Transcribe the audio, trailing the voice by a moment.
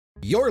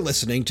You're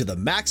listening to the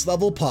Max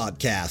Level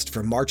Podcast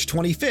for March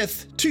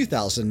 25th,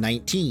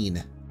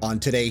 2019. On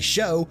today's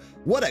show,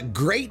 what a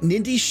great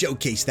Nindy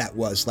showcase that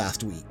was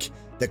last week.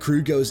 The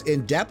crew goes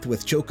in depth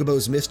with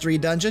Chocobo's Mystery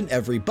Dungeon,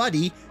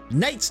 Everybody,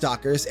 Night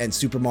Stalkers, and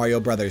Super Mario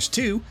Bros.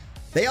 2.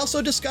 They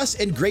also discuss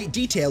in great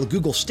detail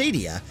Google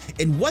Stadia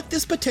and what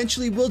this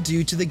potentially will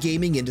do to the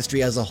gaming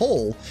industry as a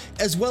whole,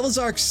 as well as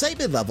our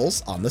excitement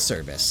levels on the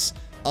service.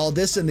 All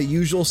this in the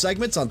usual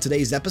segments on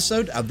today's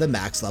episode of the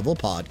Max Level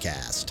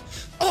Podcast.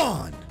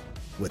 On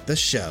with the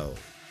show.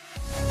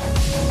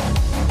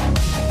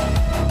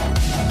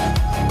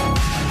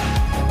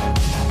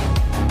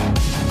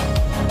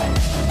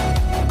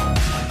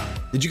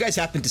 Did you guys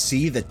happen to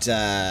see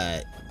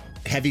that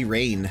Heavy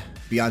Rain,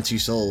 Beyond Two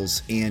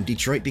Souls, and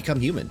Detroit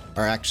Become Human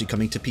are actually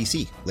coming to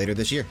PC later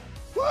this year?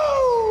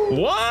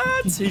 Woo!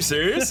 What? Are you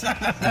serious?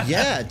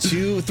 Yeah,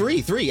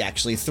 three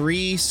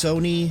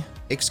Sony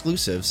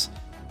exclusives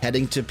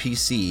heading to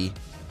PC.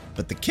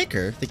 But the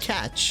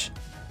catch,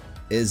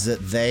 is that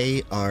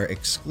they are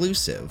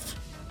exclusive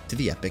to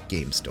the Epic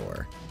Game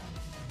Store.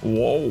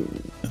 Whoa.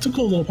 That's a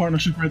cool little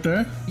partnership right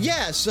there.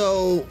 Yeah,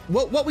 so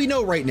what we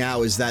know right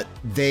now is that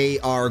they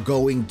are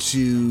going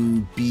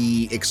to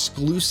be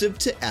exclusive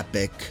to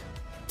Epic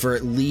for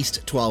at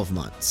least 12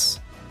 months.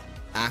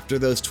 After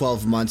those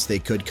 12 months, they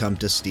could come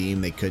to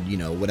Steam. They could,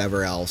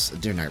 whatever else.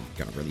 They're not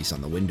going to release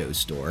on the Windows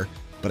Store.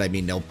 But I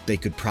mean, they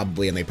could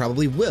probably, and they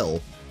probably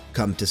will,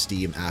 come to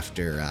Steam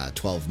after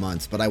 12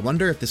 months. But I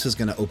wonder if this is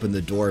going to open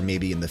the door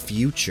maybe in the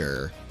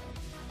future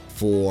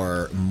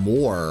for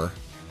more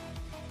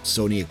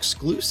Sony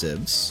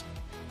exclusives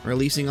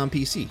releasing on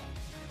PC.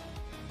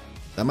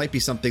 That might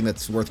be something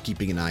that's worth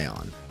keeping an eye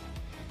on.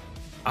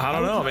 I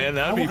don't know, man.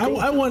 That'd be cool.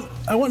 I want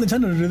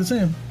Nintendo to do the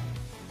same.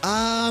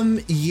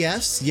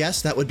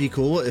 Yes, that would be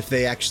cool if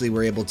they actually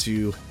were able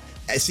to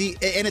see.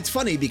 And it's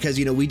funny because,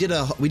 we did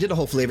a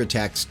whole flavor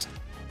text.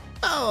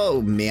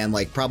 Oh man,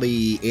 like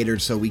probably 8 or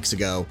so weeks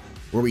ago,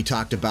 where we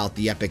talked about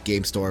the Epic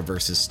Game Store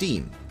versus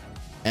Steam.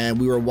 And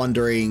we were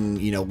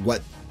wondering,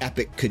 what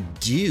Epic could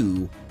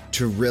do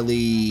to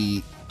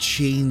really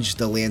change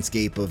the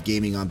landscape of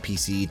gaming on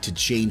PC, to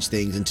change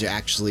things and to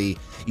actually,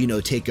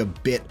 take a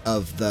bit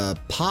of the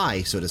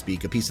pie, so to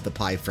speak, a piece of the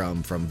pie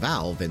from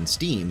Valve and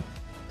Steam.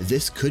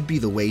 This could be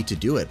the way to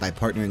do it by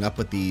partnering up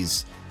with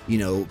these,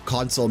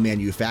 console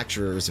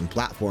manufacturers and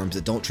platforms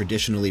that don't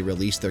traditionally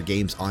release their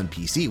games on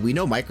PC. We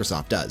know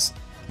Microsoft does.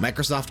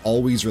 Microsoft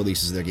always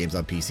releases their games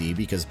on PC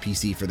because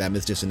PC for them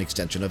is just an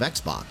extension of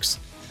Xbox.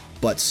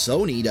 But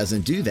Sony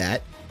doesn't do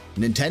that.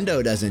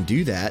 Nintendo doesn't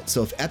do that.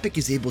 So if Epic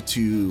is able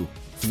to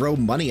throw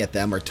money at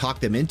them or talk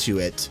them into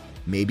it,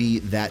 maybe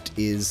that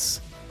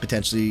is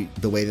potentially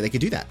the way that they could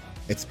do that.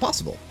 It's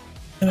possible.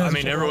 I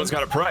mean, everyone's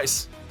got a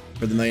price.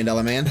 For the $1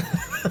 Million Man?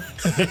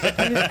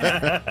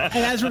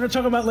 And as we're going to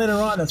talk about later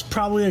on, that's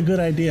probably a good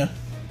idea.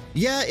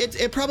 Yeah,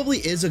 it probably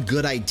is a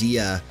good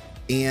idea.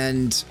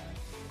 And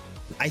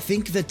I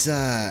think that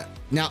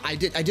now I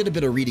did a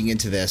bit of reading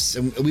into this,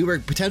 and we were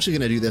potentially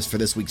going to do this for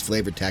this week's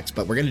flavor text,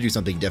 but we're going to do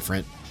something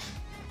different.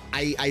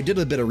 I did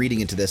a bit of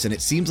reading into this, and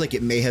it seems like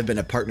it may have been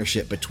a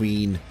partnership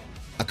between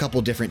a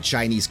couple different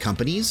Chinese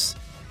companies,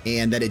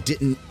 and that it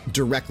didn't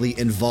directly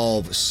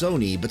involve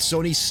Sony, but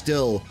Sony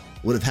still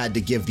would have had to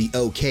give the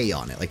okay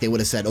on it. Like they would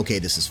have said, okay,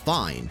 this is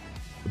fine.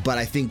 But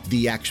I think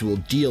the actual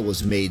deal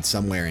was made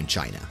somewhere in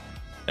China.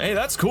 Hey,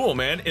 that's cool,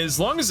 man. As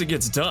long as it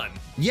gets done.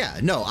 Yeah,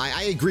 no,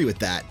 I agree with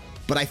that.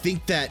 But I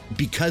think that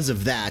because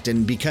of that,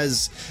 and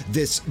because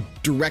this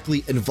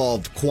directly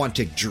involved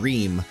Quantic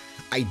Dream,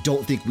 I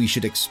don't think we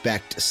should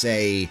expect,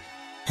 say,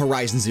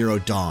 Horizon Zero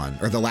Dawn,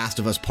 or The Last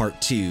of Us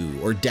Part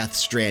 2, or Death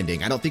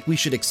Stranding. I don't think we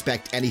should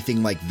expect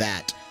anything like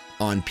that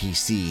on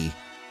PC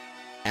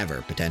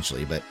ever,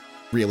 potentially, but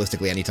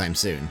realistically anytime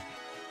soon.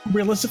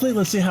 Realistically,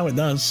 let's see how it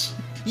does.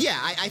 Yeah,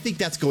 I think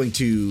that's going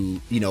to,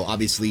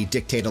 obviously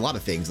dictate a lot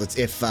of things.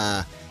 If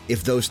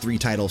those 3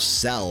 titles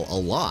sell a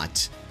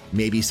lot,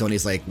 maybe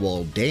Sony's like,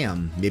 well,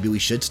 damn, maybe we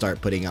should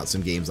start putting out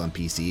some games on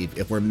PC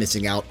if we're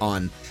missing out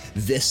on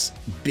this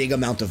big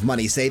amount of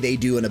money. Say they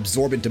do an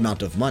absorbent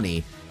amount of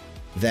money,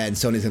 then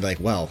Sony's gonna be like,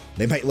 well,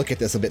 they might look at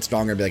this a bit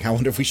stronger and be like, I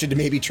wonder if we should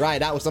maybe try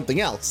it out with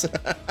something else.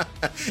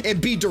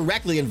 And be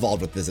directly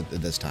involved with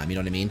this time, you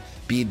know what I mean?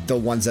 Be the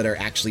ones that are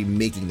actually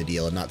making the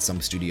deal and not some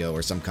studio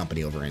or some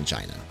company over in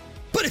China.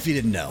 But if you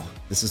didn't know,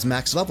 this is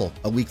Max Level,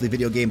 a weekly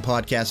video game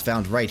podcast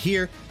found right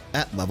here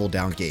at Level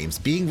Down Games,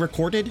 being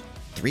recorded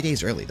 3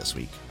 days early this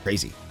week.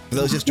 Crazy. For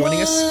those just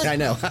joining us, I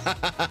know.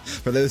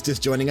 For those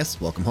just joining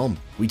us, welcome home.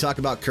 We talk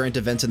about current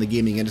events in the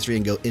gaming industry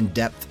and go in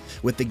depth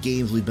with the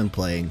games we've been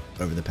playing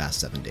over the past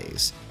 7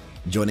 days.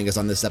 Joining us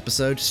on this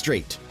episode,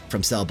 straight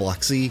from Cell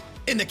Block C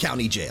in the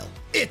county jail,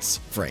 it's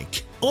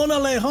Frank.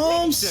 Onale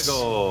Holmes! It's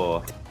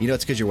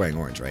because you're wearing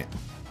orange, right?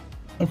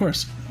 Of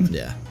course.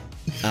 Yeah.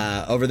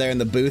 Over there in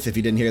the booth, if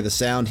you didn't hear the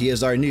sound, he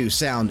is our new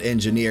sound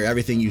engineer.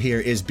 Everything you hear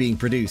is being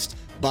produced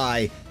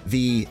by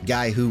the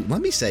guy who,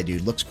 let me say,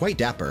 dude, looks quite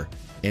dapper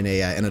in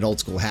an old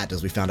school hat,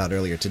 as we found out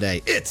earlier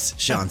today. It's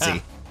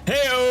Chauncey.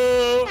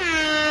 Heyo!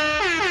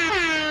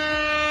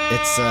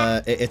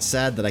 It's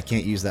sad that I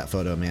can't use that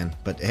photo, man.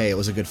 But hey, it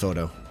was a good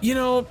photo. You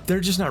know, they're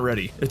just not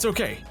ready. It's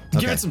okay.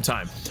 Give Okay. it some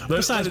time. Let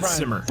Besides, it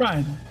simmer.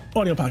 Brian,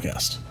 audio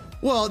podcast.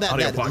 Well,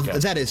 Audio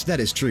podcast. that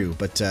is true.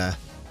 But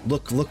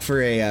look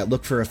for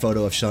a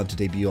photo of Sean to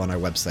debut on our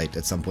website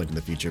at some point in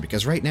the future,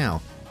 because right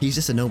now he's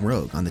just a gnome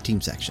rogue on the team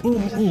section.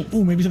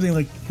 Ooh, maybe something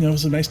like,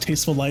 some nice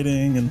tasteful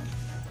lighting and.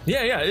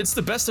 Yeah, it's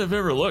the best I've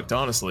ever looked,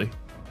 honestly.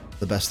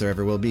 The best there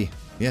ever will be.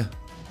 Yeah.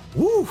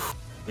 Woo.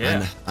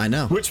 Yeah. I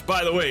know. Which,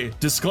 by the way,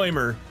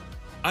 disclaimer,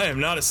 I am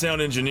not a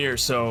sound engineer,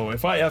 so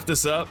if I F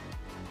this up,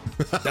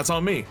 that's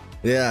on me.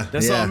 Yeah.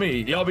 That's on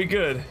me. Y'all be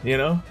good,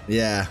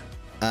 Yeah.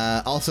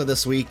 Also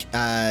this week,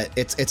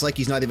 it's like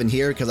he's not even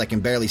here because I can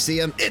barely see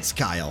him. It's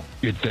Kyle.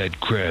 Get that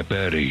crap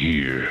out of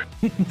here.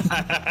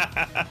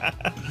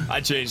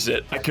 I changed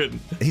it. I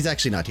couldn't. He's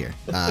actually not here.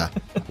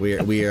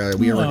 We're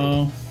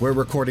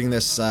recording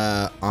this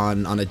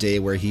on a day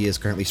where he is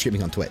currently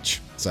streaming on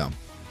Twitch. So,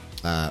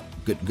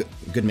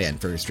 good man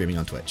for streaming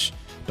on Twitch.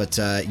 But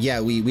yeah,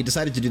 we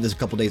decided to do this a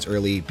couple days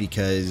early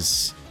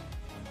because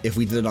if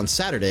we did it on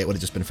Saturday, it would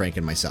have just been Frank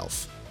and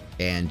myself.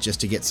 And just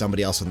to get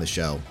somebody else on the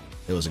show,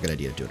 it was a good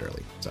idea to do it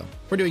early. So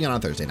we're doing it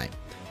on Thursday night.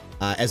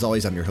 As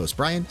always, I'm your host,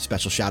 Brian.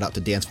 Special shout out to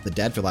Dance for the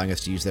Dead for allowing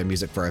us to use their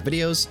music for our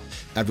videos.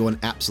 Everyone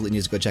absolutely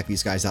needs to go check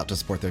these guys out to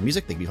support their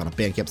music. They can be found on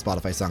Bandcamp,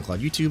 Spotify, SoundCloud,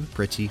 YouTube,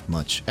 pretty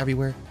much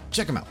everywhere.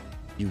 Check them out.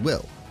 You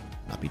will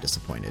not be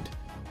disappointed.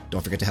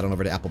 Don't forget to head on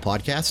over to Apple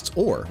Podcasts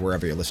or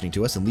wherever you're listening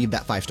to us and leave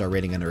that 5-star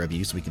rating and a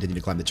review so we continue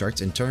to climb the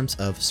charts in terms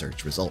of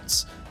search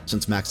results.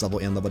 Since Max Level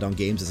and Level Down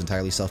Games is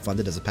entirely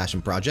self-funded as a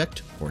passion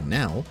project, for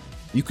now,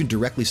 you can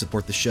directly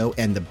support the show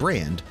and the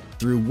brand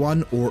through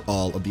one or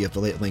all of the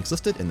affiliate links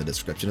listed in the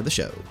description of the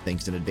show.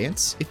 Thanks in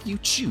advance if you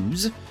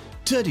choose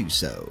to do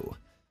so.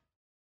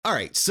 All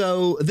right,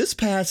 so this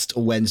past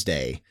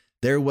Wednesday,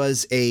 there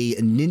was a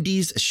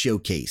Nindies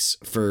showcase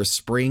for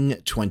spring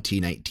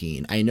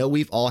 2019. I know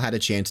we've all had a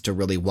chance to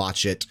really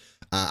watch it.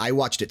 I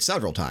watched it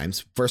several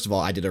times. First of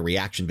all, I did a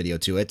reaction video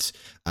to it,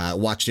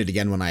 watched it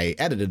again when I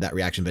edited that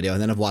reaction video,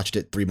 and then I've watched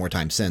it 3 more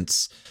times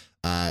since.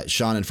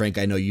 Sean and Frank,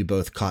 I know you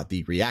both caught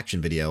the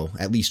reaction video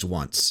at least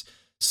once.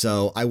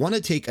 So I want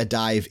to take a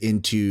dive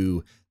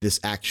into this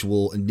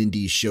actual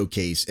Nindies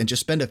showcase and just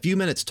spend a few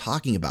minutes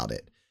talking about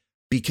it,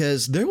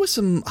 because there was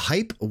some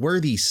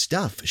hype-worthy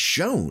stuff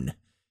shown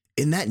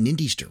in that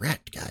Nindies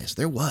Direct, guys.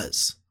 There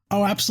was.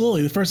 Oh,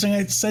 absolutely. The first thing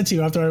I said to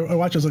you after I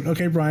watched it was like,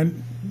 okay,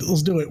 Brian,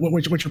 let's do it.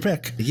 What's your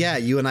pick? Yeah,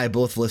 you and I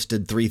both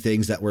listed 3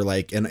 things that were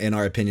like, in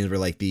our opinion, were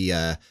like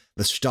the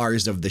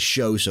stars of the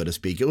show, so to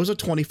speak. It was a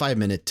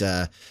 25-minute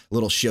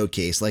little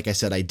showcase. Like I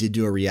said, I did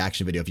do a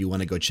reaction video. If you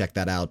want to go check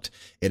that out,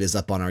 it is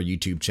up on our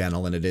YouTube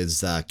channel, and it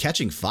is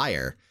catching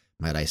fire,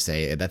 might I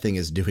say. That thing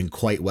is doing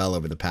quite well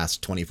over the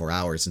past 24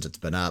 hours since it's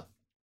been up.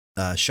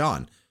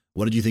 Sean,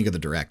 what did you think of the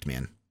Direct,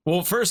 man?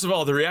 Well, first of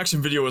all, the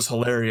reaction video was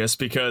hilarious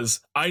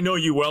because I know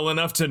you well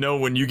enough to know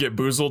when you get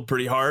boozled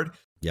pretty hard.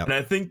 Yep. And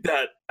I think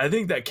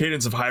that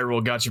Cadence of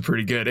Hyrule got you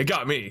pretty good. It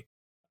got me.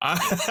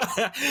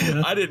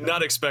 I did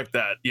not expect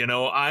that.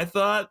 I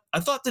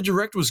thought the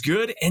Direct was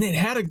good and it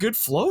had a good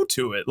flow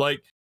to it.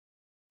 Like,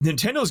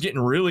 Nintendo's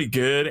getting really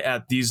good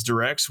at these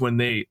Directs when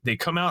they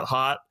come out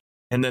hot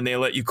and then they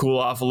let you cool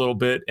off a little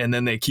bit and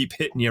then they keep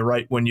hitting you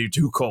right when you're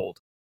too cold.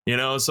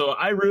 So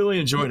I really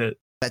enjoyed it.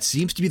 That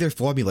seems to be their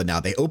formula now.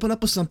 They open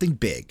up with something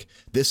big.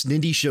 This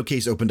Nindies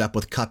showcase opened up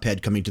with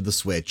Cuphead coming to the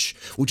Switch,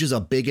 which is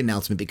a big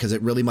announcement because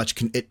it really much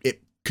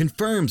it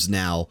confirms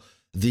now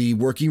the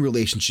working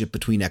relationship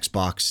between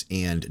Xbox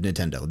and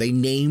Nintendo. They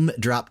name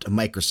dropped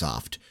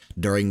Microsoft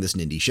during this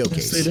Nindies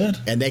showcase. Yes, they did.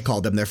 And they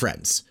called them their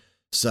friends.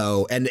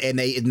 So and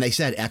they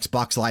said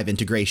Xbox Live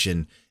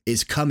integration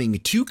is coming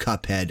to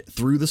Cuphead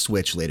through the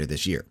Switch later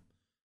this year.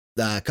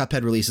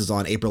 Cuphead releases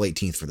on April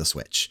 18th for the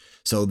Switch.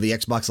 So the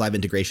Xbox Live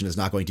integration is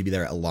not going to be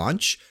there at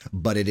launch,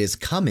 but it is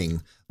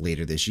coming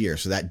later this year.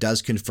 So that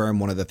does confirm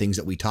one of the things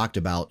that we talked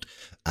about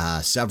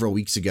several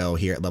weeks ago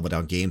here at Level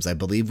Down Games. I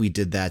believe we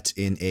did that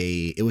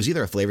it was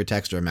either a flavor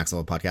text or a Max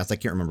Level podcast. I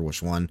can't remember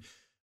which one,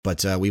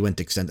 but we went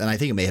to extent, and I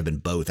think it may have been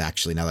both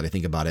actually, now that I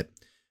think about it.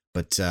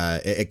 But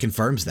it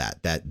confirms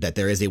that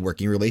there is a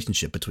working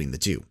relationship between the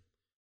two.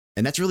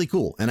 And that's really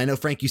cool. And I know,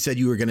 Frank, you said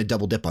you were going to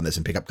double dip on this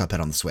and pick up Cuphead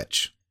on the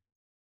Switch.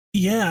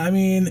 Yeah, I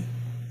mean,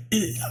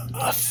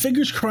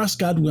 fingers crossed,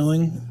 God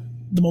willing,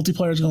 the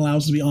multiplayer is going to allow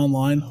us to be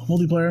online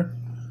multiplayer.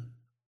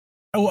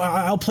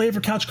 I'll play it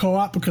for couch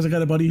co-op because I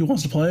got a buddy who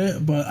wants to play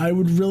it, but I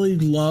would really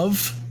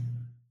love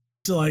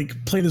to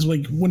play this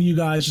when you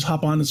guys just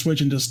hop on the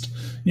Switch and just,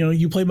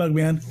 you play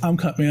Mugman, I'm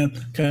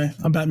Cutman, okay,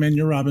 I'm Batman,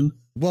 you're Robin.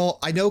 Well,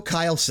 I know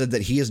Kyle said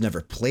that he has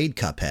never played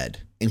Cuphead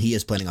and he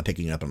is planning on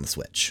picking it up on the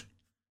Switch.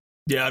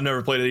 Yeah, I've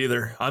never played it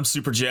either. I'm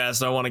super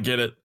jazzed. I want to get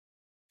it.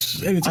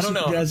 And it's I don't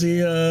know. Jazzy,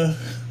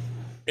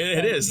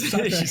 it is.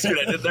 You see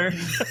what I did there?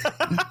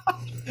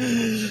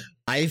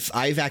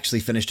 I've actually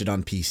finished it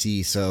on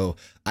PC, so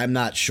I'm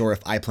not sure if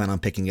I plan on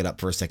picking it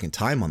up for a second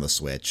time on the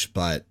Switch,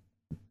 but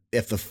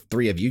if the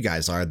 3 of you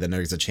guys are, then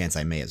there's a chance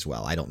I may as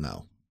well. I don't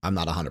know. I'm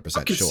not 100%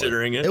 sure.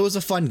 Considering it. It was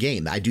a fun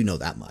game. I do know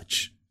that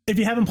much. If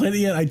you haven't played it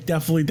yet, I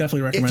definitely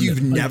recommend it. If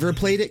you've never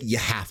played it, you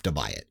have to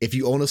buy it. If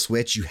you own a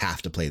Switch, you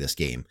have to play this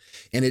game.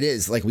 And it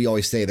is, like we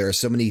always say, there are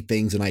so many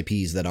things and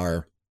IPs that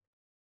are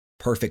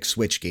perfect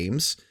Switch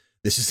games.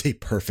 This is a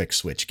perfect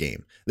Switch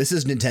game. This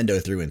is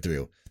Nintendo through and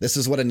through. This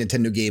is what a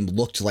Nintendo game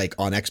looked like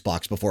on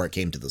Xbox before it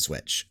came to the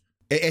Switch.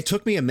 It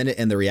took me a minute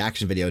in the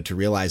reaction video to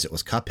realize it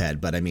was Cuphead,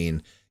 but I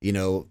mean, you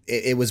know,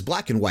 it was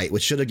black and white,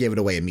 which should have given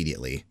it away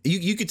immediately.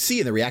 You could see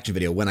in the reaction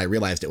video when I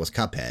realized it was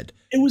Cuphead.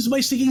 It was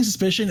my sneaking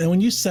suspicion, and when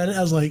you said it,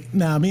 I was like,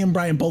 nah, me and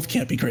Brian both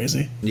can't be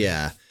crazy.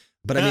 Yeah.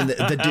 But I mean,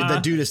 the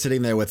dude is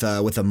sitting there with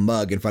a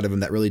mug in front of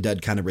him that really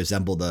did kind of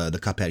resemble the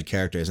Cuphead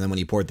characters. And then when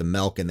he poured the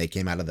milk and they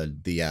came out of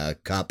the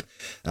cup,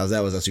 that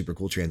was a super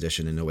cool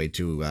transition in a way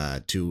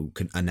to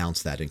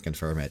announce that and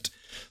confirm it.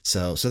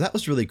 So that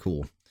was really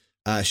cool.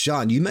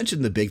 Sean, you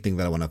mentioned the big thing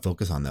that I want to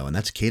focus on, though, and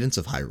that's Cadence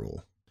of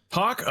Hyrule.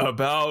 Talk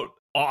about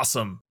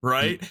awesome,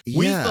 right? Yeah.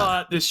 We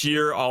thought this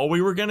year all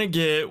we were going to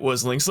get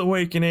was Link's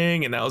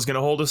Awakening, and that was going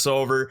to hold us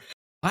over.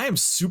 I am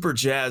super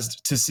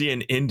jazzed to see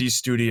an indie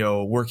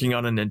studio working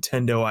on a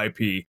Nintendo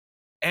IP.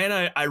 And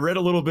I read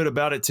a little bit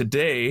about it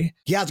today.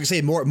 Yeah, I was going to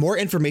say more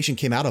information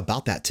came out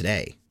about that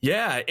today.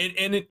 Yeah,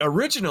 and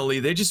originally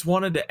they just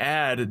wanted to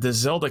add the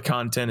Zelda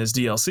content as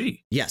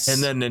DLC. Yes.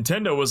 And then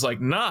Nintendo was like,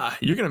 nah,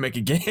 you're going to make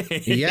a game.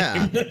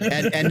 Yeah.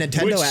 And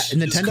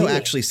Nintendo cool.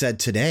 actually said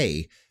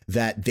today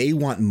that they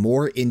want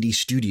more indie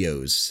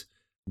studios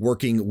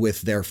working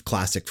with their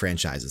classic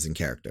franchises and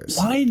characters.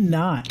 Why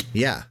not?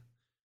 Yeah.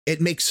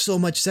 It makes so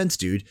much sense,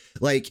 dude.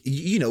 Like,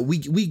 you know,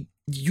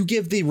 you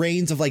give the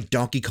reins of like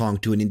Donkey Kong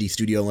to an indie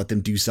studio and let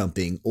them do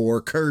something,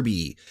 or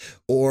Kirby,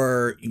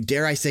 or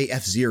dare I say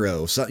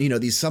F-Zero. So, you know,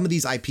 some of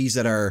these IPs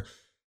that are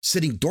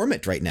sitting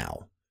dormant right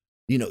now,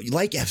 you know,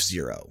 like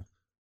F-Zero,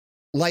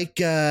 like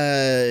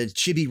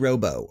Chibi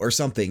Robo or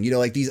something, you know,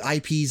 like these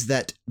IPs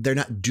that they're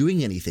not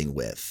doing anything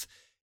with,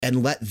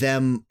 and let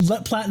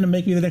Platinum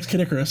make me the next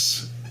Kid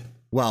Icarus.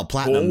 Well,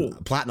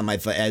 Platinum,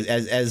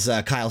 as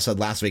Kyle said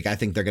last week, I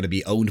think they're going to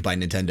be owned by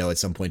Nintendo at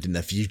some point in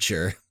the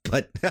future.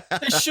 But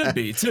they should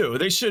be too.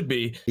 They should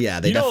be. Yeah,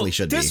 they definitely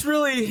should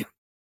be.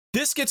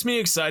 This gets me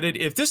excited.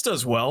 If this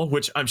does well,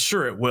 which I'm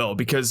sure it will,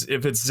 because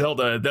if it's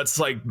Zelda, that's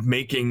like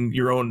making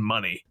your own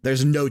money.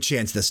 There's no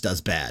chance this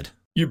does bad.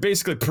 You're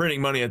basically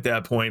printing money at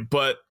that point.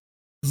 But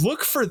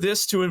look for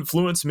this to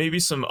influence maybe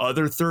some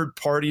other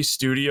third-party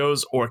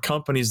studios or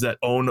companies that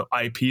own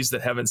IPs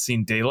that haven't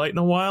seen daylight in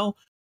a while.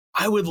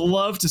 I would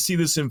love to see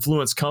this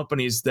influence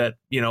companies that,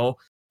 you know,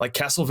 like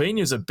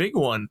Castlevania is a big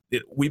one.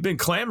 We've been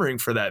clamoring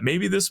for that.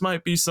 Maybe this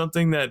might be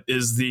something that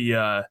is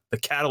the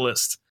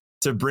catalyst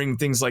to bring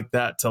things like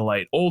that to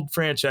light. Old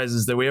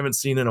franchises that we haven't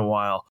seen in a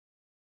while.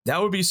 That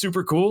would be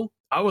super cool.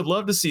 I would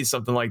love to see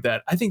something like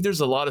that. I think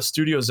there's a lot of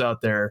studios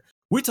out there.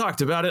 We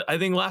talked about it, I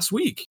think, last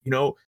week. You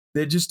know,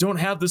 they just don't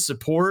have the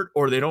support,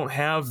 or they don't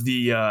have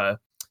the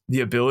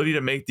ability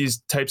to make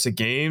these types of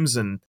games,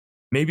 and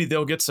maybe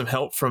they'll get some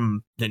help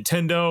from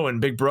Nintendo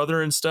and Big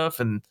Brother and stuff.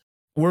 And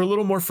we're a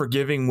little more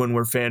forgiving when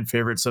we're fan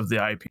favorites of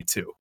the IP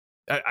too,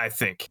 I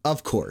think.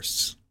 Of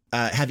course.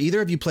 Have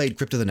either of you played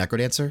Crypt of the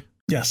Necrodancer?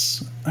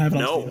 Yes, I have.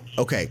 No.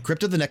 Okay.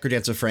 Crypt of the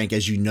Necrodancer, Frank,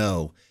 as you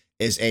know,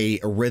 is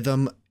a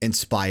rhythm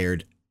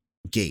inspired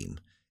game.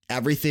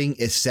 Everything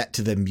is set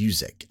to the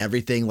music.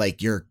 Everything,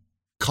 like your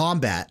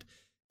combat,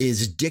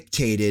 is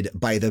dictated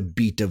by the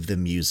beat of the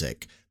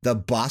music. The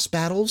boss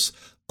battles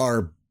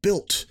are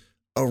built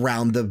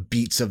around the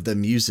beats of the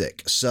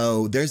music.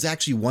 So there's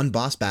actually one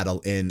boss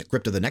battle in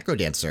Crypt of the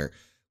Necrodancer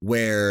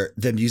where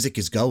the music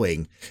is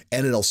going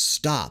and it'll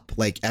stop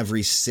like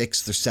every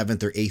 6th or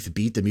 7th or 8th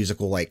beat. The music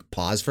will like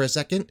pause for a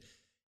second.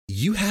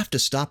 You have to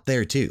stop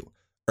there too,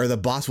 or the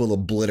boss will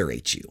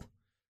obliterate you.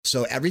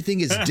 So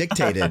everything is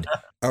dictated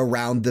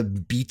around the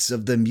beats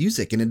of the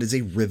music, and it is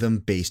a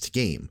rhythm-based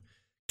game.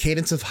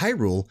 Cadence of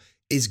Hyrule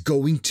is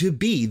going to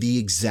be the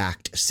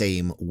exact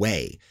same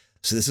way.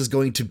 So this is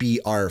going to be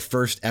our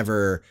first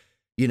ever,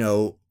 you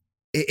know,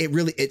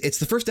 it's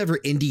the first ever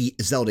indie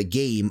Zelda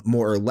game,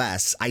 more or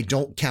less. I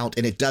don't count,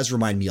 and it does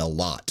remind me a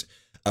lot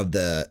of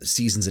the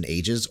Seasons and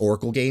Ages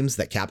Oracle games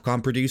that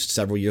Capcom produced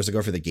several years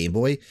ago for the Game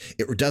Boy.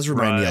 It does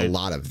remind me a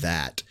lot of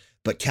that,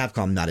 but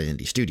Capcom, not an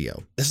indie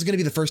studio. This is going to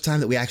be the first time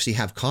that we actually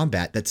have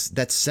combat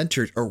that's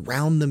centered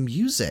around the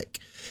music.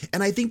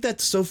 And I think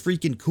that's so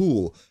freaking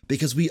cool,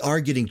 because we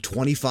are getting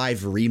 25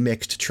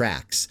 remixed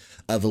tracks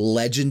of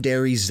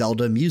legendary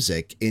Zelda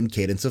music in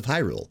Cadence of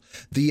Hyrule.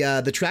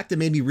 The track that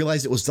made me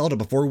realize it was Zelda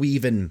before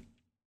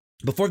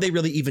they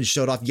really even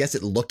showed off. Yes,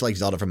 it looked like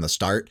Zelda from the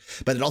start,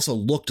 but it also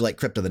looked like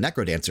Crypt of the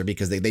Necrodancer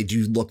because they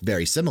do look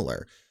very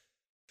similar.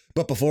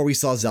 But before we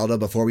saw Zelda,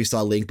 before we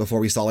saw Link, before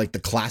we saw like the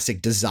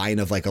classic design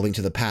of like a Link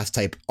to the Past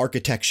type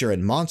architecture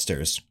and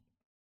monsters,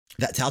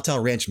 that Telltale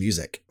Ranch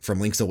music from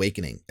Link's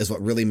Awakening is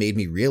what really made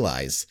me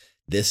realize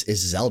this is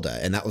Zelda.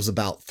 And that was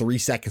about 3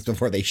 seconds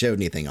before they showed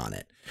anything on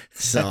it.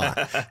 So,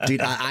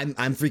 dude, I'm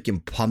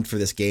freaking pumped for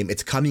this game.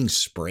 It's coming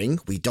spring.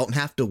 We don't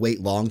have to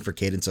wait long for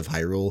Cadence of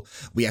Hyrule.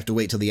 We have to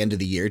wait till the end of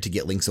the year to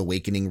get Link's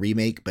Awakening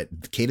remake,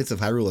 but Cadence of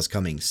Hyrule is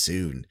coming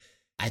soon.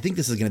 I think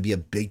this is going to be a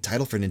big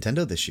title for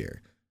Nintendo this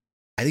year.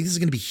 I think this is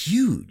going to be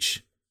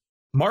huge.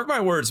 Mark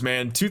my words,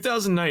 man.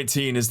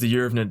 2019 is the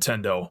year of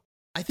Nintendo.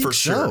 I think For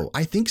so. sure.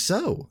 I think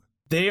so.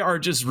 They are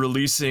just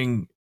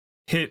releasing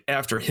hit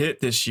after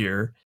hit this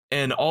year,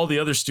 and all the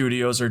other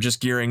studios are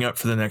just gearing up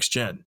for the next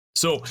gen.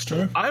 So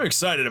I'm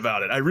excited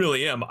about it. I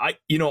really am.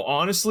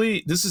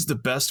 Honestly, this is the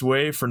best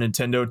way for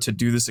Nintendo to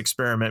do this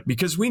experiment,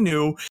 because we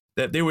knew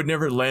that they would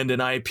never lend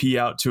an IP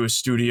out to a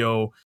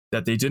studio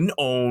that they didn't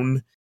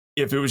own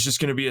if it was just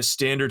going to be a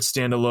standard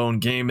standalone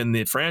game in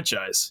the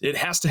franchise. It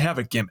has to have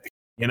a gimmick,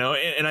 and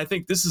I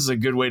think this is a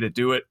good way to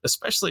do it,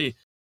 especially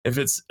if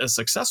it's a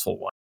successful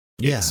one.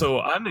 Yeah. So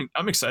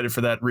I'm excited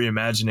for that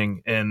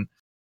reimagining. And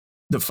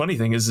the funny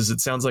thing is it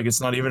sounds like it's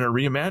not even a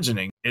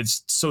reimagining.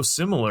 It's so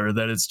similar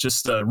that it's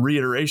just a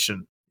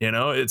reiteration.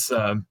 It's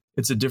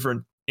a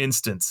different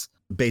instance,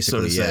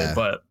 basically, so to say.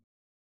 But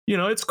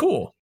it's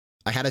cool.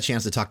 I had a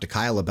chance to talk to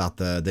Kyle about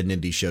the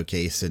Nindy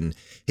showcase, and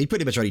he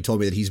pretty much already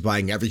told me that he's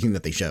buying everything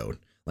that they showed.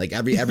 Like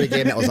every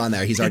game that was on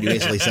there, he's already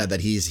basically said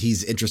that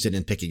he's interested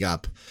in picking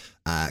up.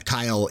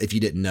 Kyle, if you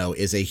didn't know,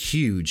 is a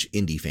huge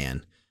indie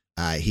fan.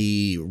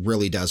 He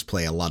really does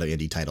play a lot of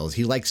indie titles.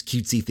 He likes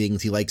cutesy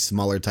things. He likes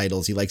smaller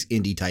titles. He likes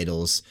indie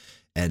titles.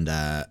 And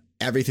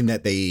everything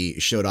that they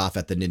showed off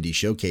at the Nindy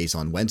showcase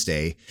on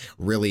Wednesday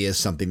really is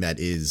something that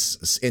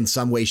is in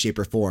some way, shape,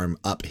 or form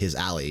up his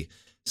alley.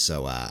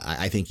 So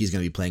I think he's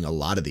going to be playing a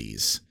lot of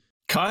these.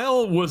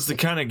 Kyle was the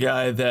kind of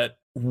guy that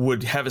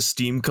would have a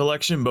Steam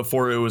collection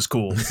before it was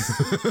cool.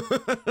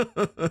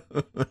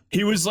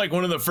 He was like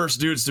one of the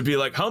first dudes to be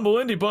like, Humble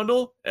Indie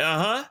Bundle.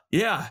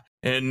 Yeah.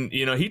 And,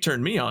 he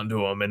turned me on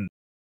to him. And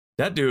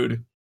that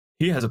dude,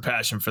 he has a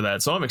passion for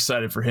that. So I'm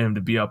excited for him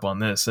to be up on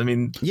this. I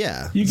mean,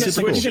 yeah, you get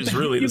the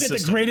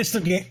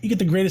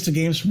greatest of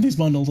games from these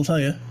bundles, I'll tell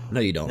you. No,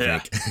 you don't,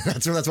 Frank.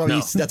 That's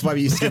why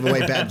we used to give away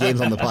bad games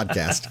on the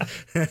podcast.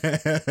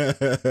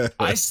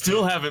 I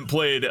still haven't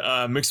played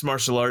Mixed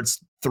Martial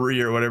Arts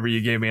 3 or whatever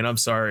you gave me, and I'm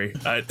sorry.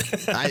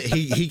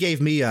 He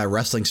gave me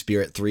Wrestling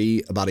Spirit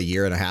 3 about a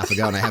year and a half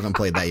ago, and I haven't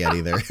played that yet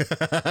either.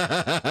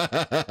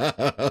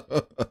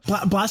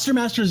 Blaster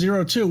Master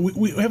Zero 2.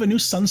 We have a new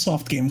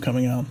Sunsoft game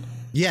coming out.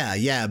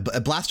 Yeah.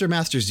 Blaster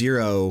Master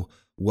Zero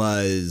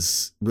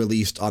was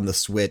released on the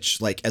Switch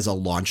like as a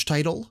launch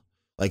title,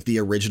 like the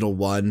original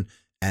one.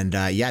 And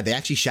they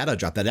actually shadow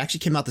dropped that. It actually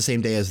came out the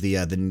same day as the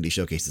Nindy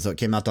Showcase. So it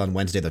came out on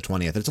Wednesday the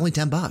 20th. It's only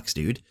 $10,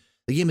 dude.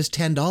 The game is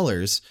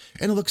 $10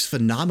 and it looks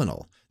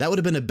phenomenal. That would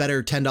have been a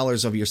better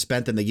 $10 of your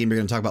spent than the game you're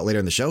going to talk about later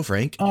in the show,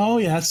 Frank. Oh,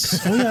 yes.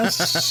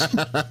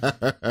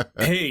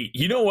 Hey,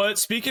 you know what?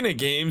 Speaking of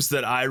games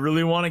that I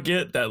really want to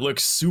get that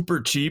looks super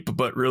cheap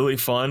but really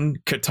fun,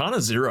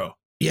 Katana Zero.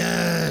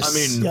 Yes.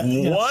 I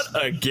mean, what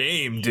a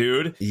game,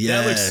 dude.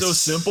 Yes. That looks so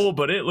simple,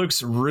 but it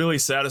looks really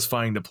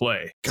satisfying to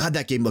play. God,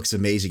 that game looks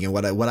amazing. And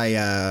what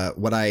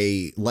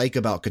I like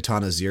about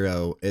Katana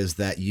Zero is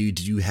that you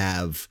do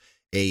have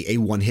a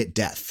one-hit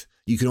death.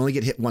 You can only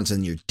get hit once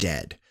and you're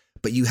dead.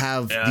 But you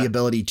have the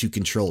ability to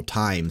control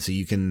time, so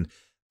you can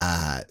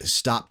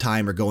stop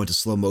time or go into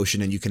slow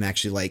motion, and you can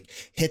actually like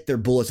hit their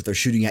bullets if they're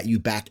shooting at you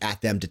back at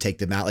them to take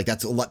them out. Like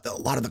that's a lot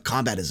of the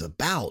combat is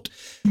about.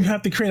 You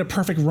have to create a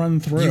perfect run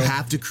through. You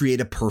have to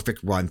create a perfect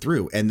run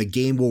through, and the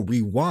game will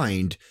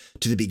rewind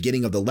to the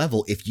beginning of the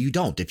level if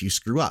you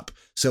screw up.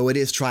 So it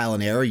is trial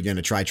and error. You're going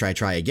to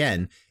try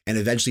again, and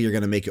eventually you're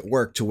going to make it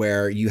work to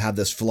where you have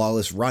this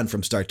flawless run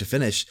from start to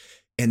finish.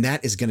 And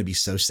that is going to be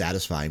so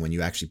satisfying when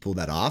you actually pull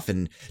that off.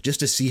 And just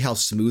to see how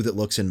smooth it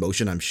looks in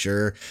motion, I'm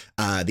sure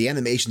the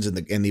animations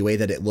and the way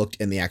that it looked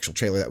in the actual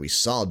trailer that we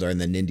saw during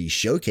the Nindy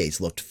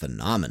Showcase looked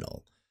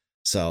phenomenal.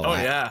 So,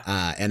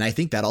 and I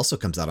think that also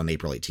comes out on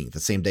April 18th, the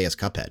same day as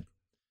Cuphead.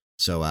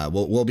 So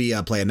we'll be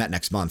playing that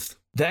next month.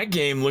 That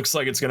game looks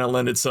like it's going to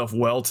lend itself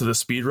well to the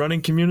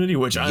speedrunning community,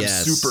 which I'm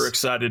super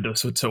excited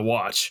to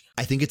watch.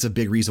 I think it's a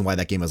big reason why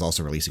that game is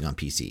also releasing on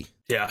PC.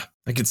 Yeah,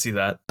 I can see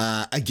that.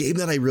 A game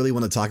that I really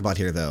want to talk about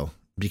here, though,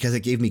 because it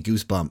gave me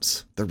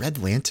goosebumps. The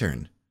Red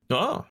Lantern.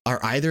 Oh. Are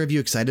either of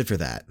you excited for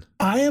that?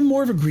 I am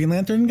more of a Green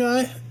Lantern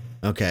guy.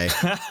 Okay.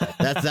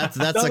 That's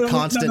a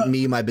constant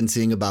meme I've been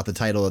seeing about the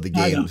title of the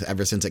game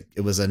ever since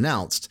it was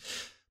announced.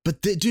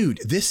 But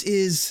dude, this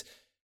is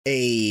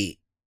a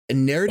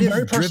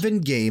narrative-driven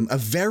game, a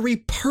very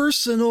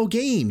personal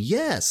game.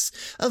 Yes,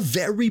 a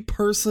very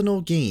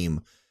personal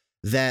game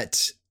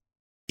that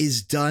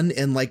is done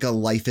in like a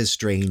Life is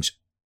Strange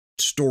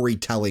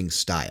storytelling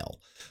style,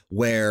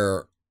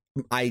 where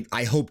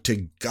I hope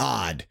to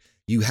God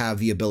you have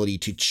the ability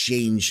to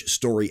change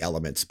story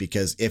elements,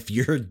 because if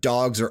your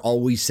dogs are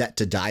always set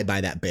to die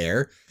by that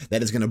bear,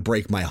 that is going to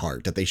break my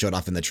heart that they showed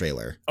off in the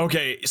trailer.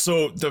 Okay,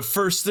 so the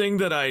first thing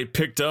that I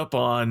picked up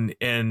on,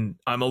 and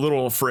I'm a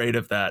little afraid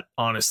of that,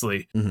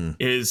 honestly,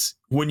 is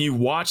when you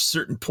watch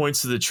certain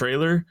points of the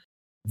trailer,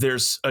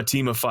 there's a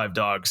team of 5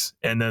 dogs,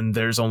 and then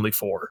there's only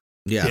 4.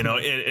 Yeah.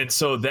 And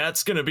so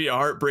that's going to be a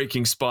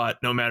heartbreaking spot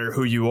no matter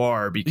who you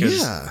are,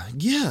 because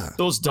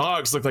those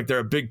dogs look like they're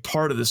a big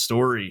part of the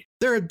story.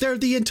 They're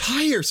the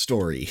entire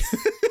story.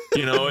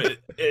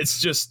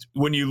 It's just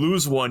when you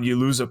lose one, you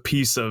lose a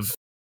piece of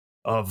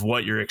of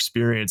what you're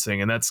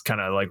experiencing, and that's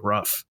kind of like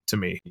rough to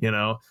me, you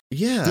know.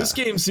 Yeah. This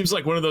game seems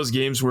like one of those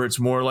games where it's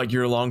more like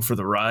you're along for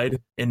the ride,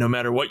 and no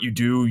matter what you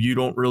do, you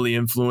don't really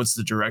influence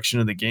the direction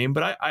of the game.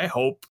 But I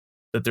hope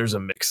that there's a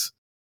mix,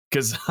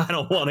 because I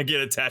don't want to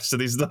get attached to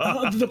these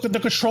stuff. The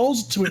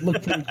controls to it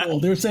look pretty cool.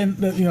 They're saying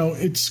that,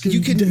 it's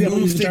You can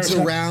move things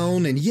dark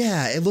around, and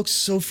yeah, it looks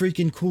so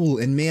freaking cool.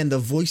 And man, the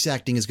voice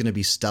acting is going to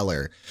be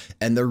stellar.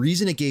 And the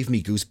reason it gave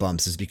me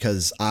goosebumps is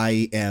because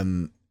I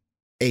am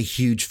a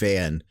huge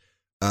fan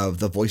of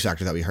the voice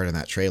actor that we heard in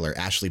that trailer,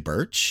 Ashley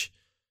Birch.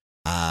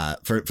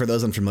 For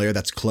those unfamiliar,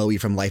 that's Chloe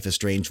from Life is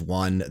Strange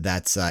 1.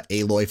 That's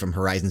Aloy from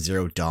Horizon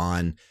Zero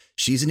Dawn.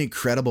 She's an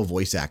incredible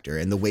voice actor,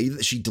 and the way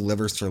that she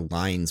delivers her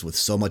lines with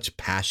so much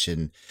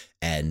passion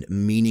and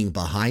meaning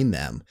behind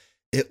them,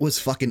 it was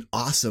fucking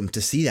awesome to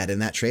see that in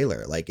that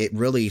trailer. Like, it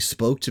really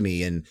spoke to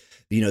me, and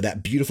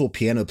that beautiful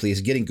piano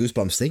plays, getting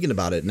goosebumps thinking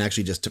about it, and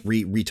actually just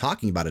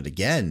re-talking about it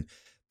again.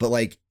 But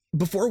like,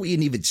 before we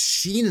had even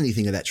seen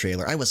anything of that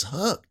trailer, I was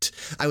hooked.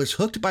 I was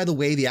hooked by the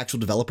way the actual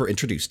developer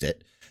introduced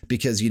it,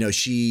 because,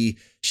 she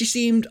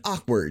seemed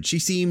awkward. She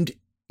seemed,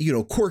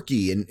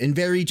 quirky and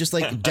very just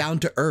like down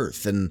to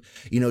earth, and,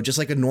 just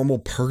like a normal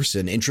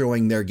person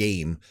introing their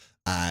game.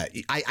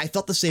 I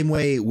felt the same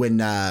way when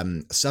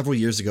several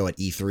years ago at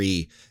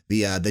E3,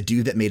 the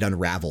dude that made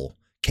Unravel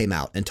came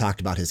out and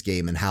talked about his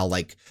game and how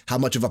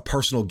much of a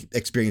personal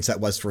experience that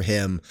was for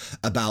him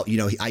about,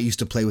 I used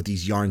to play with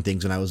these yarn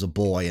things when I was a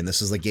boy. And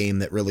this is a game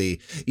that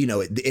really,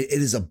 it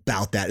is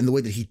about that. And the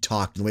way that he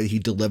talked and the way that he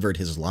delivered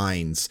his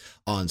lines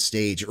on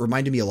stage, it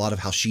reminded me a lot of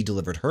how she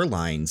delivered her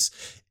lines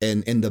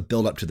in the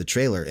build up to the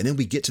trailer. And then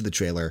we get to the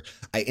trailer.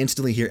 I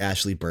instantly hear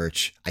Ashley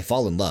Birch. I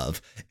fall in love.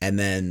 And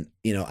then,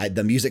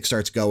 the music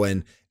starts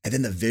going, and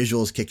then the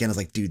visuals kick in. I was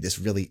like, dude, this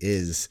really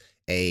is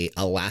a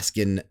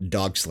Alaskan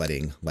dog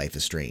sledding Life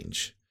is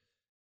Strange.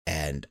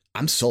 And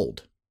I'm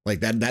sold.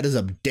 Like, that is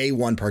a day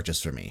one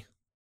purchase for me.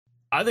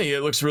 I think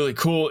it looks really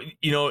cool.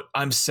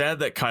 I'm sad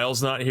that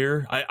Kyle's not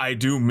here. I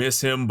do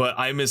miss him, but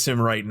I miss him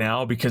right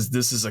now because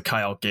this is a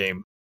Kyle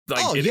game.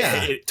 Like,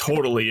 it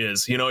totally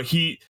is.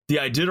 The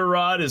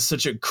Iditarod is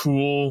such a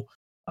cool,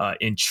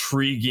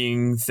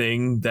 intriguing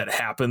thing that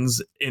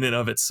happens in and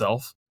of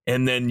itself.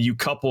 And then you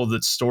couple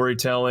the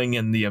storytelling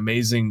and the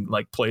amazing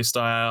play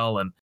style,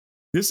 and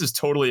this is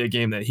totally a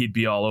game that he'd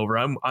be all over.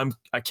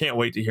 I can't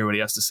wait to hear what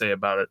he has to say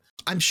about it.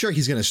 I'm sure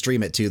he's going to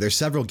stream it too. There's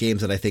several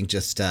games that I think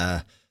just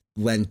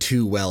lend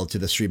too well to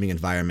the streaming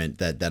environment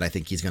that I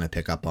think he's going to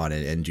pick up on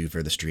it and do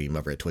for the stream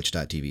over at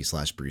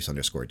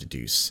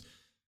twitch.tv/Bruce_Deduce.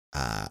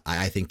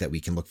 I think that we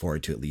can look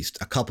forward to at least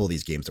a couple of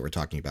these games that we're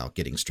talking about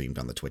getting streamed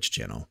on the Twitch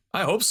channel.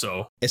 I hope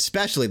so.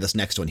 Especially this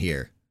next one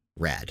here,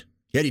 Rad.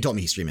 He already told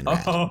me he's streaming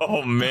Rad.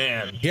 Oh,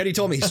 man. He already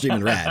told me he's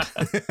streaming Rad.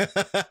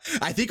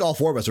 I think all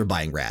four of us are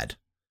buying Rad.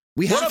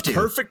 We have to. What a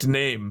perfect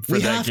name for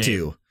that game. We have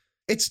to.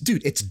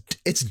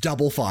 It's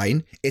Double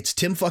Fine. It's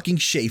Tim fucking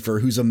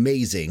Schafer, who's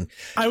amazing.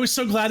 I was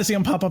so glad to see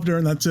him pop up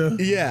during that too.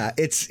 Yeah,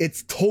 it's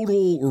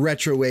total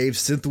retro wave,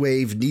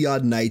 synthwave,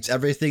 Neon Knights,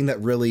 everything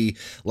that really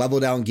Level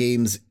Down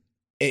Games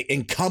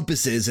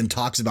encompasses and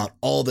talks about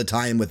all the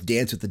time with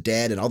Dance with the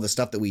Dead and all the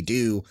stuff that we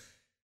do.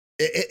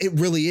 It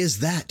really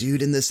is that,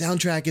 dude. And the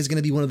soundtrack is going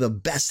to be one of the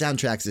best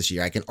soundtracks this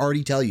year. I can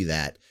already tell you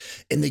that.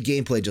 And the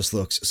gameplay just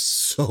looks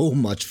so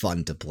much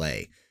fun to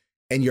play.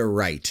 And you're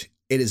right.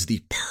 It is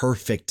the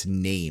perfect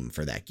name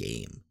for that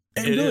game.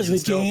 And really,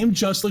 the game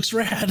just looks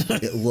rad.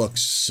 It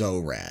looks so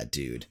rad,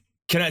 dude.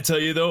 Can I tell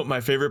you, though,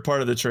 my favorite part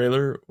of the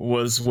trailer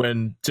was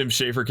when Tim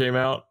Schafer came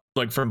out,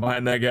 from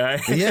behind that guy.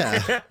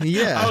 Yeah.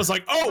 Yeah. I was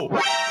like, oh!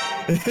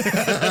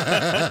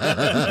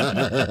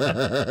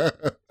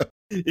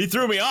 He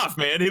threw me off,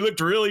 man. He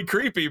looked really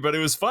creepy, but it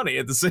was funny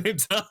at the same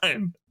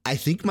time. I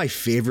think my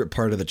favorite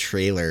part of the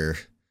trailer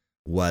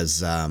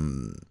was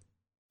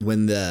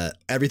when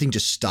everything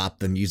just stopped,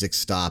 the music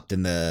stopped,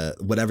 and the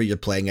whatever you're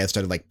playing as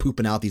started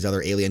pooping out these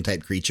other alien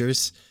type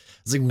creatures. I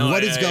was like,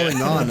 what is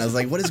going on? I was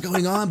like, what is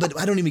going on? But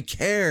I don't even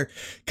care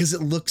because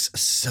it looks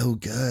so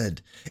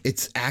good.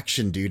 It's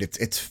action, dude.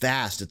 It's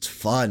fast. It's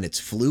fun. It's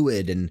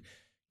fluid. And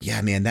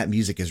yeah, man, that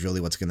music is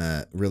really what's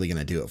really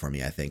gonna do it for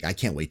me, I think. I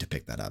can't wait to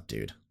pick that up,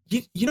 dude.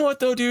 You know what,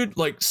 though, dude?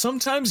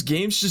 Sometimes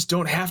games just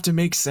don't have to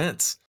make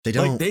sense. They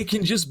don't. They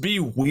can just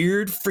be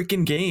weird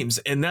freaking games.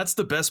 And that's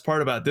the best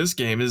part about this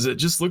game is it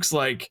just looks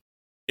like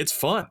it's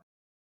fun.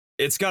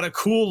 It's got a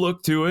cool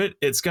look to it.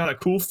 It's got a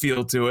cool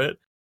feel to it.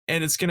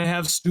 And it's going to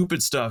have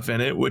stupid stuff in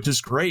it, which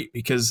is great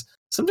because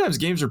sometimes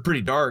games are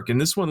pretty dark.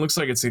 And this one looks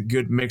like it's a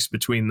good mix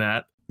between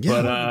that.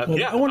 Yeah.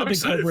 But I want a big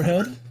Cobra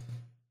head.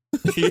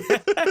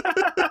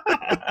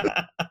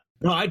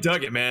 No, I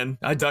dug it, man.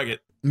 I dug it.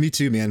 Me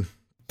too, man.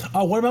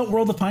 What about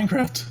World of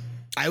Pinecraft?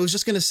 I was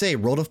just going to say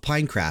World of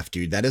Pinecraft,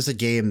 dude. That is a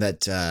game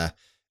that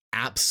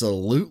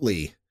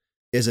absolutely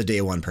is a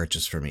day one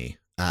purchase for me.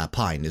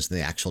 Pine is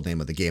the actual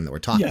name of the game that we're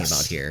talking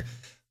about here.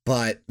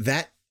 But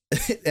that,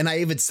 and I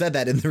even said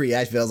that in the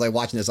reaction. I was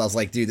watching this. I was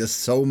like, dude, this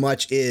so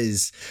much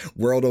is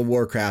World of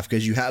Warcraft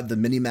because you have the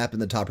mini map in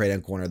the top right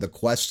hand corner, the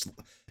quest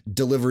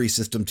delivery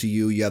system to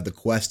you. You have the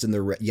quest in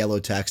the yellow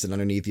text, and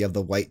underneath you have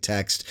the white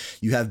text.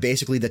 You have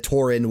basically the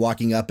Tauren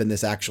walking up in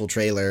this actual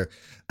trailer,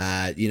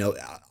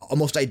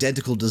 almost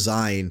identical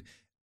design.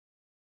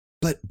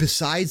 But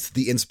besides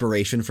the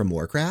inspiration from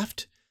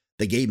Warcraft,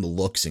 the game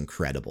looks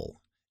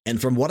incredible. And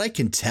from what I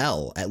can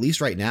tell, at least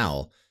right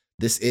now,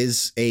 this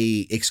is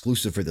a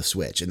exclusive for the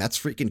Switch, and that's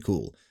freaking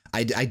cool.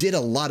 I did a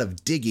lot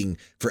of digging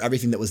for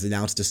everything that was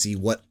announced to see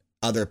what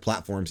other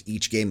platforms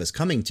each game is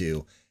coming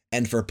to.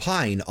 And for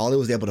Pine, all I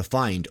was able to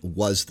find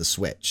was the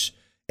Switch.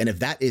 And if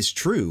that is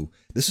true,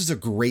 this is a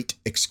great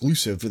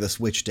exclusive for the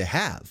Switch to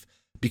have,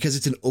 because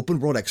it's an open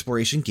world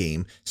exploration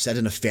game set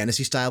in a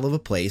fantasy style of a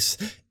place.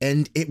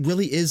 And it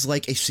really is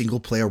like a single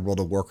player World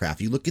of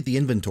Warcraft. You look at the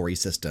inventory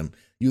system,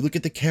 you look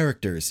at the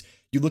characters,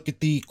 you look at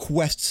the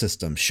quest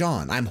system.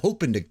 Sean, I'm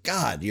hoping to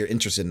God you're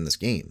interested in this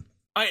game.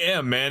 I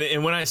am, man.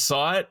 And when I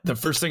saw it, the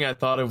first thing I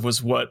thought of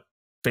was what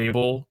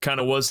Fable kind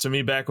of was to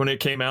me back when it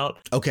came out.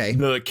 Okay.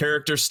 The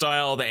character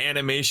style, the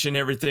animation,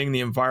 everything, the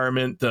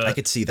environment, I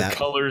could see that. The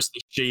colors, the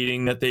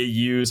shading that they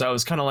use. I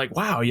was kind of like,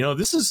 wow,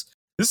 this is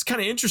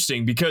kind of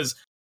interesting, because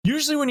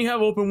usually when you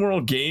have open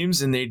world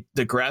games and the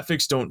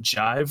graphics don't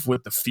jive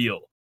with the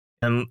feel.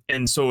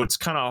 And so it's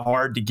kind of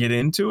hard to get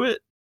into it.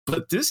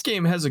 But this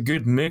game has a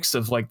good mix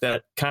of like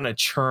that kind of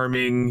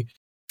charming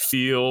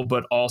feel,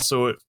 but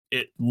also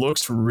it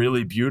looks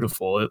really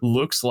beautiful. It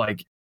looks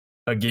like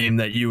a game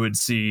that you would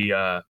see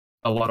a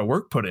lot of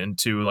work put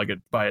into, like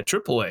by a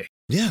AAA.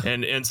 Yeah.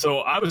 And so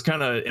I was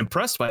kind of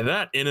impressed by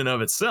that in and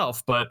of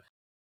itself. But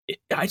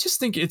I just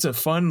think it's a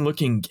fun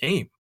looking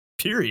game,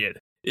 period.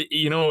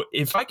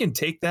 If I can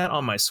take that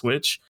on my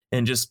Switch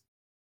and just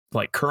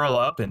like curl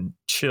up and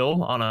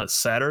chill on a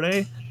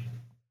Saturday,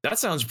 that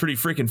sounds pretty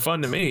freaking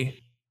fun to me.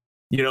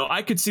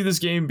 I could see this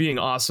game being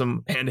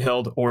awesome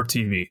handheld or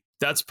TV.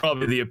 That's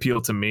probably the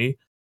appeal to me,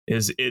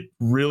 is it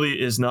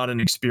really is not an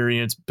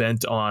experience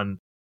bent on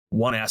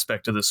one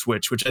aspect of the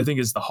Switch, which I think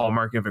is the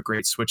hallmark of a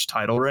great Switch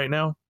title right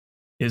now,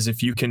 is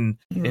if you can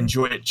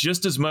enjoy it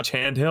just as much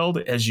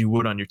handheld as you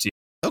would on your TV.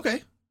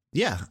 Okay.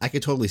 Yeah, I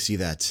could totally see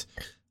that.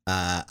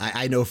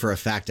 I know for a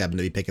fact I'm going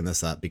to be picking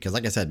this up because,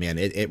 like I said, man,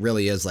 it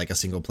really is like a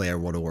single player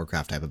World of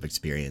Warcraft type of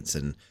experience.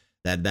 And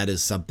that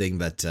is something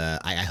that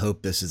I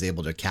hope this is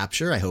able to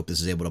capture. I hope this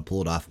is able to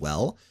pull it off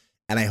well.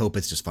 And I hope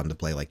it's just fun to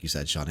play, like you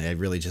said, Sean. I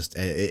really just,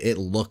 it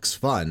looks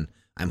fun.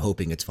 I'm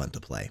hoping it's fun to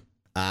play.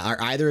 Are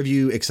either of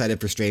you excited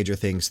for Stranger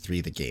Things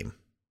 3, the game?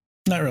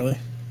 Not really.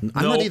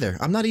 I'm not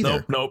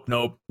either. Nope.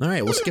 All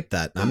right, we'll skip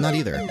that. I'm not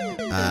either.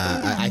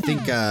 I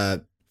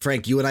think,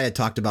 Frank, you and I had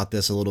talked about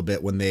this a little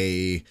bit when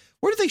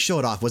where did they show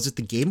it off? Was it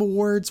the Game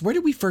Awards? Where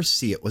did we first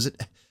see it? Was it,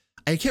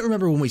 I can't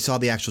remember when we saw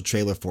the actual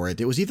trailer for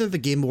it. It was either the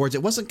Game Awards.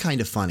 It wasn't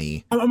Kind of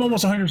Funny. I'm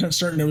almost 100%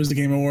 certain it was the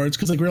Game Awards,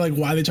 because we're like,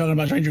 why are they talking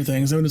about Stranger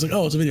Things? And it's like,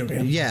 oh, it's a video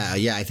game. Yeah.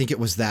 I think it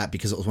was that,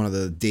 because it was one of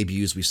the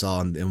debuts we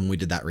saw when we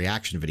did that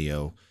reaction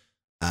video.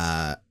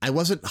 I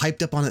wasn't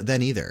hyped up on it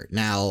then either.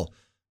 Now,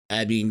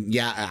 I mean,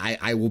 yeah,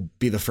 I will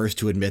be the first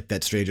to admit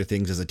that Stranger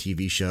Things as a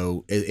TV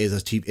show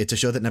it's a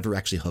show that never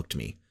actually hooked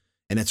me.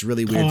 And it's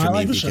really weird for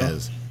me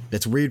because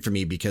that's weird for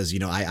me because,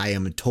 I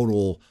am a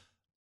total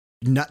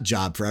nut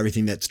job for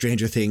everything that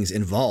Stranger Things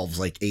involves,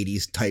 like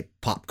 80s type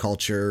pop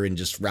culture and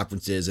just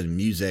references and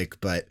music.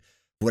 But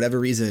for whatever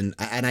reason,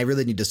 and I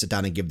really need to sit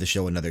down and give the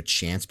show another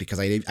chance because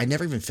I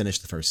never even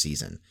finished the first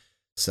season.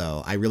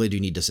 So I really do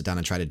need to sit down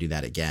and try to do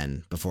that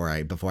again before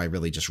I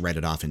really just write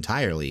it off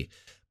entirely.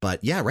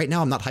 But yeah, right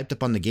now I'm not hyped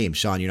up on the game.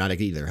 Sean, you're not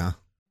either, huh?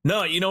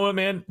 No, you know what,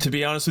 man? To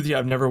be honest with you,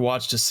 I've never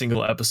watched a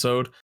single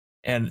episode.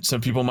 And some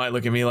people might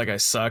look at me like I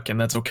suck,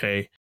 and that's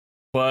okay.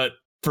 But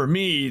for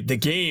me, the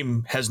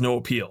game has no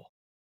appeal.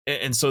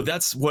 And so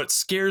that's what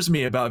scares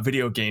me about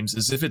video games,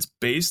 is if it's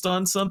based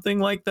on something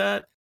like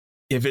that,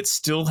 if it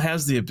still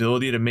has the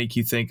ability to make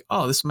you think,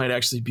 oh, this might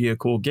actually be a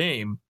cool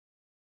game,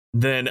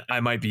 then I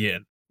might be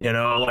in.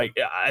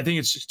 I think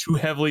it's just too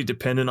heavily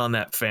dependent on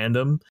that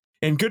fandom.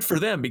 And good for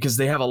them, because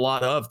they have a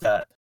lot of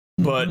that.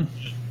 But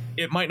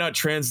it might not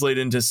translate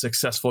into a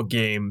successful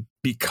game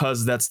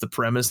because that's the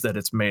premise that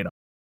it's made on.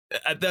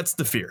 That's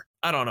the fear.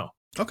 I don't know.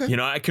 Okay.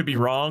 I could be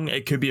wrong.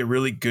 It could be a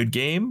really good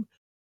game.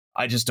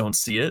 I just don't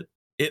see it.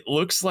 It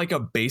looks like a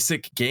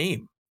basic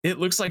game. It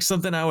looks like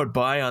something I would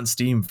buy on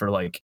Steam for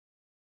like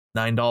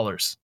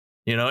 $9.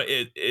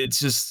 It's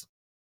just,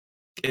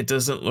 it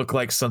doesn't look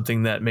like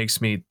something that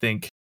makes me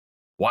think,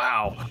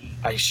 wow,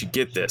 I should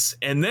get this.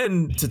 And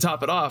then to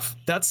top it off,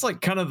 that's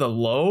like kind of the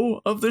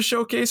low of the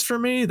showcase for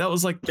me. That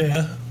was like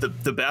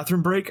the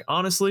bathroom break,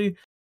 honestly.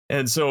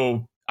 And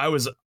so I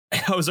was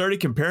already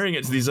comparing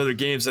it to these other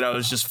games that I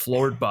was just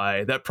floored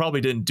by. That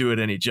probably didn't do it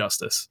any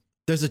justice.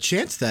 There's a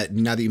chance that,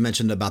 now that you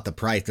mentioned about the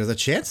price, there's a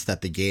chance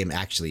that the game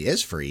actually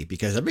is free,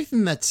 because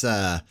everything that's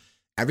on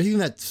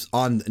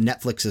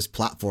Netflix's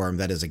platform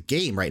that is a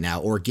game right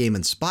now or game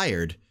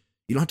inspired,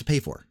 you don't have to pay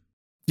for.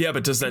 Yeah,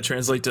 but does that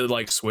translate to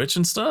like Switch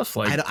and stuff?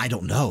 Like, I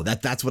don't know.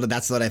 That's what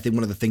I think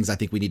one of the things I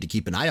think we need to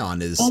keep an eye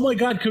on is. Oh my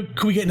God,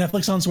 could we get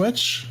Netflix on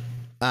Switch?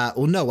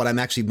 Well, no. What I'm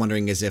actually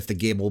wondering is if the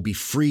game will be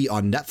free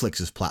on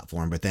Netflix's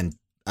platform, but then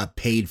a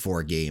paid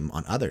for game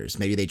on others.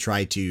 Maybe they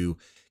try to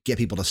get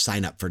people to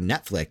sign up for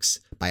Netflix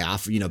by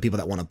offering, people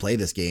that want to play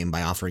this game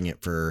by offering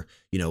it for,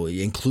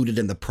 included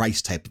in the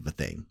price type of a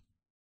thing.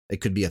 It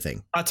could be a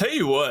thing. I'll tell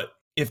you what,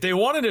 if they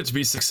wanted it to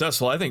be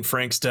successful, I think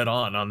Frank's dead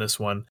on this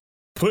one.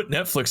 Put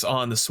Netflix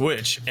on the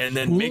Switch and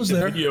then make the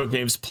video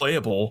games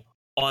playable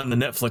on the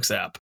Netflix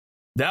app.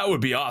 That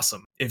would be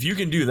awesome. If you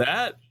can do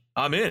that,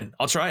 I'm in.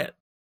 I'll try it.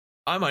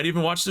 I might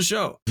even watch the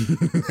show.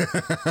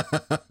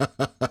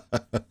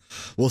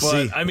 We'll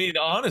see. I mean,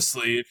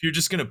 honestly, if you're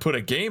just going to put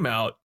a game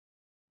out,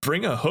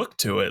 bring a hook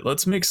to it.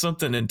 Let's make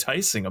something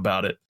enticing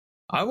about it.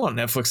 I want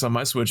Netflix on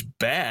my Switch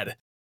bad.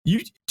 Do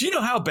you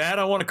know how bad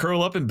I want to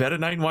curl up in bed at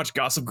night and watch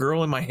Gossip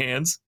Girl in my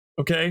hands?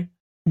 Okay.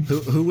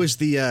 Who was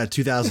the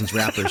 2000s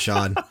rapper,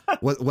 Sean?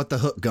 What the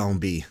hook gonna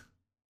be?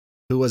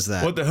 Who was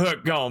that? What the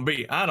hook gonna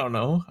be? I don't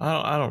know.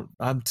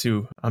 I'm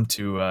too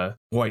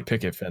white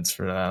picket fence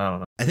for that. I don't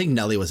know. I think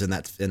Nelly was in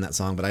that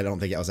song, but I don't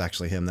think it was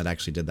actually him that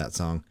actually did that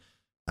song.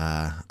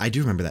 I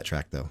do remember that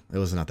track though. It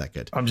was not that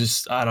good.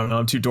 I don't know.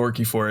 I'm too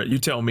dorky for it. You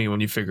tell me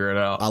when you figure it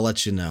out. I'll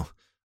let you know.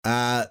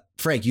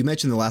 Frank, you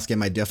mentioned the last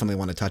game I definitely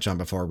want to touch on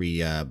before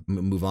we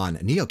move on.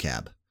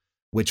 NeoCab,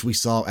 which we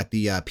saw at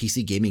the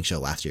PC gaming show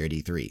last year at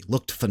E3.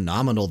 Looked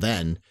phenomenal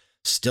then.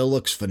 Still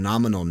looks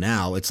phenomenal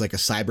now. It's like a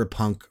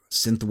cyberpunk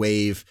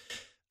synthwave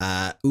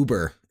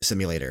Uber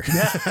simulator.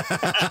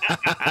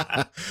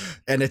 Yeah.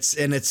 and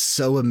it's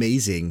so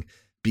amazing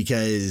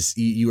because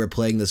you are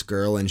playing this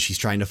girl and she's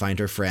trying to find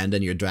her friend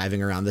and you're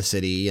driving around the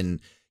city and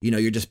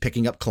you're just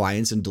picking up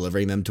clients and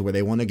delivering them to where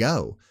they want to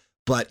go.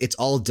 But it's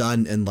all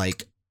done in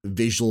like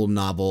visual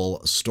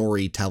novel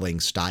storytelling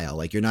style.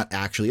 Like you're not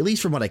actually, at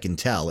least from what I can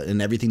tell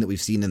and everything that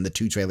we've seen in the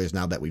 2 trailers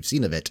now that we've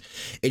seen of it,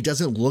 it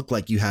doesn't look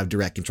like you have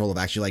direct control of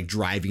actually like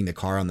driving the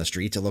car on the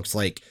streets. It looks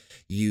like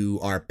you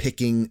are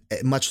picking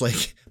much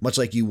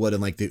like you would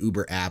in like the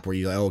Uber app where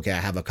you're like, oh, okay, I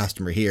have a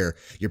customer here.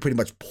 You're pretty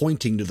much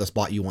pointing to the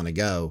spot you want to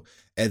go.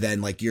 And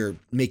then like you're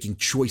making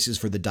choices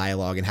for the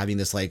dialogue and having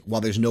this like,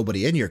 while there's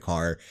nobody in your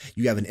car,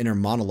 you have an inner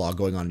monologue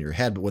going on in your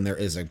head. But when there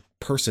is a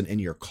person in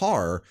your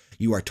car,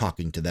 you are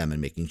talking to them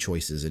and making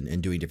choices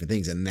and doing different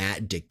things. And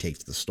that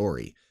dictates the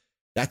story.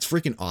 That's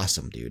freaking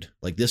awesome, dude.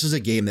 Like this is a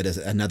game that is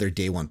another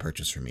day one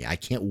purchase for me. I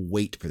can't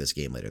wait for this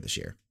game later this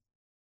year.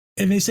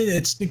 And they say that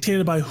it's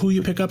dictated by who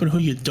you pick up and who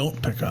you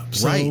don't pick up.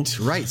 So,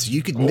 right. So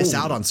you could miss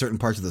out on certain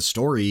parts of the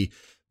story,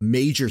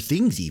 major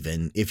things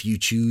even, if you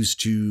choose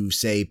to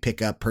say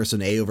pick up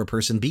person A over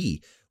person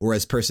B,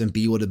 whereas person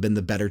B would have been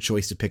the better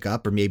choice to pick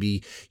up, or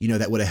maybe,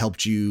 that would have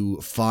helped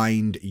you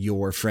find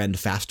your friend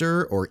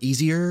faster or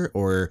easier,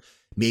 or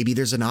maybe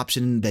there's an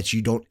option that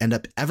you don't end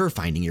up ever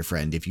finding your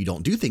friend if you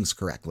don't do things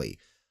correctly.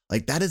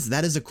 Like that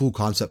is a cool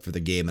concept for the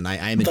game, and I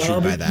am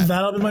intrigued by that.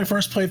 That'll be my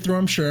first playthrough,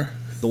 I'm sure.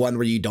 The one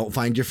where you don't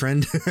find your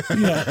friend?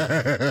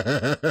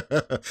 Yeah.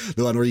 The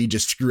one where you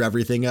just screw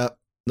everything up?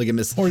 Look at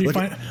Miss. Or you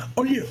find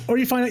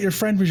out your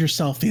friend was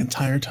yourself the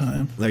entire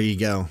time. There you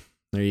go.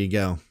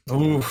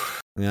 Ooh,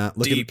 yeah.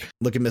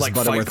 Look at Miss like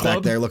Butterworth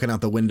back there looking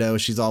out the window.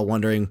 She's all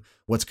wondering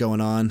what's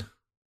going on.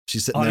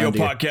 She's sitting audio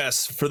there.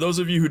 podcast. For those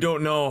of you who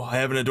don't know, I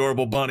have an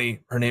adorable bunny.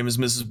 Her name is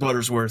Mrs.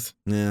 Buttersworth.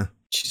 Yeah.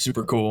 She's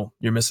super cool.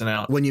 You're missing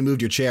out. When you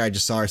moved your chair, I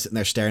just saw her sitting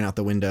there staring out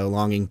the window,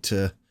 longing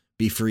to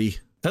be free.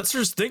 That's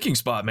her thinking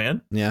spot,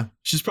 man. Yeah.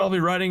 She's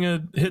probably writing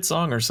a hit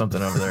song or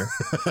something over there.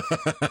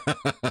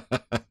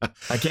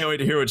 I can't wait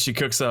to hear what she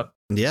cooks up.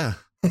 Yeah.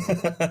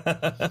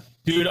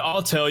 Dude,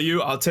 I'll tell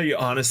you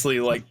honestly,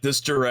 like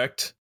this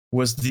direct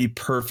was the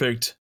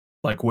perfect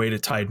like way to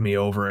tide me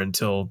over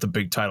until the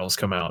big titles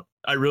come out.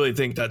 I really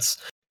think that's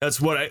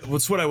what I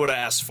would have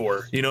asked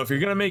for. If you're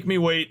going to make me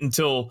wait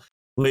until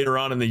later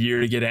on in the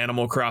year to get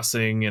Animal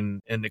Crossing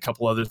and a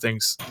couple other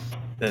things,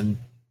 then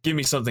give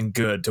me something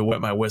good to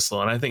wet my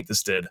whistle. And I think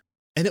this did.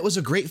 And it was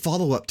a great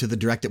follow-up to the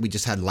direct that we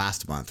just had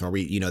last month, where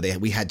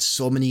we had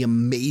so many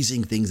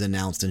amazing things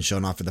announced and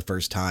shown off for the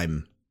first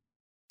time.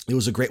 It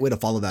was a great way to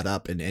follow that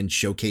up and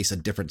showcase a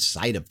different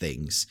side of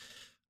things.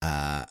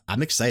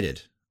 I'm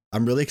excited.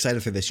 I'm really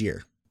excited for this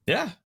year.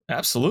 Yeah,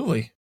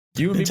 absolutely.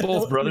 You and me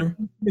both, brother.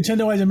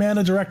 Nintendo, I demand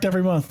a direct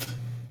every month.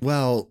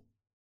 Well,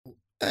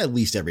 at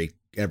least every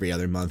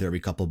other month, every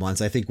couple of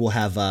months. I think we'll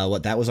have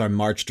that was our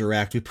March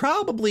direct. We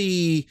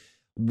probably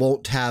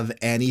won't have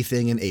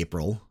anything in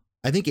April.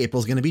 I think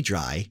April's going to be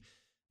dry.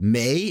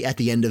 May, at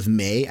the end of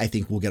May, I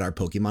think we'll get our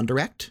Pokemon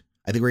Direct.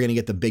 I think we're going to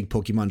get the big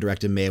Pokemon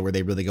Direct in May where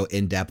they really go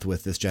in depth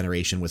with this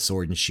generation with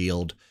Sword and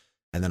Shield.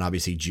 And then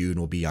obviously June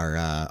will be our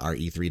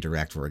E3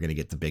 Direct where we're going to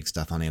get the big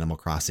stuff on Animal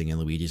Crossing and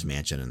Luigi's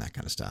Mansion and that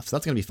kind of stuff. So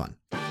that's going to be fun.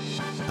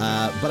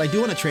 But I do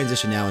want to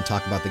transition now and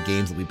talk about the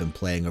games that we've been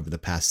playing over the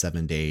past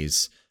 7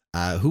 days.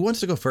 Who wants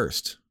to go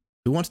first?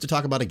 Who wants to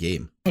talk about a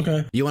game?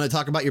 Okay. You want to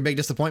talk about your big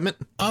disappointment?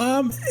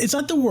 It's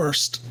not the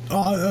worst.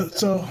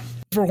 So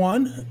for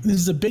one, this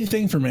is a big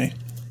thing for me.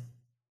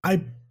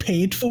 I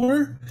paid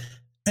for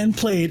and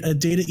played a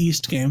Data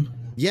East game.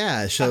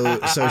 Yeah. So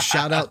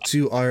shout out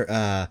to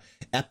our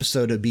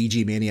episode of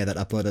BG Mania that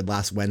uploaded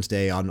last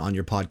Wednesday on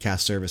your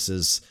podcast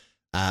services.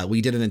 We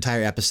did an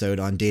entire episode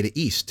on Data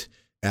East,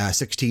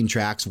 16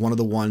 tracks. One of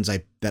the ones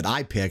that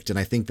I picked, and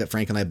I think that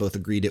Frank and I both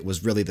agreed it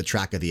was really the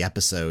track of the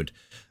episode,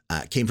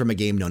 came from a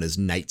game known as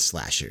Night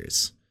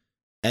Slashers.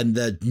 And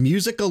the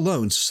music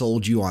alone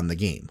sold you on the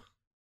game.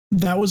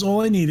 That was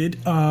all I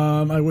needed.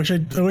 I wish I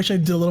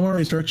did a little more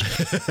research.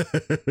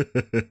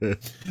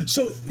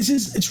 So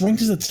it's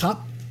ranked as the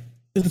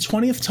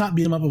 20th top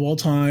beat 'em up of all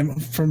time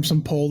from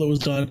some poll that was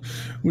done,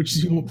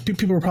 which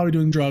people were probably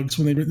doing drugs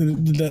when they did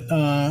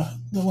that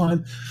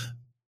line.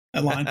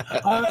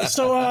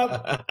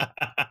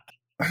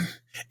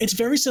 It's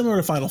very similar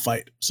to Final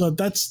Fight. So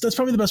that's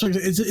probably the best way.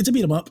 It's a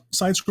beat 'em up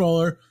side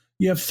scroller.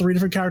 You have 3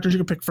 different characters you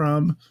can pick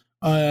from.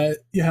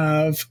 You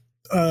have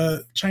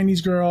Chinese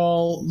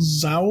girl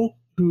Zhao,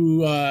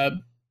 who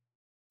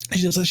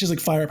she's like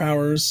fire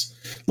powers,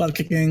 a lot of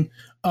kicking.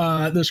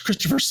 There's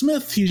Christopher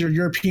Smith. He's your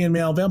European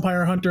male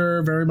vampire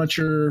hunter, very much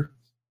your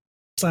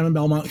Simon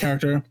Belmont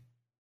character.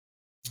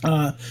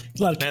 A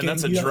lot of Man,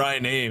 that's a dry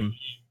name.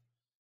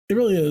 It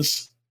really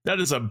is. That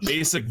is a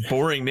basic,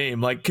 boring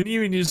name. Like, couldn't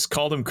you even just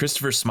call him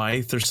Christopher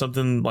Smythe or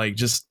something? Like,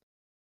 just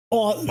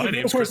my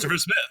name's Christopher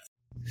Smith.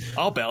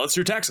 I'll balance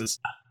your taxes.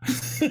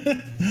 And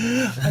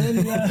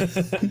then,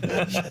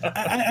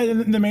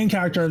 the main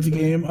character of the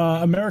game,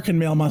 American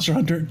male monster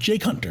hunter,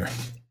 Jake Hunter.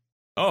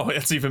 Oh,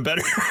 that's even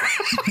better.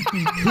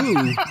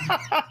 Who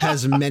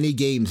has many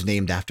games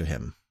named after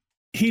him?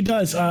 He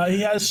does.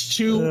 He has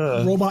two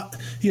robot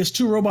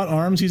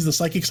arms. He's the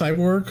psychic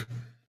cyborg.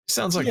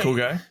 Sounds like a cool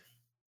guy.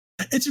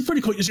 It's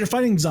pretty cool. You're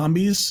fighting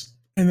zombies,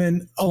 and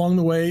then along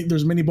the way,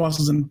 there's mini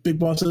bosses and big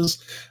bosses.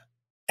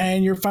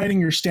 And you're fighting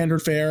your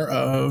standard fare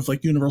of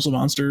like Universal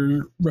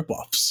Monster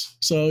ripoffs.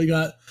 So you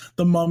got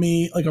the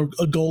Mummy, like a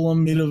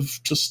golem made of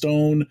just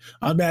stone.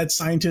 Mad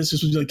Scientist,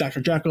 which would be like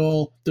Dr.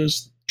 Jekyll.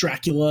 There's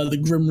Dracula, the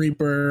Grim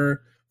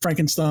Reaper,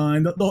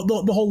 Frankenstein,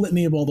 the whole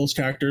litany of all those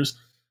characters.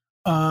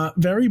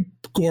 Very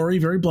gory,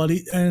 very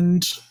bloody,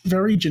 and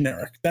very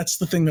generic. That's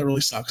the thing that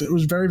really sucks. It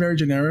was very, very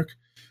generic.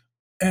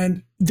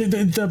 And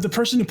the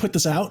person who put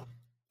this out,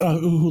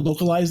 who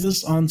localized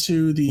this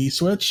onto the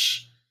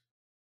Switch,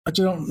 I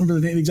don't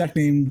remember the exact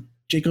name,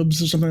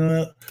 Jacobs or something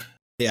like that.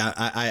 Yeah,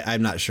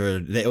 I'm not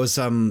sure. It was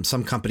some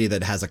company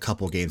that has a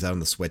couple games out on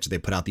the Switch. They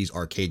put out these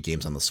arcade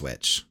games on the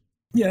Switch.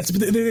 Yeah,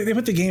 they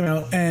put the game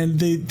out and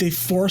they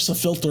force a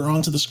filter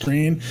onto the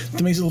screen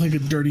that makes it look like a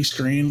dirty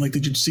screen, like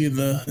that you'd see in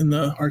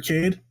the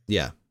arcade.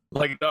 Yeah,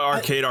 like the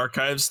arcade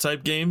archives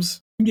type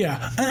games.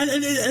 Yeah, and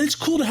it's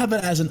cool to have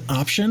it as an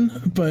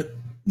option, but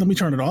let me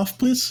turn it off,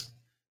 please.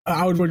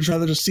 I would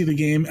rather just see the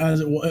game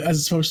as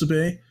it's supposed to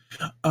be.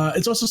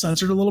 It's also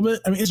censored a little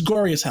bit. I mean, it's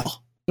gory as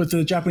hell, but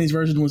the Japanese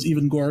version was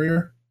even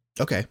gorier.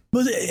 Okay.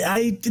 But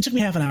it took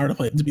me half an hour to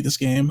beat this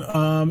game.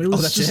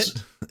 That's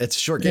it? It's a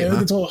short game,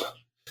 huh?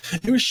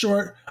 It was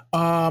short.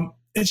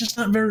 It's just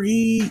not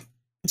very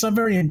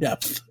in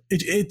depth.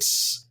 It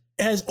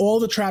has all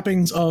the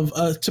trappings of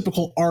a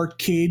typical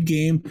arcade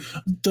game.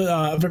 A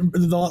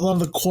lot of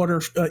the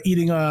quarter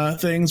eating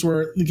things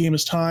where the game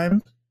is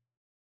timed,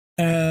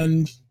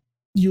 and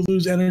you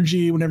lose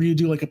energy whenever you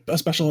do like a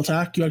special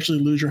attack. You actually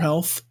lose your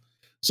health.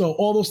 So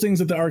all those things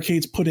that the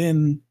arcades put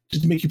in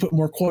to make you put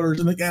more quarters,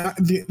 and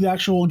the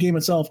actual game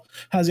itself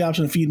has the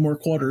option to feed more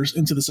quarters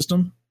into the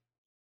system,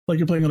 like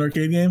you're playing an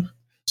arcade game.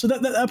 So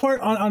that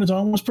part on its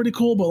own was pretty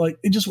cool, but like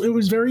it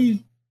was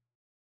very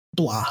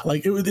blah.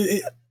 Like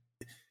it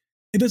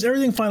does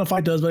everything Final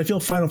Fight does, but I feel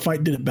Final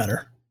Fight did it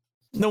better.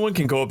 No one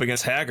can go up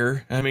against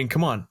Hager. I mean,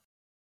 come on.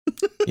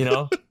 You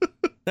know,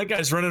 that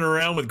guy's running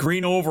around with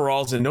green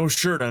overalls and no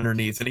shirt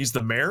underneath, and he's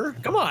the mayor.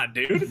 Come on,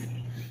 dude.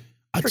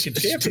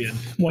 Freaking champion.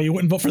 Well, you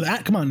wouldn't vote for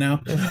that? Come on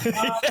now.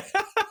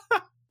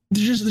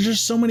 There's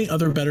just so many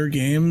other better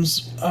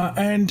games,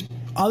 and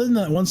other than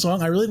that one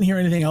song, I really didn't hear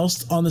anything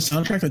else on the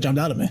soundtrack that jumped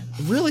out at me.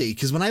 Really?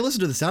 Because when I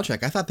listened to the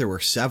soundtrack, I thought there were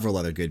several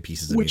other good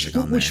pieces of music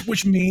on there.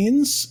 Which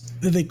means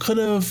that they could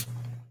have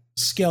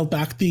scaled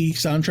back the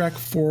soundtrack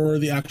for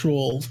the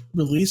actual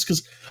release,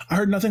 because I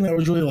heard nothing that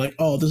was really like,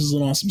 oh, this is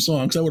an awesome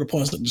song, because I would have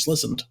paused it and just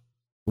listened.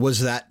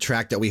 Was that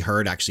track that we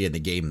heard actually in the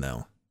game,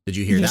 though? Did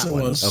you hear that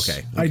one? Yes, it was.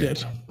 Okay. I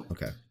did.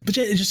 Okay. But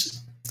yeah,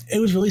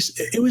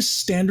 it was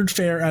standard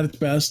fare at its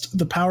best.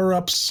 The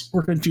power-ups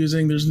were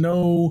confusing. There's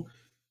no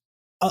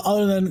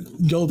other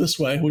than go this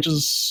way, which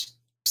is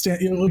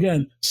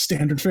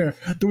standard fare.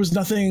 There was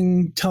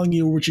nothing telling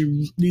you what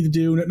you need to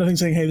do, nothing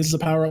saying, hey, this is a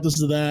power-up, this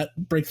is that,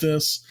 break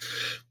this.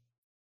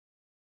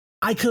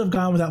 I could have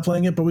gone without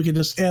playing it, but we could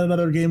just add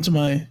another game to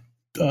my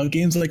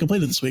games that I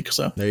completed this week.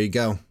 So there you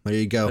go.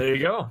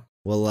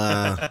 We'll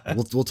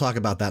we'll talk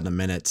about that in a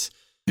minute.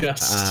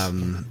 Yes.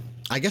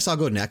 I guess I'll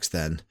go next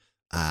then.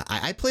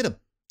 I played a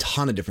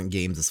ton of different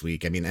games this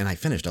week. I mean, and I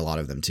finished a lot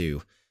of them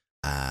too.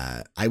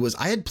 I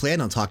had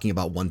planned on talking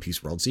about One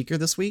Piece World Seeker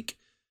this week,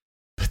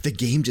 but the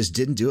game just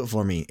didn't do it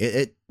for me.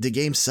 The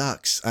game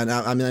sucks. And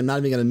I mean, I'm not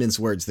even going to mince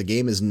words. The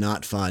game is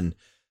not fun.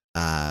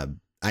 I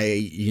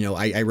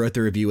wrote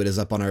the review. It is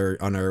up on our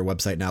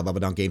website now,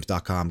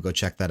 leveldowngames.com. Go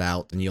check that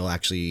out, and you'll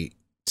actually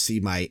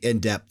see my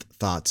in-depth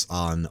thoughts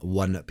on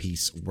One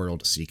Piece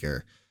World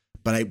Seeker.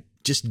 But I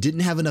just didn't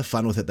have enough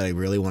fun with it that I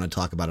really want to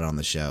talk about it on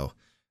the show.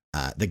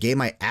 The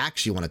game I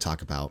actually want to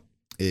talk about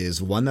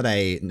is one that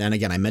and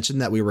again, I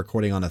mentioned that we were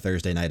recording on a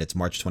Thursday night. It's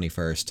March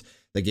 21st.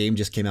 The game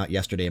just came out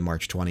yesterday,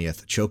 March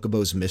 20th.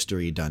 Chocobo's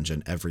Mystery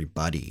Dungeon,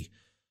 everybody.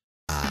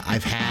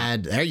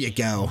 There you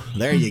go.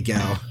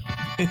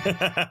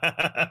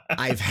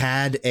 I've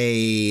had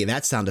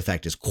that sound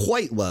effect is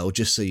quite low,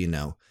 just so you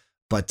know,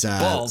 but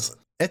Balls.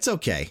 It's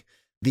okay.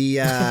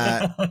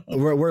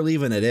 We're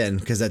leaving it in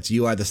because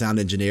you are the sound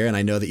engineer, and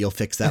I know that you'll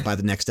fix that by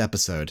the next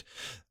episode.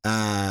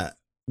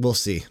 We'll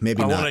see.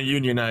 Maybe not. I want to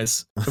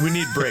unionize. We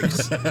need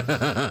breaks.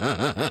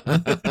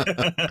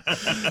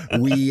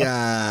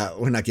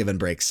 We're not giving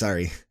breaks.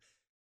 Sorry.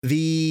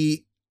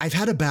 I've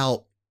had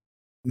about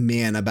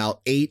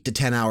 8 to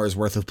 10 hours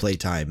worth of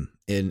playtime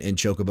in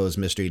Chocobo's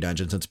Mystery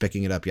Dungeon since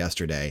picking it up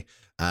yesterday.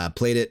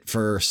 Played it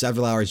for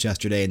several hours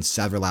yesterday and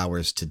several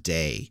hours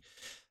today.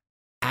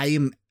 I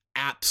am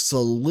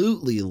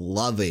absolutely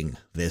loving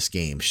this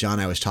game. Sean,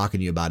 I was talking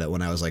to you about it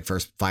when I was like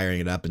first firing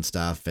it up and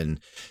stuff, and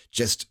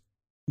just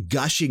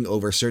gushing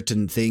over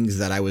certain things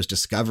that I was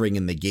discovering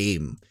in the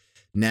game.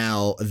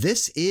 Now,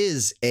 this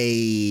is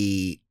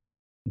a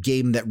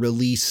game that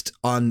released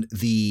on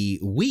the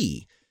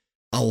Wii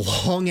a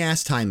long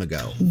ass time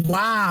ago.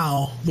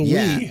 Wow.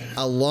 Wii.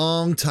 A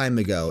long time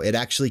ago. It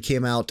actually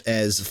came out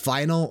as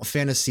Final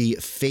Fantasy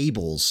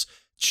Fables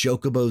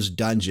Chocobo's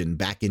Dungeon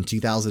back in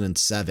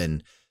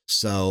 2007.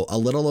 So a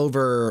little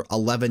over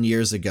 11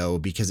 years ago,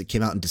 because it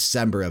came out in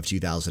December of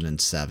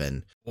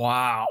 2007.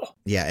 Wow.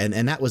 Yeah.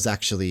 And that was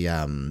actually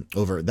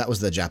that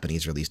was the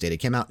Japanese release date. It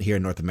came out here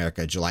in North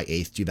America, July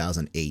 8th,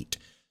 2008.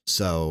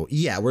 So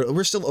yeah,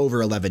 we're still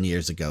over 11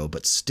 years ago,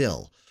 but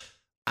still,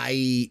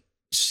 I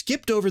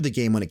skipped over the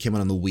game when it came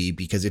out on the Wii,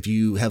 because if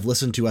you have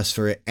listened to us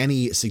for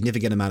any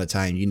significant amount of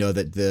time, you know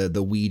that the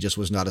Wii just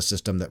was not a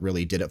system that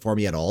really did it for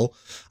me at all.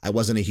 I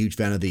wasn't a huge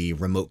fan of the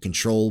remote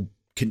control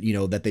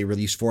that they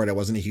released for it. I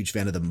wasn't a huge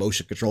fan of the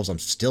motion controls. I'm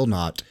still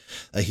not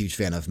a huge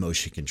fan of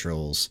motion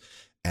controls.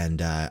 And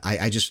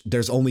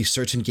there's only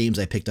certain games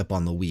I picked up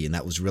on the Wii, and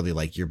that was really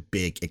like your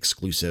big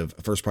exclusive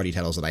first party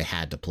titles that I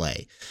had to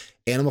play.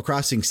 Animal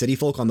Crossing City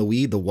Folk on the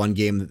Wii,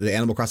 the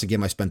Animal Crossing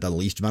game I spent the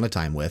least amount of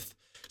time with.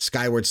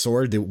 Skyward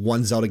Sword, the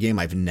one Zelda game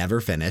I've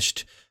never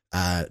finished.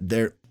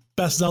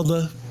 Best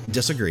Zelda.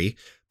 Disagree.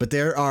 But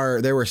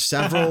there were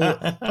several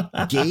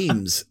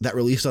games that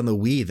released on the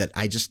Wii that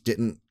I just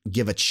didn't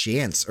give a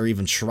chance, or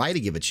even try to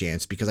give a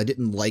chance, because I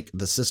didn't like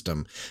the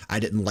system. I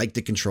didn't like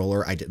the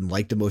controller. I didn't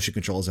like the motion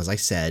controls, as I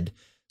said.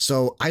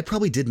 So I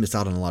probably did miss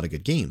out on a lot of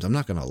good games. I'm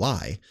not going to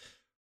lie.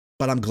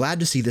 But I'm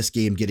glad to see this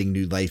game getting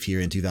new life here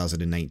in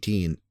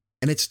 2019.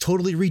 And it's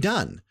totally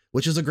redone,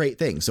 which is a great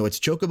thing. So it's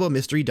Chocobo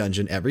Mystery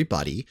Dungeon,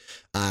 everybody.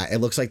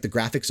 It looks like the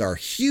graphics are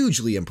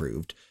hugely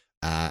improved.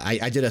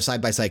 I did a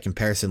side-by-side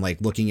comparison,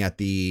 like looking at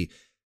the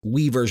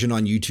Wii version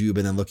on YouTube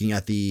and then looking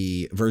at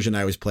the version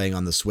I was playing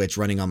on the Switch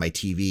running on my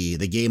TV.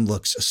 The game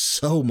looks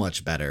so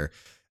much better.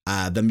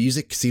 The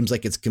music seems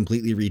like it's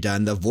completely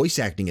redone. The voice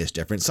acting is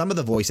different. Some of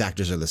the voice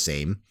actors are the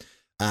same.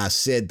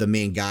 Sid, the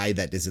main guy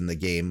that is in the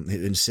game,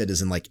 and Sid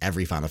is in like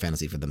every Final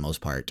Fantasy for the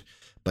most part.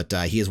 But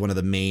he is one of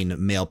the main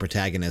male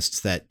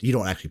protagonists that you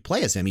don't actually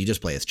play as him. You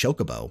just play as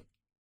Chocobo.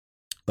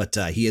 But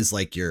he is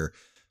like your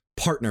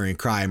partner in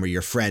crime, or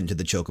your friend to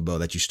the Chocobo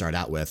that you start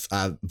out with,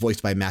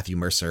 voiced by Matthew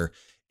Mercer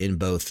in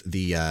both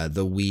the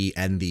Wii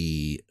and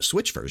the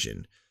Switch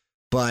version.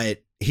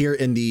 But here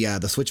in the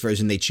Switch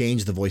version, they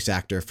changed the voice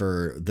actor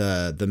for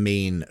the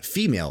main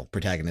female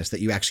protagonist that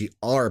you actually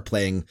are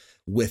playing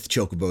with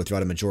Chocobo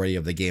throughout a majority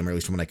of the game, or at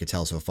least from what I could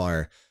tell so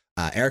far.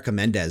 Erica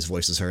Mendez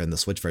voices her in the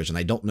Switch version.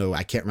 I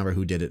can't remember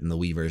who did it in the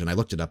Wii version. I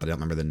looked it up, but I don't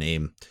remember the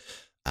name.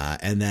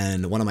 And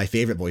then one of my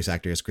favorite voice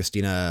actors,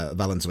 Christina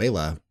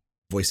Valenzuela,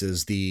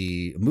 voices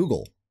the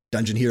Moogle.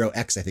 Dungeon Hero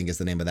X, I think, is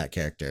the name of that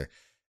character.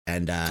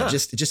 And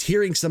just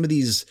hearing some of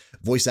these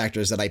voice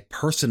actors that I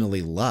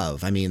personally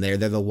love. I mean, they're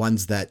the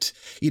ones that,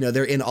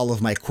 they're in all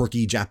of my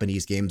quirky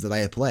Japanese games that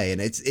I play. And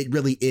it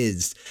really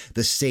is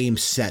the same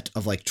set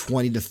of like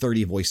 20 to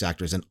 30 voice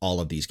actors in all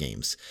of these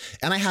games.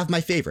 And I have my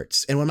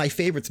favorites. And when my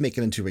favorites make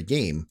it into a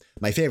game,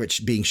 my favorite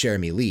being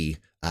Jeremy Lee,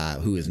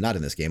 who is not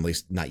in this game, at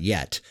least not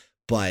yet.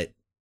 But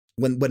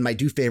when my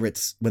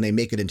favorites, when they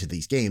make it into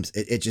these games,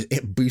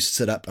 it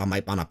boosts it up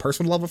on a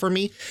personal level for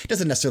me. It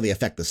doesn't necessarily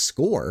affect the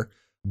score,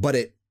 but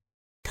it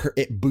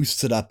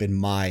boosts it up in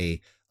my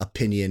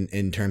opinion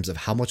in terms of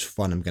how much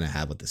fun I'm going to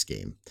have with this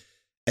game.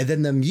 And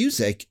then the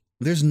music,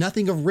 there's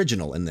nothing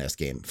original in this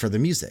game for the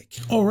music.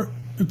 Oh,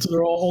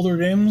 they're all older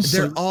games?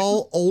 They're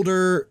all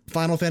older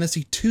Final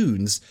Fantasy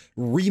tunes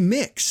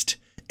remixed.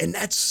 And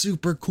that's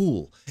super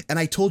cool. And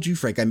I told you,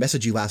 Frank, I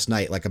messaged you last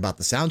night, like about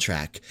the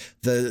soundtrack,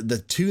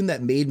 the tune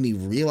that made me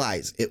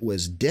realize it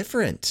was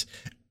different.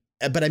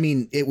 But I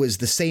mean, it was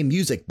the same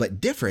music,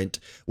 but different,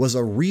 was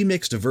a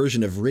remixed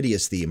version of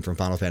Rydia's theme from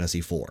Final Fantasy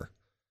IV.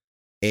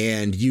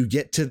 And you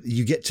get to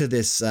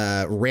this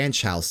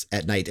ranch house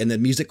at night, and the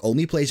music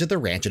only plays at the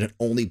ranch, and it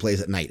only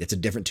plays at night. It's a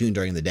different tune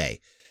during the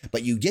day.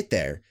 But you get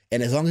there,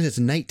 and as long as it's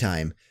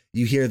nighttime,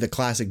 you hear the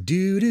classic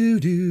do do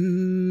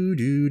do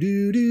do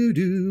do do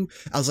do.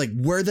 I was like,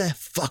 where the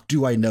fuck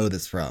do I know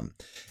this from?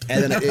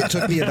 And then it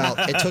took me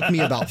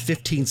about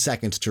 15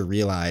 seconds to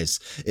realize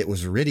it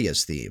was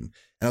Iridia's theme.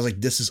 And I was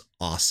like, this is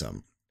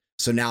awesome.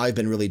 So now I've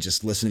been really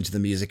just listening to the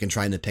music and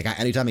trying to pick out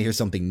anytime I hear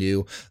something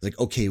new, like,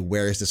 okay,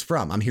 where is this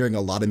from? I'm hearing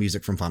a lot of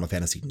music from Final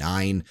Fantasy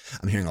IX.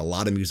 I'm hearing a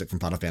lot of music from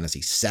Final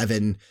Fantasy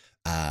VII.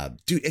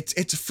 Dude, it's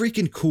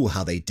freaking cool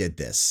how they did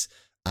this.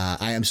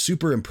 I am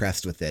super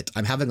impressed with it.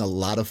 I'm having a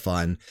lot of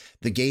fun.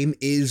 The game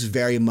is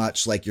very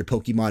much like your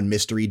Pokemon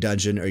Mystery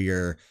Dungeon or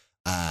your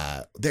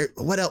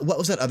what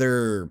was that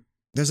other?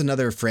 There's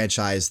another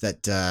franchise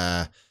that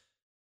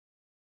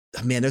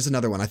there's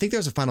another one. I think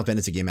there's a Final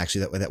Fantasy game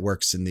actually that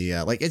works in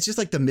the like it's just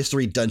like the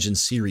Mystery Dungeon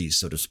series,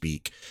 so to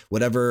speak.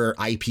 Whatever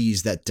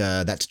IPs that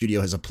that studio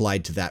has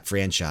applied to that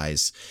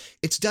franchise,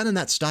 it's done in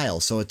that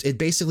style. So it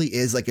basically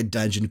is like a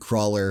dungeon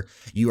crawler.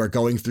 You are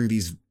going through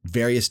these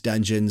various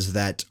dungeons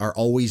that are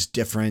always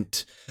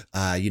different.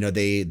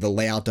 The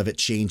layout of it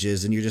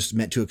changes, and you're just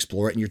meant to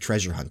explore it, and you're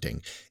treasure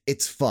hunting.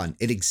 It's fun.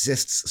 It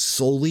exists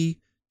solely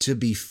to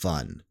be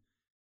fun.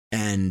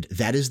 And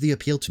that is the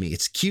appeal to me.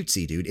 It's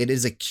cutesy, dude. It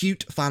is a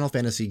cute Final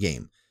Fantasy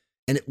game,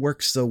 and it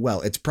works so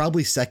well. It's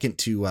probably second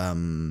to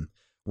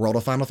World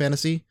of Final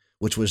Fantasy,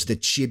 which was the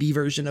chibi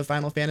version of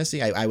Final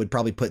Fantasy. I would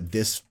probably put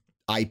this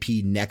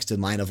IP next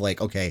in line of like,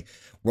 okay,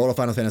 World of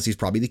Final Fantasy is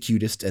probably the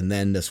cutest, and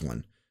then this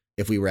one,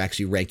 if we were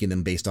actually ranking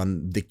them based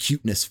on the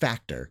cuteness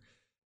factor.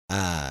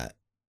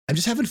 I'm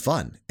just having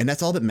fun, and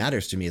that's all that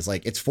matters to me. Is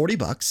like, it's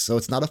 $40, so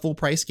it's not a full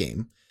price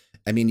game.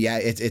 I mean, yeah,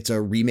 it's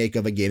a remake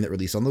of a game that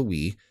released on the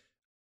Wii.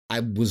 I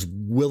was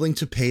willing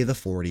to pay the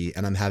 40,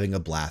 and I'm having a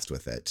blast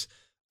with it.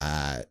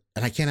 And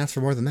I can't ask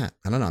for more than that.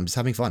 I don't know. I'm just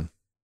having fun.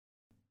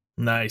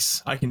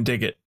 Nice. I can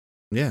dig it.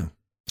 Yeah.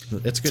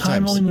 It's good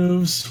Time times. only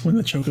moves when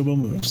the chocobo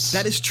moves.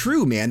 That is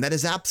true, man. That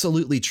is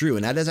absolutely true.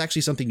 And that is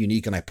actually something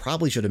unique, and I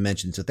probably should have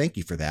mentioned, so thank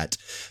you for that.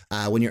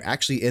 When you're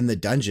actually in the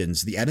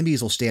dungeons, the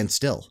enemies will stand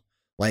still.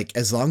 Like,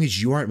 as long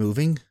as you aren't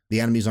moving,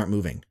 the enemies aren't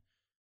moving.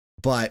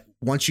 But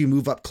once you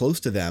move up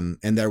close to them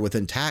and they're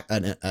within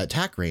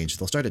attack range,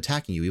 they'll start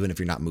attacking you even if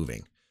you're not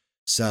moving.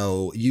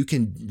 So you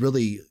can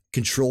really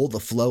control the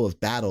flow of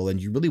battle,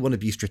 and you really want to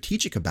be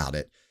strategic about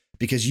it,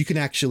 because you can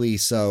actually,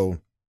 so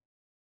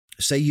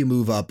say you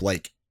move up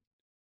like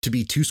to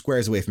be 2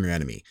 squares away from your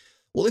enemy.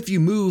 Well, if you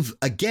move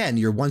again,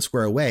 you're 1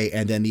 square away,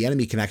 and then the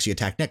enemy can actually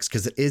attack next,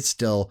 because it is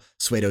still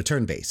pseudo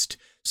turn based.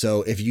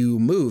 So if you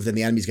move, then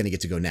the enemy's going to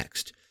get to go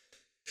next.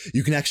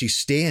 You can actually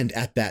stand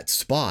at that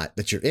spot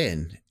that you're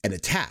in and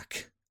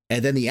attack,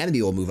 and then the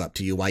enemy will move up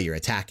to you while you're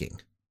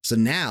attacking. So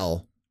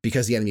now,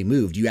 because the enemy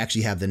moved, you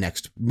actually have the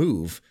next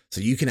move,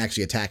 so you can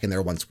actually attack and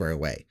they're 1 square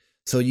away.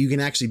 So you can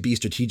actually be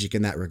strategic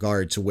in that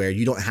regard, to where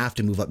you don't have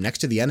to move up next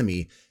to the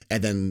enemy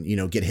and then,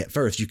 get hit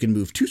first. You can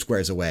move 2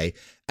 squares away,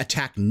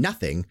 attack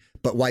nothing,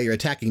 but while you're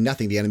attacking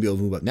nothing, the enemy will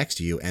move up next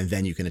to you, and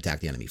then you can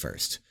attack the enemy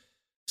first.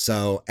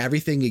 So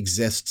everything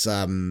exists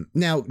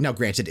now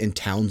granted, in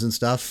towns and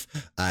stuff,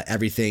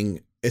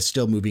 everything is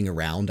still moving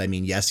around. I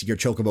mean, yes, your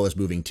chocobo is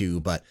moving too,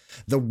 but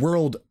the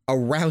world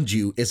around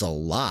you is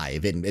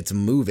alive and it's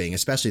moving,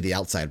 especially the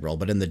outside world.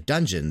 But in the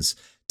dungeons,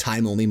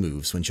 time only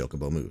moves when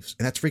chocobo moves.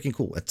 And that's freaking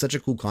cool. It's such a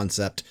cool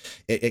concept.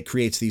 It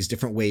creates these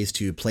different ways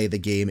to play the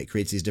game. It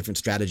creates these different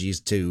strategies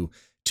to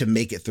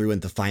make it through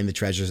and to find the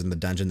treasures in the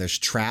dungeon. There's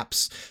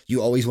traps.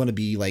 You always want to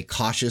be like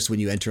cautious when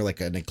you enter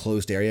like an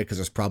enclosed area, because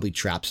there's probably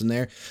traps in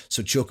there.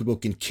 So chocobo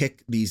can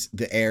kick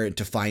the air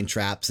to find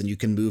traps, and you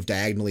can move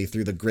diagonally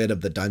through the grid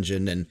of the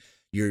dungeon, and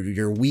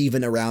you're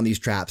weaving around these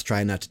traps,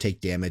 trying not to take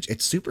damage.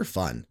 It's super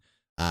fun.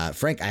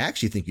 Frank, I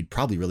actually think you'd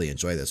probably really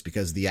enjoy this,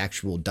 because the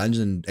actual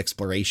dungeon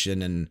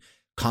exploration and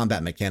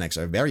combat mechanics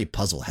are very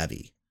puzzle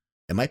heavy.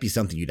 It might be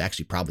something you'd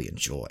actually probably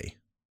enjoy.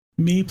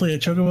 Me play a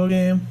chocobo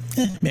game?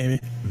 Maybe.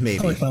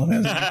 I like Final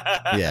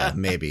Fantasy. Yeah,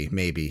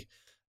 maybe.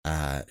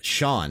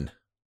 Sean,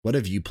 what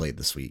have you played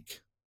this week?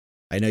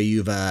 I know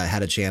you've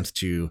had a chance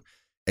to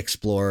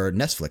explore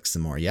Netflix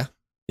some more, yeah?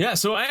 Yeah,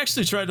 so I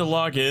actually tried to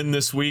log in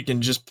this week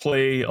and just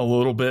play a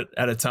little bit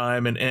at a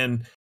time.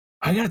 And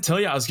I got to tell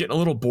you, I was getting a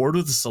little bored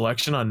with the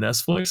selection on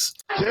Netflix.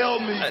 Tell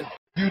me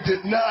you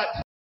did not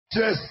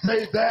just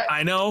say that.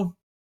 I know.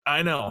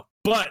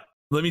 But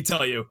let me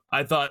tell you,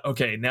 I thought,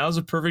 okay, now's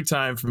a perfect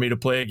time for me to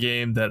play a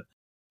game that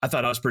I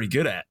thought I was pretty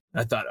good at.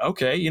 I thought,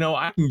 okay,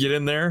 I can get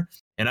in there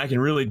and I can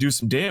really do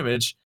some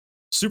damage.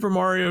 Super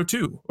Mario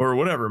 2 or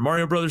whatever,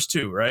 Mario Brothers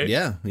 2, right?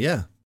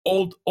 Yeah.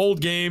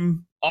 Old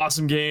game,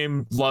 awesome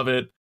game, love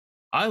it.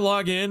 I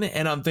log in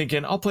and I'm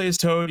thinking, I'll play as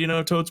Toad.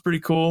 Toad's pretty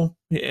cool.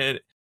 And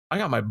I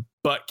got my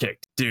butt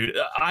kicked, dude.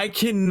 I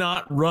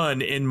cannot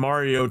run in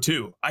Mario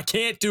 2. I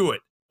can't do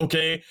it.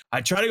 Okay.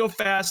 I try to go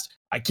fast.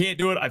 I can't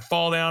do it. I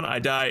fall down. I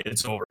die.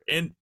 It's over.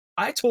 And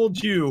I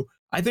told you,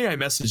 I think I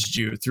messaged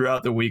you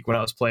throughout the week when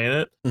I was playing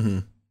it.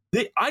 Mm-hmm.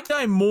 I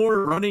die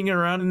more running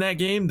around in that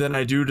game than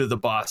I do to the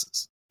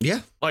bosses.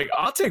 Yeah. Like,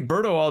 I'll take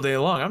Birdo all day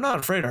long. I'm not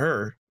afraid of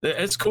her.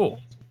 It's cool.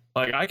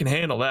 Like, I can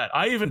handle that.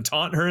 I even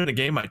taunt her in the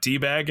game, my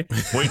teabag,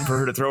 waiting for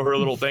her to throw her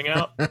little thing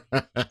out.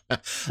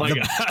 Like,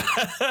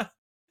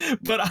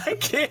 but I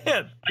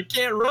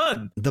can't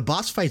run. The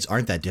boss fights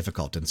aren't that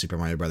difficult in Super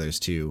Mario Brothers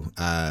 2.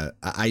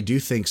 I do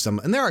think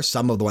and there are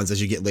some of the ones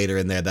as you get later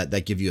in there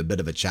that give you a bit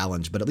of a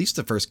challenge, but at least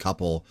the first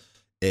couple,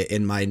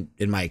 in my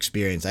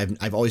experience,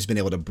 I've always been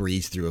able to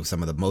breeze through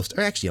some of the most,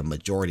 or actually a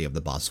majority of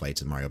the boss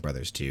fights in Mario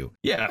Brothers 2.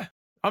 Yeah,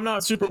 I'm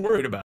not super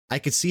worried about it. I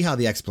could see how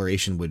the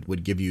exploration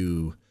would give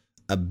you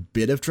a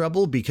bit of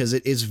trouble because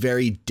it is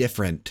very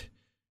different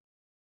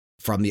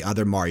from the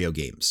other Mario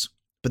games.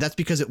 But that's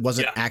because it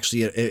wasn't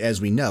actually, as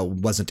we know,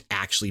 wasn't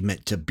actually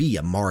meant to be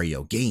a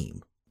Mario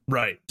game.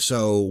 Right.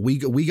 So we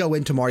go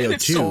into Mario 2.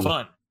 It's so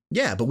fun.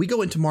 Yeah, but we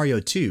go into Mario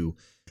 2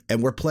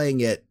 and we're playing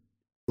it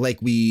like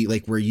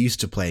we're used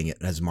to playing it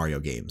as Mario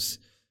games.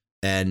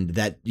 And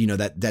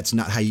that's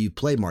not how you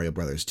play Mario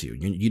Brothers 2.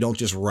 You don't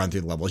just run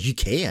through the levels. You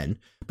can,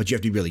 but you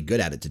have to be really good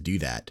at it to do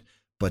that.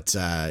 But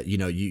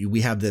we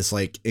have this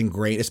like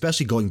ingrained,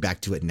 especially going back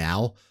to it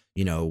now,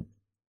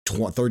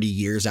 30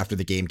 years after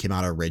the game came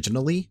out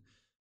originally.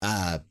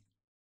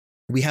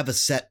 We have a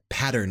set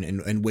pattern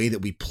and way that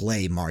we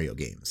play Mario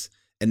games,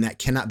 and that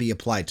cannot be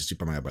applied to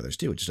Super Mario Brothers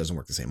 2. It just doesn't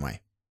work the same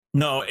way.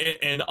 No,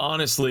 and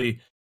honestly,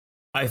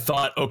 I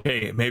thought,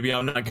 okay, maybe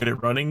I'm not good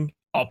at running.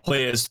 I'll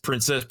play as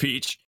Princess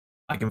Peach.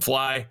 I can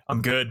fly.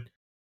 I'm good.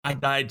 I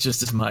died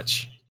just as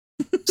much.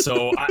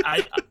 So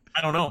I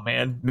don't know,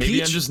 man. Maybe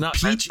Peach, I'm just not.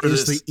 Peach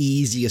is the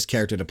easiest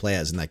character to play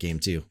as in that game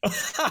too.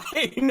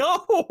 I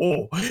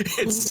know.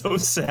 It's so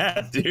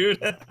sad, dude.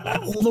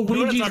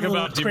 Luigi's talk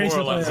about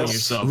demoralizing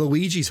yourself.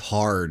 Luigi's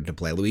hard to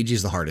play.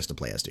 Luigi's the hardest to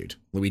play as, dude.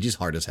 Luigi's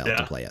hard as hell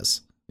to play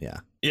as. Yeah.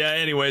 Yeah.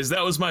 Anyways,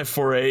 that was my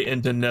foray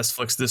into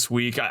Netflix this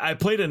week. I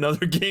played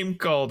another game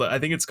called, I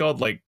think it's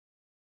called like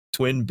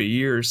Twin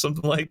B or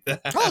something like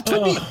that.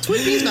 Oh,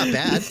 Twin B's not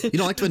bad. You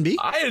don't like Twin B?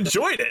 I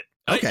enjoyed it.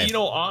 Okay.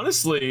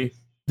 Honestly,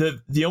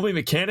 the only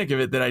mechanic of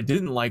it that I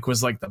didn't like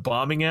was like the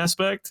bombing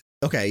aspect.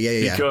 Okay,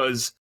 yeah.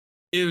 Because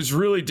it was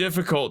really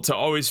difficult to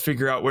always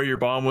figure out where your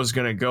bomb was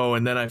going to go,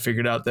 and then I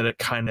figured out that it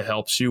kind of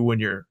helps you when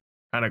you're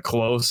kind of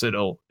close.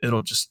 It'll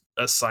just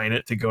assign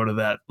it to go to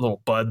that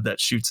little bud that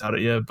shoots out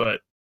at you,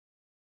 but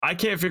I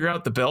can't figure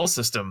out the bell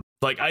system.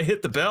 Like, I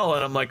hit the bell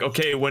and I'm like,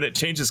 okay, when it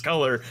changes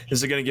color,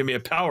 is it going to give me a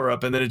power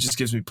up? And then it just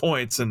gives me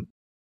points. And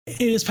it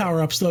is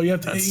power ups though. You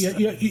have to,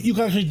 you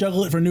can actually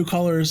juggle it for new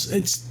colors.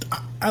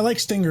 I like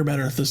Stinger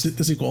better, the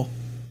sequel.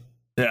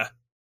 Yeah.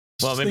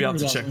 Well, maybe I'll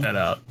have to check that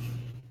out.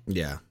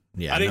 Yeah.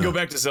 I didn't go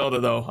back to Zelda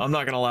though. I'm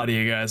not gonna lie to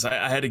you guys.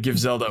 I had to give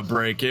Zelda a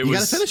break. You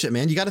gotta finish it,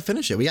 man. You gotta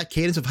finish it. We got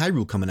Cadence of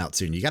Hyrule coming out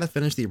soon. You gotta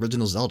finish the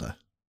original Zelda.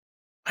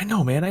 I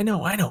know, man. I know.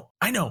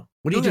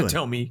 What are you doing?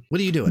 Tell me.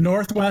 What are you doing?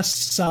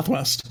 Northwest,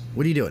 southwest.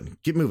 What are you doing?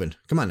 Get moving.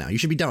 Come on now. You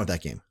should be done with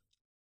that game.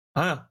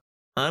 I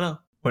know.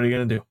 What are you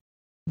gonna do?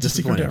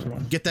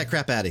 Disappointed. Get that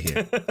crap out of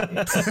here.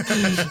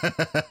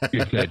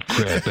 Get that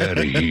crap out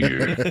of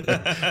here.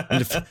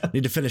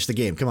 Need to finish the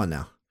game. Come on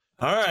now.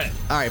 All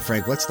right,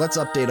 Frank. Let's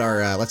update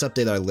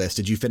our list.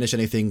 Did you finish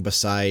anything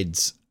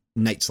besides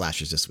Night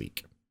Slashers this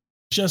week?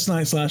 Just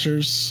Night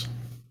Slashers.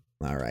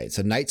 All right.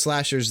 So Night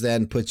Slashers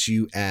then puts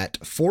you at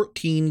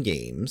 14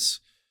 games.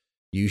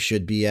 You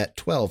should be at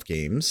 12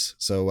 games.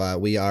 So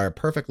we are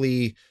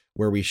perfectly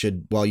where we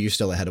should. Well, you're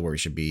still ahead of where we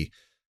should be.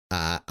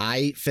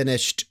 I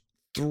finished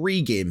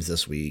 3 games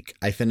this week.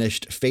 I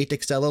finished Fate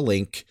Extella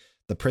Link,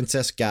 The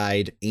Princess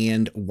Guide,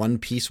 and One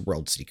Piece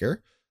World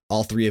Seeker.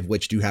 All 3 of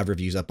which do have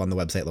reviews up on the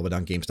website,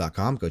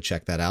 lowdowngames.com. Go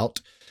check that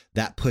out.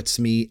 That puts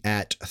me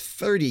at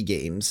 30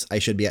 games. I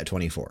should be at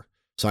 24.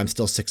 So I'm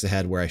still 6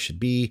 ahead where I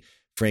should be.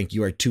 Frank,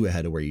 you are 2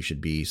 ahead of where you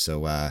should be.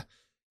 So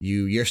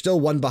you're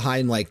still 1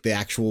 behind like the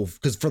actual,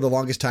 because for the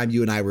longest time,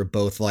 you and I were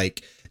both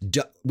like,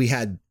 we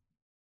had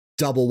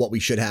double what we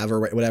should have or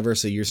whatever.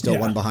 So you're still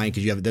 1 behind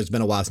because there's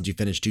been a while since you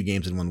finished 2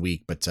 games in 1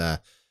 week. But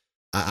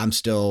I'm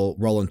still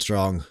rolling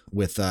strong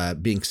with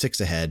being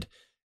 6 ahead.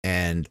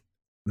 And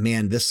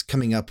man, this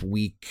coming up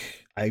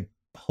week, I'm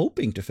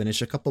hoping to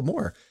finish a couple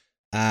more.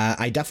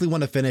 I definitely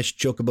want to finish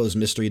Chocobo's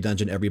Mystery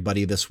Dungeon,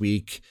 everybody, this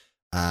week.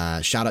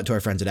 Shout out to our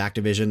friends at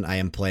Activision. I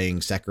am playing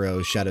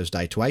Sekiro Shadows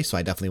Die Twice, so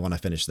I definitely want to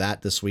finish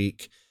that this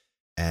week.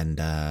 And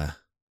a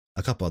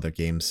couple other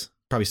games,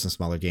 probably some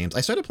smaller games.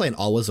 I started playing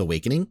Always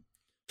Awakening.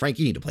 Frank,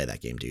 you need to play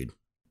that game, dude.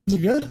 Is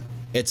it good?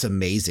 It's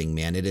amazing,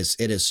 man. It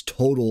is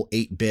total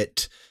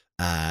 8-bit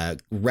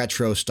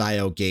retro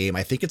style game.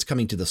 I think it's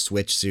coming to the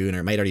Switch soon, or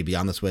it might already be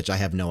on the Switch. I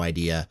have no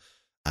idea.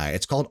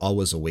 It's called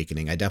Always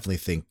Awakening. I definitely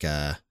think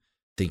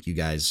you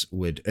guys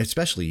would,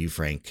 especially you,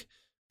 Frank.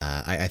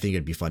 I think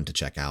it'd be fun to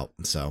check out.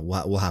 So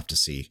we'll have to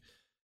see.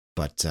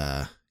 But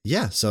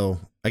yeah, so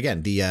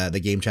again,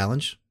 the game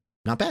challenge,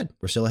 not bad.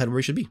 We're still ahead where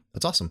we should be.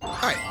 That's awesome. All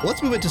right,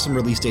 let's move into some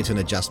release dates and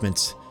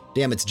adjustments.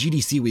 Damn, it's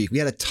GDC week. We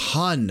had a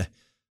ton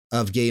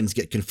of games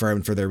get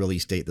confirmed for their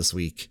release date this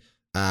week.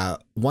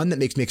 One that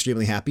makes me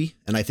extremely happy,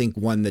 and I think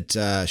one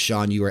that,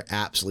 Sean, you are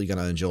absolutely going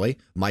to enjoy.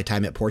 My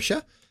Time at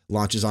Portia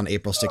launches on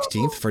April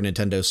 16th for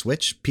Nintendo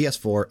Switch,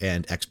 PS4,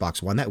 and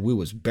Xbox One. That woo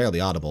was barely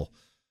audible.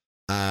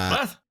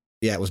 What?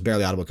 Yeah, it was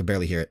barely audible. Could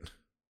barely hear it.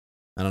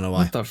 I don't know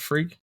why. What the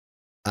freak?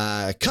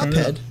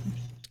 Cuphead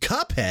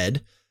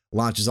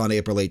launches on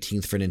April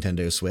 18th for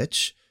Nintendo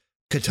Switch.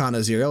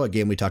 Katana Zero, a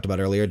game we talked about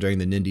earlier during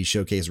the Nindy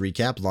Showcase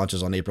recap,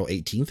 launches on April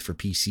 18th for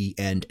PC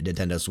and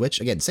Nintendo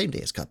Switch. Again, same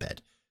day as Cuphead.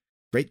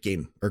 Great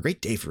game, or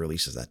great day for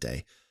releases that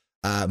day.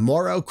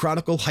 Moro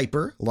Chronicle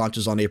Hyper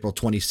launches on April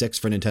 26th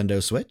for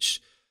Nintendo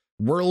Switch.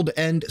 World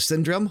End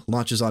Syndrome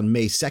launches on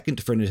May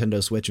 2nd for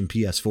Nintendo Switch and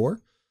PS4.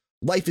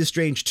 Life is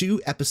Strange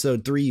 2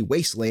 Episode 3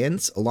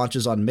 Wastelands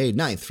launches on May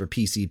 9th for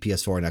PC,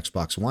 PS4, and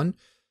Xbox One.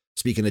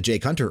 Speaking of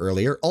Jake Hunter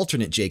earlier,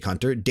 alternate Jake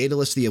Hunter,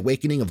 Daedalus The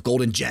Awakening of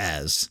Golden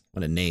Jazz,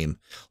 what a name,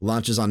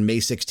 launches on May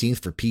 16th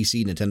for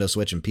PC, Nintendo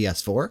Switch, and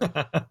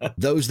PS4.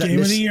 Those that Game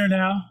miss, of the year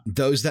now.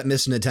 Those that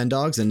miss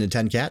Nintendogs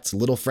and Cats,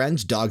 Little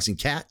Friends, Dogs and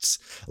Cats,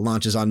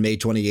 launches on May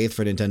 28th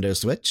for Nintendo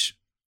Switch.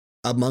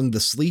 Among the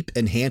Sleep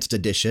Enhanced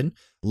Edition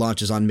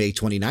launches on May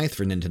 29th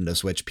for Nintendo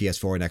Switch,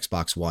 PS4, and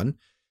Xbox One.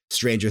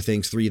 Stranger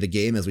Things 3, the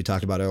game, as we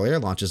talked about earlier,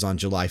 launches on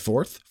July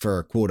 4th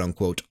for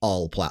quote-unquote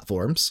all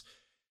platforms.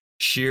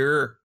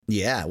 Sure.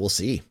 Yeah, we'll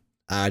see.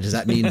 Does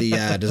that mean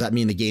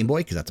the Game Boy?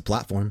 Because that's a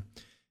platform.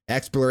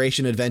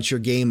 Exploration adventure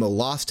game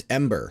Lost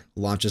Ember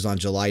launches on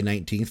July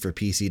 19th for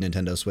PC,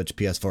 Nintendo Switch,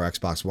 PS4,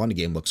 Xbox One. The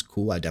game looks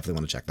cool. I definitely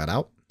want to check that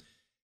out.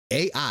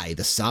 AI,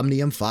 The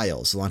Somnium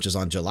Files launches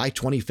on July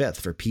 25th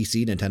for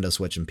PC, Nintendo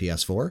Switch, and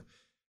PS4.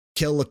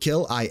 Kill la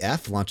Kill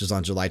IF launches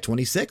on July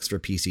 26th for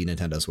PC,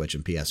 Nintendo Switch,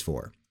 and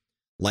PS4.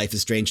 Life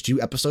is Strange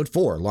 2 Episode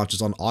 4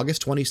 launches on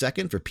August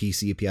 22nd for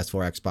PC,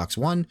 PS4, Xbox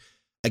One.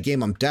 A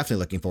game I'm definitely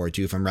looking forward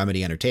to from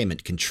Remedy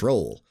Entertainment,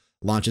 Control,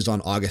 launches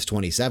on August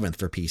 27th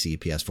for PC,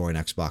 PS4, and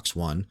Xbox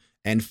One.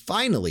 And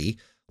finally,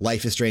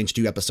 Life is Strange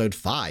 2 Episode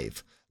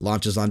 5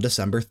 launches on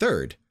December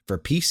 3rd for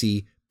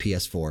PC,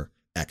 PS4,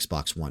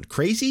 Xbox One.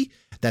 Crazy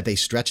that they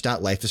stretched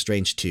out Life is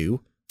Strange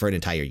 2 for an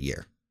entire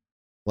year.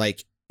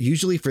 Like,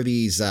 usually for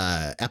these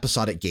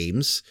episodic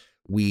games,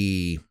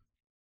 we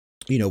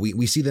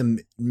see them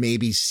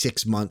maybe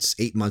 6 months,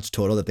 8 months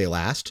total that they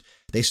last.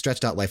 They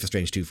stretched out Life is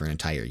Strange 2 for an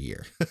entire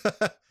year.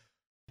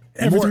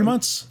 Every 3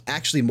 months?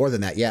 Actually, more than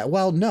that. Yeah.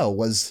 Well, no,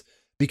 was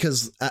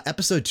because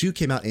episode 2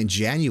 came out in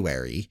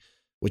January,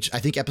 which I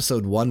think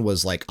episode 1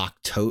 was like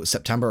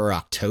September or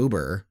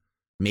October,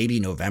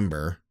 maybe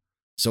November.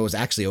 So it was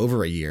actually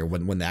over a year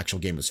when the actual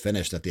game was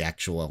finished that the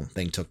actual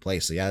thing took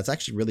place. So yeah, it's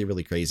actually really,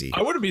 really crazy.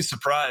 I wouldn't be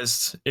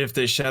surprised if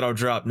they shadow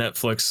drop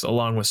Netflix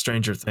along with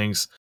Stranger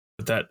Things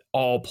with that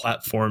all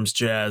platforms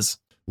jazz.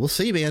 We'll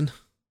see, man.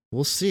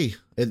 We'll see.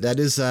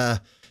 That is an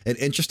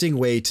interesting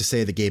way to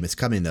say the game is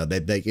coming, though.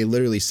 It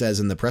literally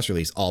says in the press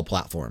release, all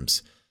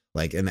platforms.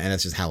 Like, and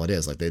that's just how it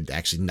is. Like, they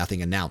actually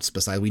nothing announced.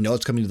 Besides, we know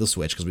it's coming to the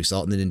Switch because we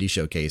saw it in the Indie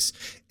Showcase,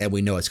 and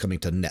we know it's coming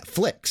to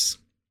Netflix,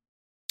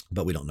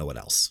 but we don't know what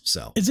else.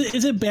 So, is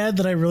it bad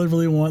that I really,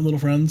 really want Little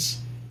Friends?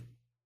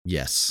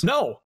 Yes.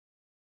 No.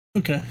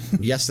 Okay.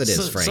 Yes, it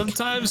is, Frank.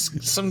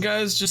 Sometimes some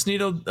guys just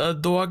need a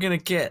dog and a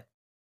cat.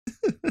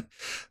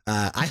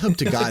 I hope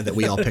to God that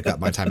we all pick up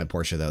My Time at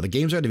Portia, though. The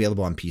games aren't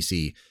available on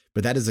PC,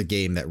 but that is a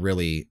game that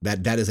really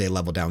that is a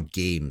level down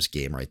games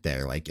game right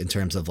there. Like, in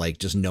terms of like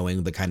just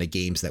knowing the kind of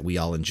games that we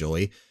all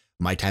enjoy,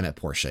 My Time at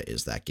Portia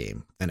is that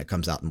game, and it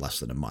comes out in less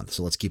than a month.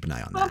 So let's keep an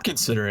eye on that. I'm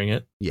considering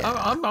it. Yeah,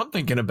 I'm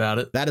thinking about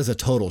it. That is a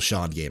total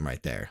Sean game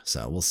right there.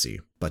 So we'll see.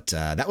 But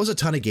that was a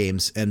ton of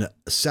games, and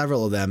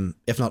several of them,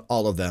 if not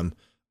all of them,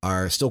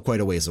 are still quite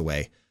a ways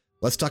away.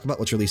 Let's talk about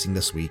what's releasing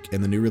this week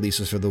and the new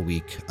releases for the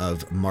week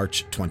of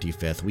March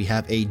 25th. We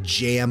have a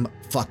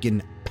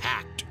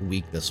jam-fucking-packed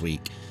week this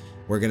week.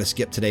 We're going to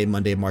skip today,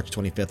 Monday, March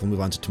 25th. We'll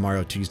move on to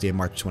tomorrow, Tuesday,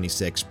 March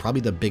 26th.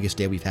 Probably the biggest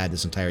day we've had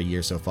this entire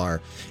year so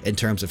far in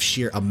terms of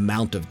sheer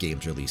amount of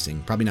games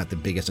releasing. Probably not the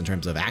biggest in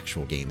terms of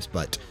actual games,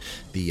 but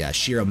the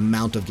sheer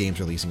amount of games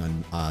releasing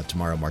on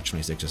tomorrow, March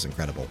 26th is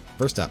incredible.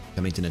 First up,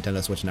 coming to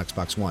Nintendo Switch and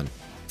Xbox One,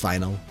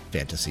 Final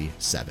Fantasy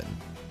VII.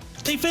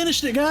 They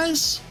finished it,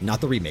 guys.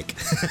 Not the remake.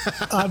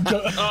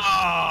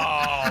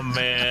 Oh,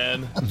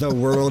 man. The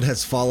world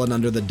has fallen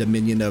under the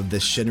dominion of the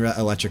Shinra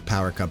Electric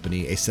Power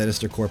Company, a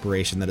sinister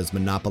corporation that has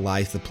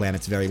monopolized the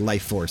planet's very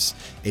life force,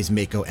 is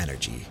Mako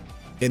Energy.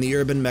 In the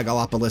urban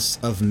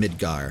megalopolis of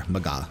Midgar,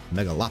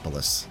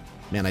 megalopolis.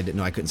 Man, I didn't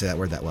know I couldn't say that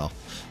word that well.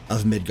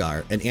 Of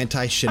Midgar, an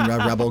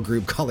anti-Shinra rebel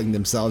group calling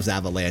themselves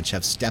Avalanche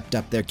have stepped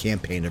up their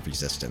campaign of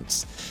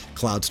resistance.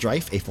 Cloud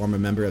Strife, a former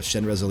member of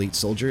Shinra's elite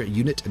soldier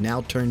unit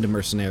now turned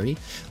mercenary,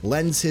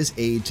 lends his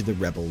aid to the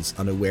rebels,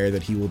 unaware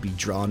that he will be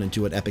drawn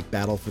into an epic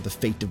battle for the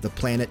fate of the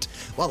planet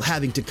while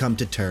having to come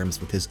to terms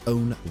with his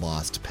own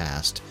lost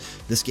past.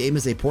 This game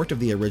is a port of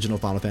the original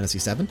Final Fantasy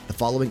VII. The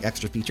following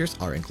extra features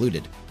are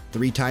included: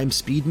 3x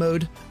speed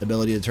mode,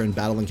 ability to turn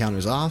battle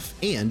encounters off,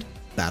 and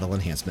battle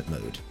enhancement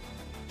mode.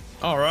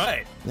 All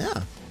right.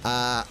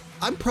 Yeah.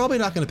 I'm probably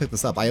not going to pick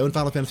this up. I own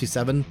Final Fantasy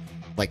VII,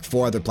 like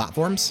 4 other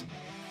platforms.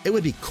 It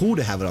would be cool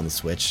to have it on the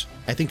Switch.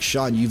 I think,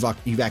 Sean, you've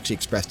actually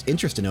expressed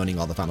interest in owning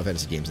all the Final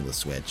Fantasy games on the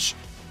Switch,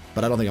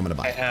 but I don't think I'm going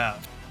to buy it. I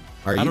have.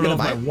 Are you I don't know going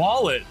to if buy my it?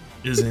 wallet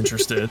is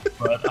interested,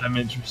 but I'm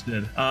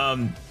interested.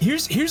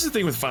 Here's the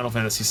thing with Final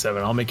Fantasy VII.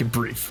 I'll make it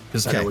brief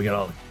because I know we got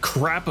all the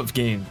crap load of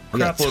games to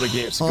go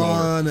over.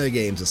 Ton of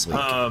games this week.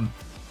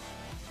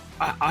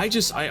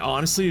 I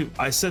honestly,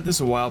 I said this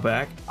a while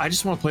back. I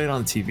just want to play it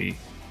on the TV.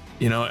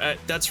 You know,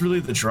 that's really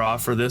the draw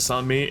for this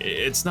on me.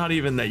 It's not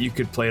even that you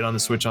could play it on the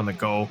Switch on the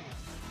go.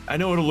 I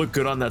know it'll look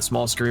good on that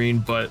small screen,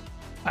 but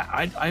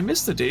I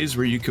miss the days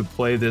where you could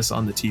play this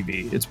on the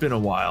TV. It's been a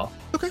while.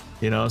 Okay.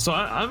 You know, so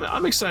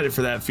I'm excited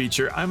for that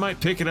feature. I might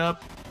pick it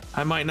up.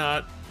 I might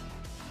not.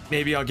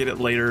 Maybe I'll get it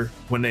later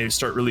when they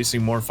start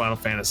releasing more Final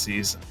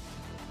Fantasies.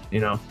 You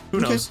know,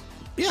 who knows?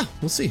 Yeah,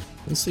 we'll see.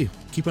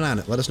 Keep an eye on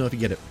it. Let us know if you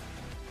get it.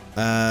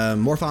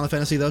 More Final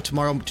Fantasy, though,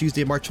 tomorrow,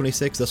 Tuesday, March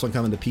 26th. This one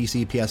coming to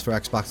PC, PS4,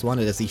 Xbox One.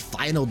 It is the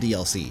final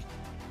DLC,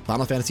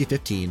 Final Fantasy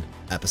 15,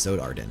 Episode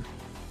Arden.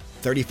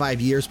 35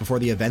 years before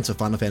the events of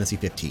Final Fantasy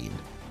 15,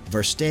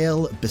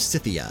 Verstale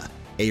Besithia,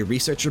 a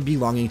researcher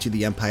belonging to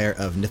the Empire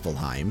of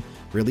Niflheim,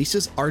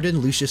 releases Arden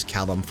Lucius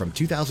Callum from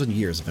 2,000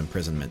 years of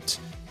imprisonment.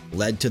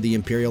 Led to the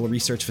Imperial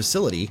Research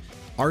Facility,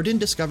 Arden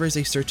discovers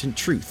a certain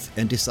truth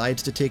and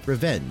decides to take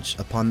revenge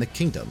upon the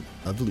kingdom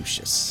of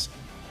Lucius.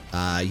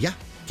 Yeah,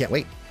 can't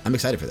wait. I'm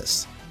excited for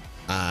this.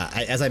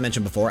 As I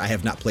mentioned before, I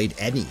have not played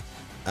any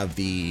of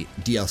the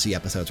DLC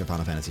episodes for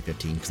Final Fantasy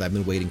 15 because I've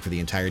been waiting for the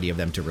entirety of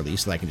them to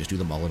release so I can just do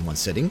them all in one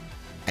sitting.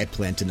 I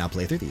plan to now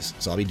play through these.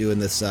 So I'll be doing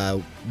this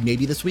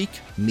maybe this week,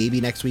 maybe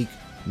next week,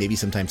 maybe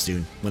sometime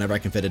soon, whenever I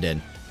can fit it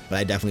in. But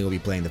I definitely will be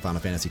playing the Final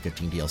Fantasy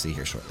 15 DLC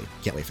here shortly.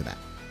 Can't wait for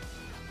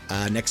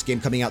that. Next game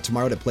coming out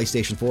tomorrow to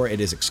PlayStation 4.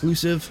 It is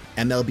exclusive,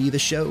 MLB The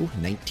Show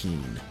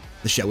 19.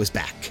 The show is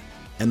back.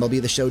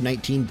 MLB The Show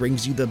 19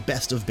 brings you the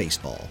best of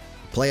baseball.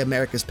 Play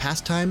America's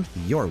pastime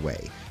your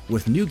way,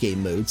 with new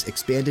game modes,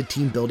 expanded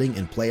team building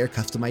and player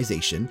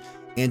customization,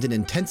 and an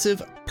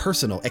extensive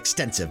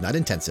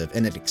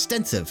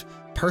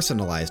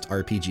personalized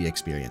RPG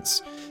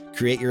experience.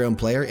 Create your own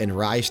player and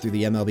rise through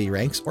the MLB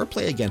ranks or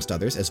play against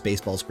others as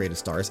baseball's greatest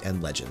stars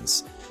and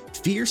legends.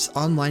 Fierce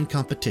online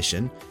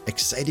competition,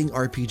 exciting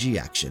RPG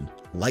action,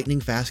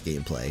 lightning-fast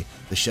gameplay.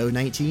 The Show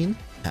 19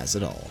 has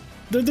it all.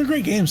 They're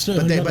great games, too.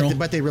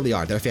 But they really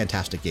are. They're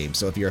fantastic games.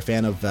 So if you're a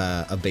fan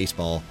of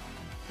baseball,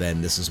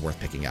 then this is worth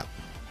picking up.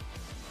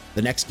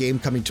 The next game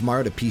coming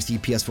tomorrow to PC,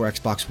 PS4,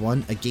 Xbox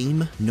One, a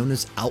game known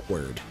as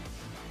Outward.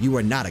 You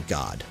are not a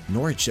god,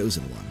 nor a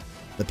chosen one.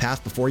 The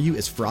path before you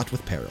is fraught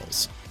with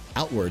perils.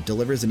 Outward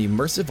delivers an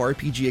immersive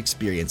RPG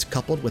experience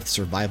coupled with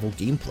survival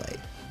gameplay,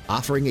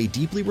 offering a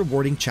deeply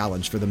rewarding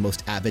challenge for the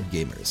most avid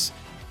gamers.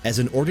 As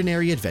an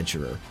ordinary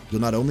adventurer, you'll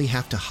not only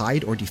have to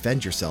hide or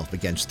defend yourself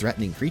against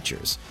threatening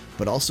creatures,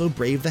 but also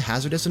brave the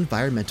hazardous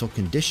environmental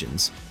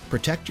conditions,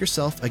 protect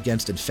yourself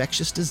against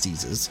infectious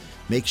diseases,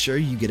 make sure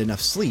you get enough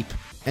sleep,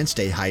 and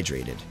stay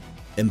hydrated.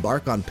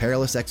 Embark on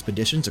perilous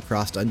expeditions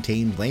across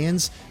untamed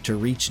lands to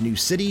reach new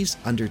cities,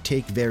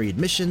 undertake varied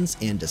missions,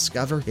 and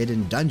discover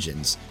hidden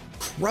dungeons,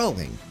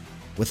 crawling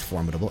with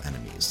formidable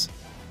enemies.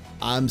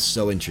 I'm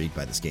so intrigued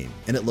by this game,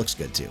 and it looks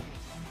good too.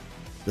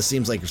 This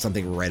seems like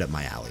something right up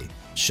my alley.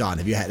 Sean,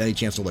 have you had any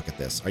chance to look at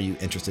this? Are you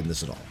interested in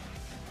this at all?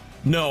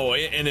 No,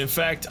 and in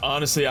fact,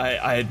 honestly,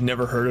 I had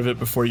never heard of it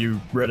before you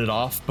read it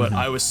off, but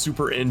I was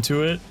super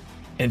into it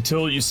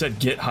until you said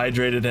get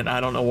hydrated, and I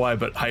don't know why,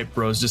 but Hype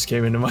Bros just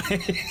came into my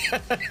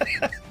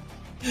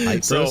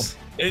Hype Bros?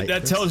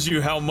 That tells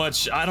you how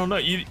much, I don't know,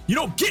 you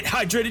don't get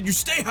hydrated, you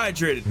stay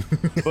hydrated.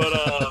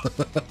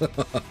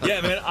 But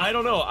yeah, man, I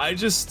don't know.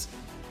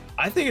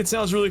 I think it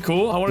sounds really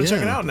cool. I want to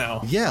check it out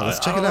now. Yeah, let's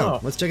check it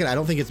out. Let's check it out. I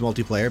don't think it's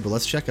multiplayer, but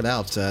let's check it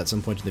out at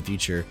some point in the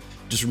future.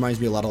 Just reminds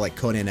me a lot of like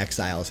Conan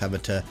Exiles, having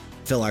to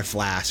fill our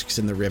flasks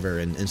in the river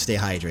and stay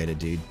hydrated,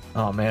 dude.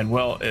 Oh, man.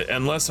 Well,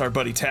 unless our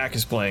buddy Tack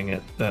is playing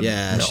it. Then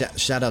yeah, no.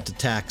 Shout out to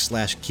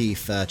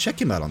Tack/Keith.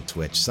 Check him out on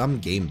Twitch. Some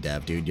game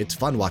dev, dude. It's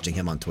fun watching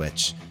him on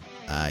Twitch.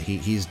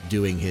 He's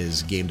doing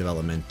his game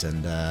development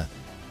and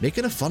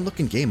making a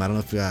fun-looking game. I don't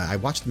know if I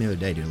watched him the other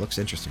day, dude. It looks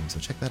interesting,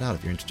 so check that out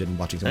if you're interested in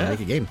watching someone make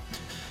a game.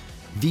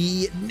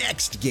 The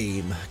next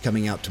game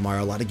coming out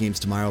tomorrow, a lot of games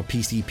tomorrow,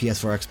 PC,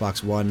 PS4,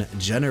 Xbox One,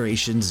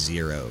 Generation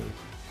Zero.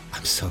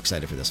 I'm so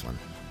excited for this one.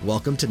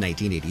 Welcome to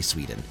 1980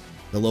 Sweden.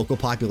 The local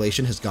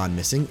population has gone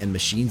missing and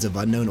machines of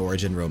unknown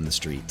origin roam the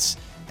streets.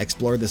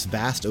 Explore this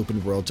vast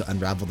open world to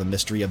unravel the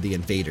mystery of the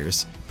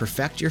invaders,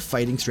 perfect your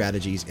fighting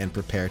strategies, and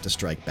prepare to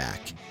strike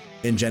back.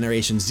 In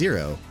Generation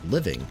Zero,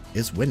 living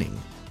is winning.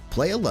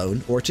 Play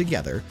alone or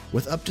together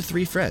with up to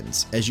 3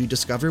 friends as you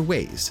discover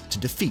ways to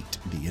defeat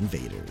the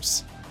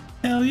invaders.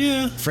 Hell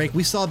yeah. Frank,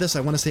 we saw this,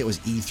 I want to say it was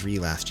E3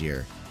 last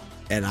year,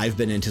 and I've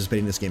been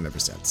anticipating this game ever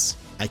since.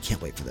 I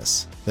can't wait for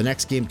this. The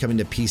next game coming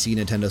to PC,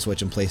 Nintendo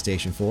Switch, and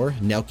PlayStation 4,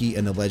 Nelky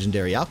and the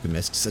Legendary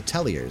Alchemists,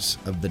 Ateliers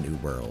of the New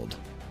World.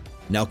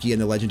 Nelky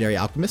and the Legendary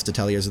Alchemist,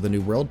 Ateliers of the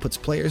New World, puts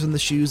players in the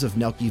shoes of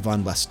Nelky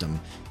von Lestem,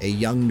 a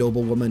young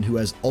noblewoman who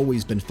has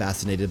always been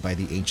fascinated by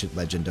the ancient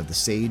legend of the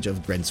Sage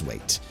of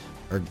Grenzweit.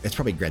 Or it's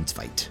probably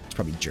Grenzweit, it's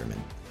probably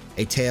German.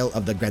 A tale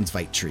of the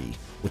Grenzweit tree,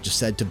 which is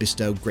said to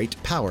bestow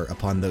great power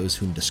upon those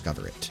whom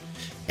discover it.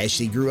 As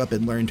she grew up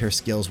and learned her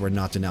skills were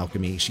not in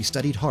alchemy, she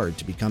studied hard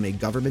to become a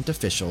government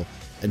official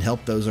and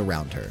help those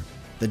around her.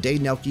 The day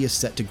Nelke is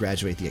set to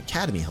graduate the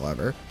academy,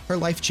 however, her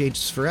life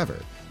changes forever,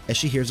 as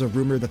she hears a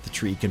rumor that the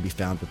tree can be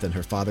found within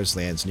her father's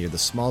lands near the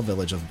small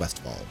village of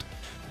Westfold.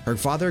 Her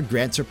father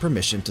grants her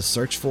permission to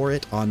search for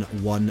it on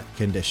one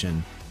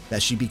condition,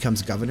 that she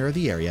becomes governor of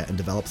the area and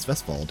develops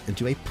Westfold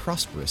into a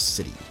prosperous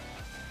city.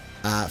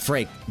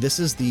 Frank,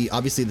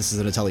 obviously this is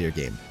an Atelier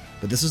game,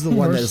 but this is the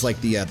one that is like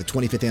the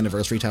 25th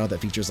anniversary title that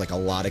features like a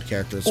lot of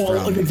characters all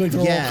coming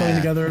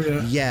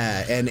together.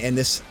 Yeah, and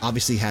this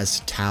obviously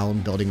has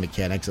town building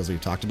mechanics, as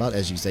we've talked about.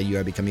 As you say, you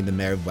are becoming the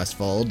mayor of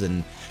Westfold,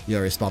 and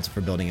you're responsible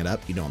for building it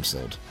up. You know I'm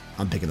sold.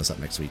 I'm picking this up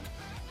next week.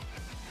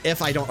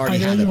 If I don't already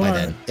have it by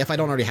then. If I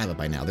don't already have it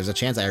by now. There's a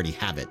chance I already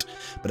have it.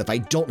 But if I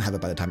don't have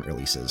it by the time it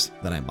releases,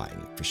 then I'm buying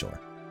it for sure.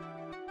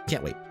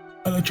 Can't wait.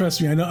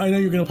 Trust me, I know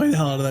you're going to play the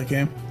hell out of that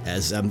game.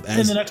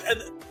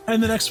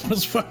 And the next one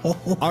as well.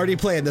 Already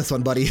playing this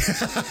one, buddy.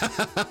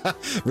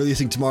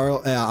 Releasing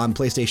tomorrow on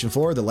PlayStation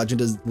 4,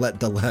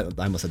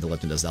 I almost said The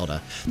Legend of Zelda.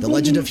 The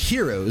Legend of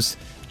Heroes,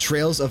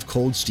 Trails of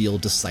Cold Steel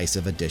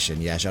Decisive Edition.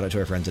 Yeah, shout out to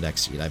our friends at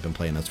Xseed. I've been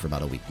playing this for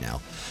about a week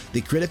now.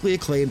 The critically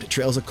acclaimed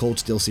Trails of Cold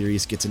Steel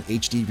series gets an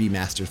HD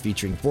remaster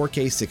featuring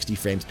 4K 60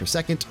 frames per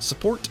second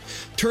support,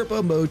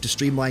 turbo mode to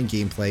streamline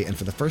gameplay, and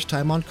for the first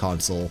time on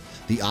console,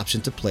 the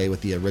option to play with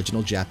the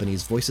original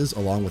Japanese voices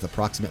along with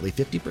approximately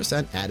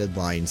 50% added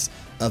lines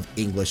of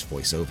English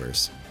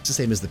voiceovers. It's the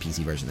same as the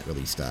PC version that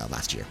released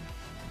last year.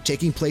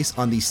 Taking place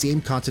on the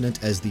same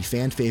continent as the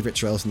fan-favorite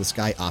Trails in the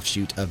Sky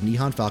offshoot of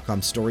Nihon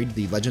Falcom's storied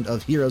The Legend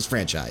of Heroes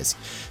franchise,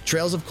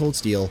 Trails of Cold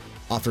Steel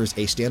offers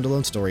a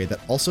standalone story that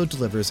also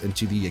delivers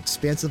into the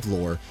expansive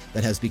lore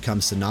that has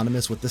become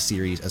synonymous with the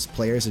series as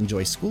players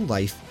enjoy school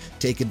life,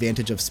 take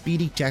advantage of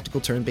speedy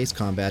tactical turn-based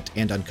combat,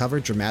 and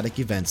uncover dramatic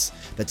events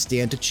that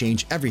stand to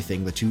change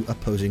everything the two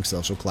opposing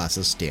social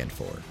classes stand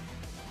for.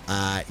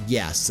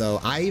 Yeah,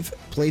 so I've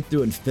played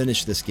through and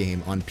finished this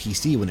game on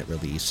PC when it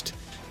released,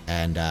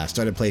 and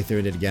started playing through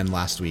it again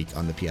last week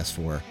on the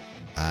PS4.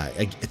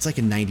 It's like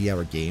a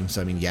 90-hour game,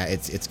 so I mean, yeah,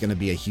 it's going to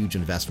be a huge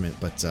investment,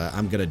 but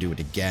I'm going to do it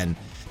again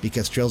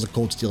because Trails of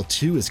Cold Steel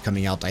 2 is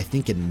coming out, I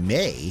think, in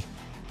May,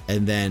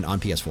 and then on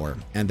PS4.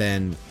 And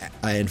then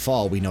in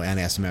fall, we know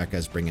NAS America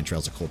is bringing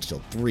Trails of Cold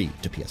Steel 3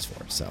 to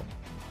PS4, so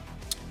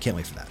can't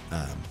wait for that.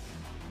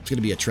 It's going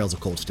to be a Trails of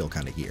Cold Steel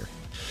kind of year.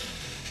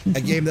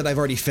 A game that I've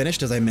already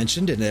finished, as I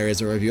mentioned, and there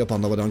is a review up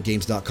on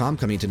LevelDownGames.com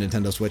coming to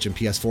Nintendo Switch and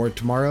PS4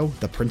 tomorrow,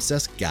 The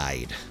Princess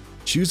Guide.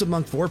 Choose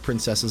among 4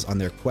 princesses on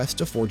their quest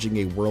to forging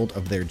a world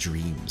of their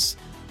dreams.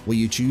 Will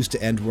you choose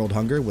to end world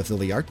hunger with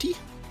Liliarty,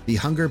 the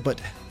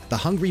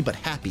hungry but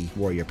happy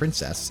warrior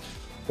princess,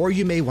 or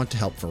you may want to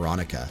help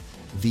Veronica,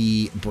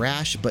 the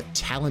brash but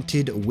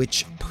talented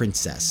witch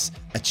princess,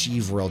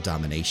 achieve world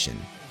domination.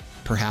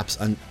 Perhaps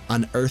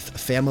unearth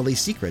family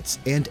secrets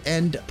and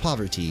end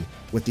poverty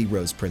with the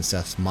Rose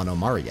Princess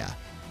Monomaria,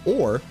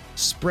 or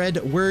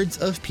spread words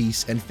of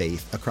peace and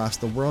faith across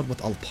the world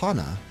with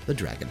Alpana, the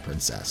Dragon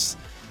Princess.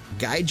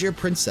 Guide your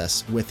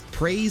princess with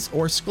praise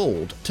or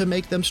scold to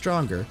make them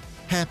stronger,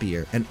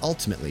 happier, and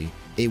ultimately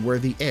a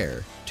worthy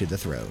heir to the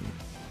throne.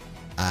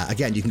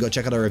 Again, you can go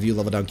check out our review,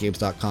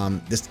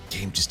 LevelDownGames.com. This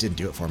game just didn't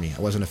do it for me.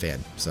 I wasn't a fan,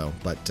 so,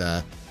 but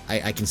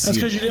I can see.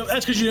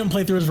 That's because you didn't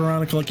play through as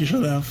Veronica like you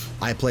should have.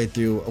 I played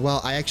through. Well,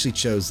 I actually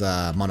chose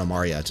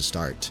Monomaria to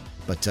start,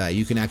 but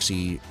you can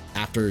actually,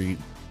 after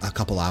a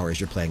couple hours,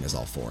 you're playing as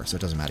all 4, so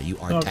it doesn't matter. You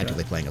aren't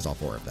technically playing as all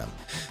 4 of them,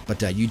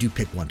 but you do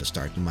pick one to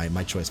start. And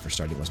my choice for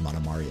starting was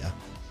Monomaria.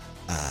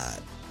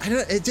 I don't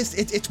know.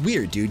 It's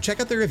weird, dude. Check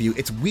out the review.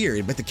 It's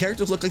weird, but the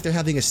characters look like they're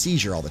having a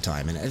seizure all the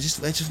time, and it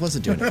just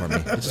wasn't doing it for me.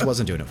 It just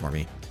wasn't doing it for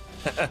me.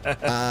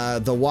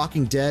 The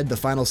Walking Dead, the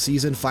final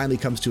season, finally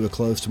comes to a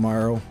close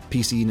tomorrow.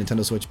 PC,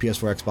 Nintendo Switch,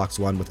 PS4, Xbox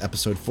One with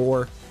Episode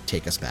 4,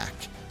 Take Us Back.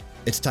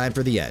 It's time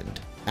for the end.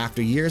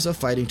 After years of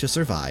fighting to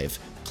survive,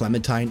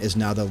 Clementine is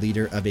now the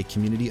leader of a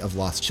community of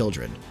lost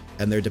children,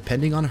 and they're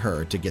depending on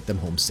her to get them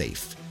home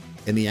safe.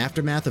 In the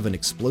aftermath of an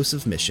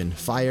explosive mission,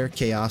 fire,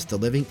 chaos, the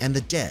living, and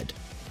the dead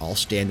all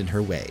stand in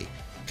her way.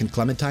 Can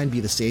Clementine be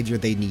the savior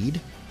they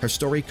need? Her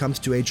story comes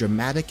to a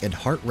dramatic and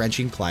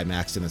heart-wrenching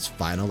climax in its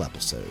final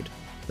episode.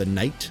 The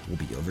night will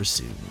be over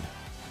soon.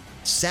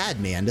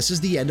 Sad, man. This is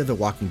the end of The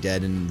Walking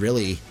Dead, and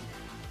really,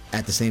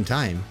 at the same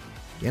time,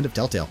 the end of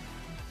Telltale.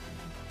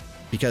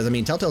 Because, I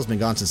mean, Telltale's been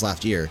gone since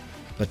last year,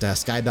 but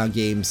Skybound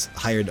Games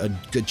hired a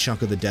good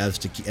chunk of the devs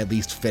to at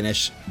least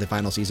finish the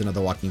final season of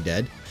The Walking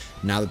Dead.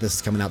 Now that this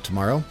is coming out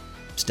tomorrow,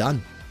 it's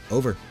done.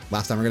 Over.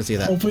 Last time we're going to see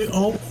that.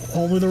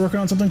 Hopefully they're working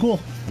on something cool.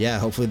 Yeah,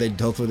 hopefully they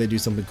do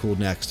something cool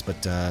next,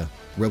 but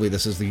really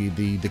this is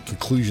the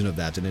conclusion of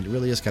that, and it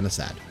really is kind of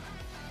sad.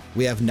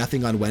 We have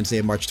nothing on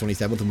Wednesday, March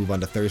 27th. We'll move on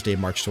to Thursday,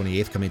 March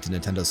 28th, coming to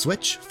Nintendo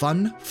Switch.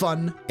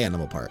 Fun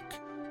Animal Park.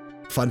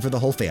 Fun for the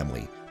whole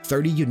family.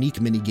 30 unique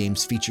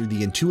mini-games featuring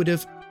the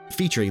intuitive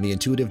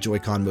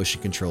Joy-Con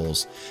motion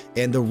controls,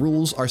 and the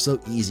rules are so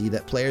easy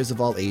that players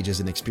of all ages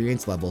and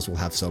experience levels will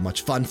have so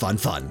much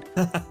fun.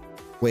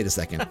 Wait a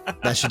second.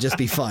 That should just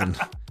be fun.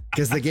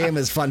 Because the game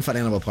is Fun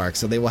Animal Park,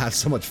 so they will have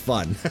so much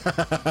fun.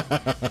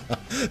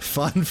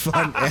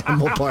 Fun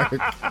Animal Park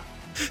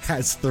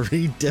has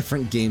 3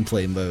 different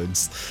gameplay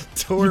modes.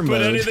 Tour you put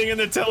mode. anything in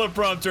the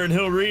teleprompter and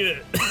he'll read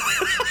it.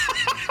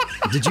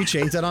 Did you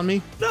change that on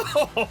me? No.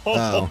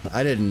 Oh,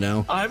 I didn't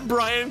know. I'm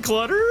Brian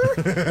Clutter.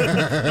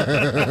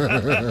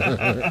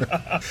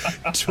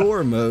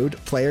 Tour mode,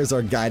 players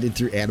are guided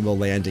through Animal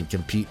Land and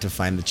compete to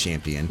find the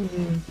champion.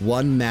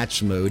 One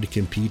match mode,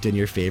 compete in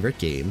your favorite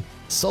game.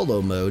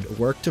 Solo mode,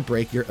 work to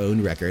break your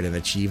own record and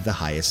achieve the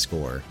highest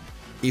score.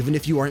 Even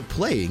if you aren't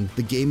playing,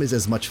 the game is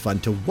as much fun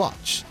to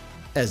watch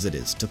as it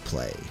is to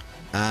play.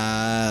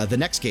 The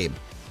next game,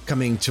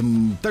 coming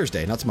to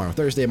Thursday, not tomorrow,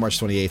 Thursday, March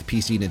 28th,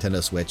 PC,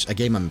 Nintendo Switch, a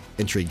game I'm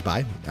intrigued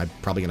by. I'm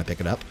probably going to pick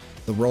it up.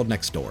 The World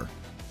Next Door.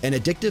 An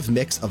addictive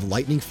mix of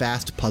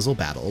lightning-fast puzzle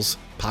battles,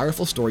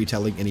 powerful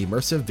storytelling, and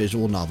immersive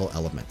visual novel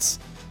elements.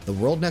 The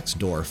World Next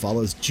Door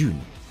follows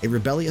June, a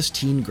rebellious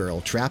teen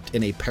girl trapped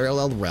in a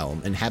parallel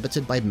realm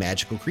inhabited by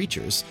magical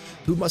creatures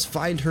who must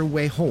find her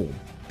way home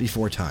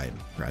before time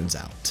runs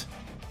out.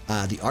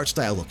 The art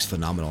style looks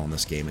phenomenal in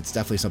this game. It's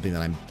definitely something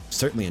that I'm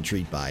certainly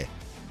intrigued by.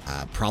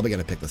 Probably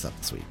going to pick this up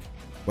this week.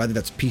 Whether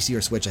that's PC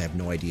or Switch, I have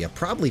no idea.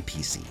 Probably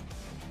PC,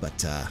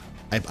 but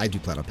I do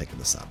plan on picking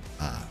this up.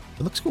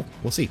 It looks cool.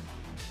 We'll see.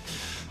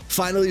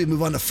 Finally, we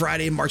move on to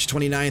Friday, March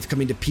 29th,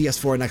 coming to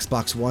PS4 and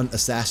Xbox One,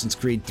 Assassin's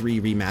Creed 3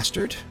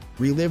 Remastered.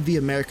 Relive the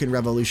American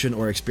Revolution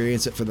or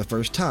experience it for the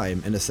first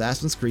time in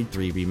Assassin's Creed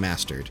 3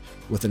 Remastered,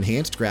 with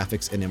enhanced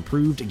graphics and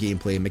improved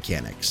gameplay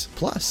mechanics.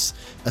 Plus,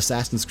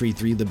 Assassin's Creed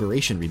 3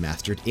 Liberation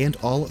Remastered and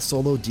all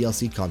solo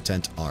DLC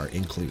content are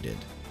included.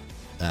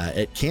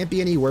 It can't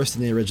be any worse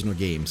than the original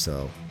game,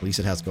 so at least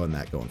it has going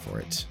for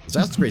it.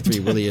 Assassin's Creed 3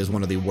 really is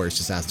one of the worst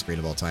Assassin's Creed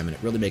of all time, and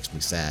it really makes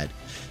me sad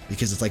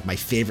because it's like my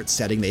favorite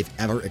setting they've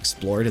ever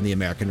explored in the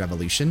American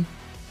Revolution,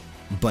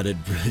 but it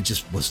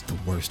just was the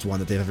worst one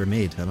that they've ever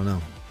made. I don't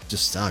know. It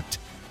just sucked.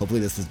 Hopefully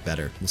this is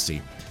better. We'll see.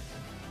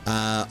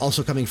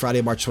 Also coming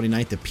Friday, March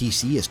 29th, the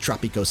PC is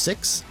Tropico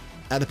 6.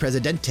 The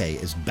Presidente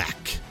is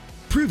back.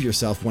 Prove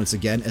yourself once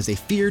again as a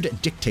feared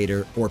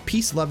dictator or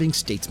peace-loving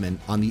statesman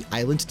on the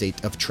island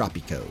state of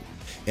Tropico,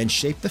 and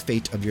shape the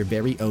fate of your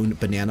very own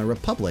Banana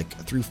Republic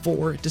through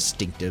 4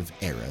 distinctive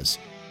eras.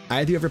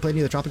 Either you ever played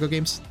any of the Tropico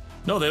games?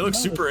 No, they look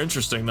super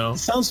interesting though.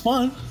 Sounds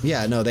fun.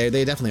 Yeah, no, they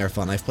definitely are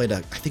fun. I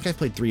think I've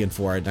played 3 and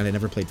 4, and I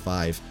never played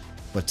 5,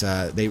 but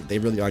they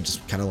really are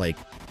just kind of like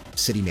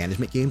city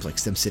management games, like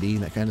SimCity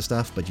and that kind of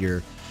stuff, but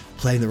you're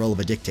playing the role of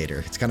a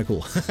dictator. It's kind of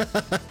cool.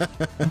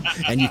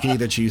 And you can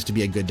either choose to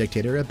be a good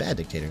dictator or a bad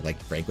dictator. Like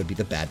Frank would be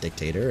the bad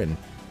dictator and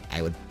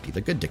I would be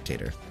the good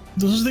dictator.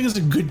 There's such a thing as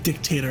a good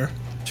dictator.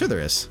 Sure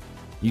there is.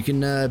 You can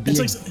be... It's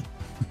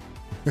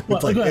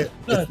like... Go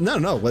ahead.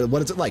 No.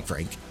 What is it like,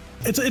 Frank?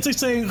 It's like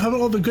saying, how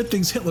about all the good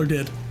things Hitler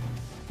did?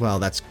 Well,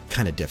 that's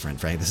kind of different,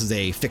 Frank. This is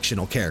a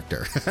fictional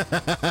character.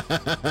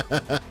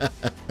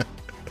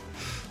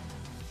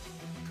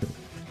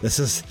 This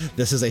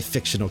is a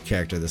fictional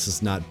character. This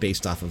is not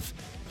based off of,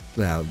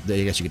 well,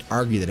 I guess you could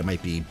argue that it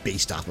might be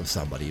based off of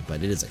somebody,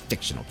 but it is a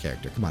fictional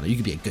character. Come on, you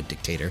could be a good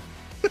dictator.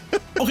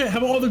 Okay, how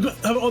about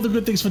all the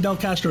good things Fidel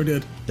Castro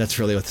did? That's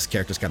really what this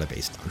character's kind of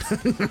based on.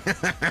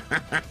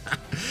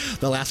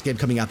 The last game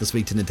coming out this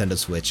week to Nintendo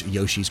Switch,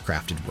 Yoshi's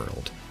Crafted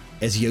World.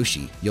 As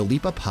Yoshi, you'll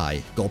leap up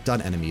high, gulp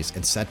down enemies,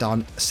 and set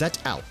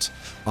out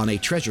on a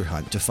treasure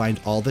hunt to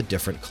find all the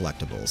different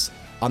collectibles.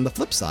 On the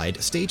flip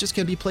side, stages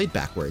can be played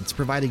backwards,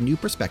 providing new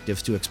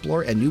perspectives to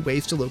explore and new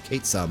ways to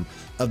locate some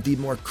of the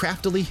more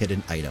craftily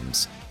hidden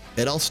items.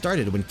 It all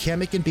started when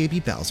Kamek and Baby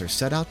Bowser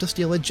set out to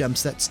steal a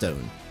gem-set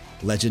stone.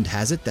 Legend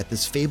has it that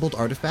this fabled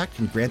artifact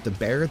can grant the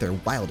bearer their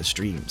wildest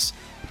dreams.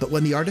 But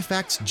when the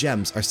artifact's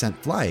gems are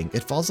sent flying,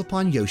 it falls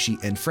upon Yoshi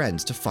and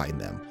friends to find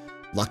them.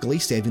 Luckily,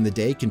 saving the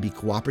day can be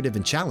cooperative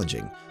and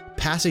challenging.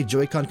 Pass a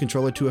Joy-Con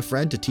controller to a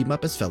friend to team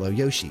up as fellow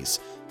Yoshis.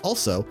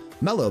 Also,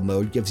 Mellow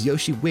Mode gives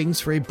Yoshi wings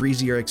for a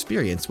breezier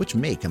experience, which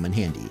may come in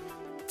handy.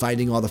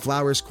 Finding all the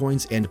flowers,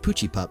 coins, and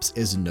Poochie Pups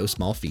is no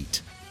small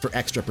feat. For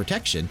extra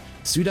protection,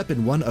 suit up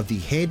in one of the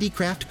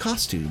handicraft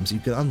costumes you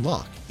can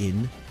unlock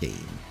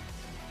in-game.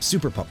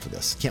 Super pumped for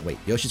this. Can't wait.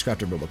 Yoshi's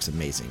Crafted World looks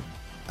amazing.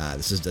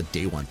 This is a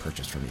day one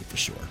purchase for me for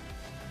sure.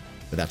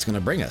 But that's going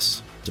to bring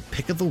us to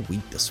Pick of the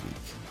Week this week.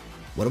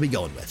 What are we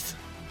going with?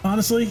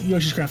 Honestly,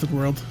 Yoshi's Crafted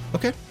World.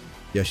 Okay.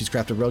 Yoshi's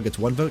Crafted World gets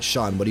 1 vote.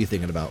 Sean, what are you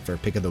thinking about for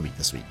Pick of the Week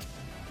this week?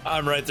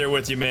 I'm right there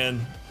with you,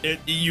 man.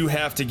 You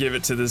have to give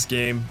it to this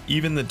game.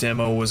 Even the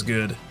demo was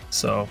good,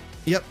 so...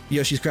 Yep,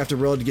 Yoshi's Crafted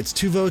World gets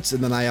 2 votes,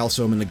 and then I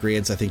also am in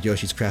agreement. I think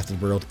Yoshi's Crafted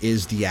World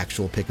is the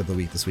actual Pick of the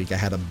Week this week. I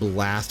had a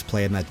blast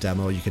playing that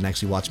demo. You can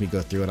actually watch me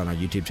go through it on our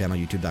YouTube channel,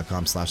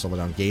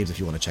 youtube.com/leveldowngames if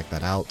you want to check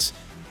that out.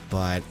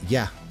 But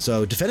yeah,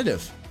 so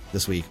definitive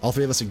this week. All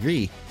 3 of us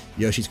agree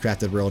Yoshi's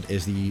Crafted World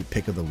is the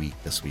Pick of the Week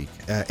this week.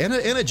 And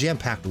a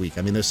jam-packed week.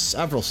 I mean, there's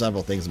several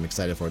things I'm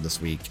excited for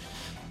this week.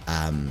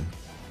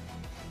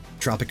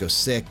 Tropico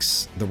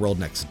 6, The World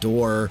Next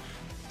Door,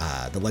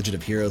 The Legend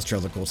of Heroes,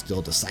 Trails of Cold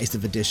Steel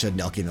Decisive Edition,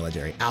 Nelky and the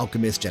Legendary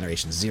Alchemist,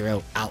 Generation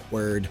Zero,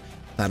 Outward,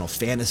 Final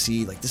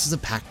Fantasy. Like, this is a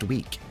packed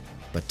week.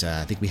 But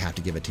I think we have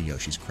to give it to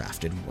Yoshi's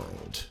Crafted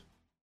World.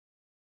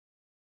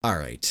 All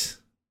right.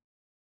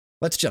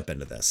 Let's jump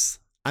into this.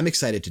 I'm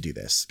excited to do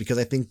this because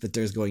I think that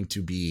there's going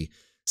to be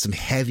some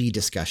heavy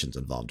discussions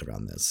involved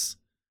around this.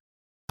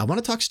 I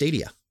want to talk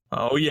Stadia.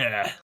 Oh,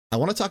 yeah. I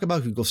want to talk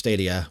about Google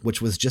Stadia,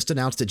 which was just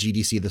announced at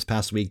GDC this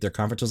past week. Their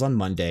conference was on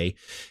Monday,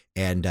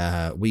 and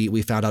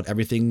we found out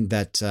everything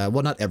that,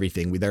 well, not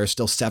everything. There are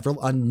still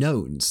several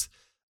unknowns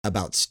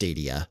about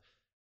Stadia,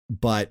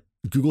 but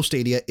Google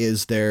Stadia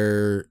is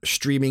their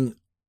streaming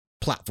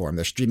platform,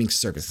 their streaming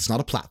service. It's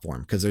not a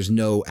platform because there's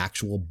no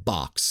actual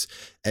box,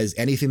 as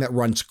anything that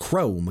runs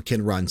Chrome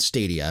can run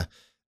Stadia,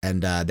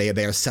 and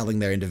they are selling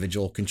their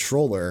individual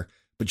controller,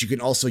 but you can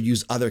also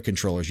use other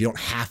controllers. You don't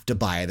have to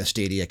buy the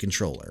Stadia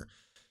controller.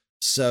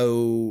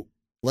 So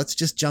let's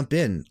just jump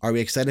in. Are we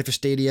excited for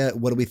Stadia?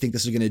 What do we think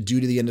this is going to do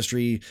to the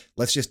industry?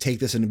 Let's just take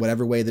this in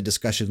whatever way the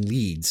discussion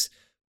leads.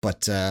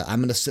 But I'm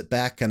going to sit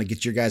back, kind of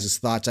get your guys'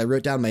 thoughts. I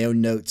wrote down my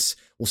own notes.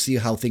 We'll see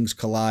how things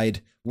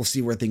collide. We'll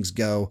see where things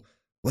go.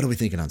 What are we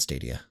thinking on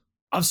Stadia?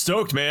 I'm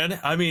stoked, man.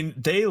 I mean,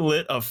 they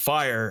lit a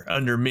fire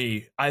under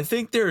me. I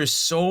think there is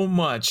so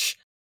much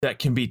that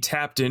can be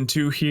tapped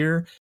into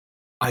here.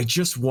 I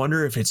just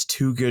wonder if it's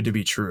too good to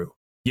be true.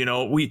 You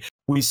know,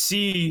 we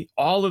see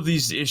all of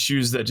these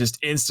issues that just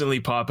instantly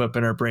pop up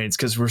in our brains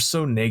because we're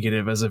so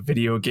negative as a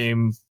video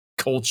game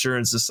culture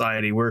and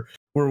society. We're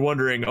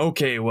wondering,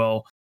 okay,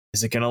 well,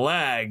 is it going to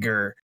lag,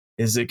 or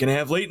is it going to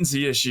have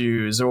latency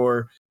issues,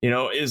 or, you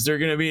know, is there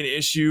going to be an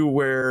issue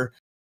where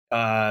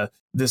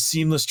the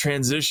seamless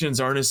transitions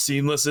aren't as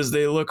seamless as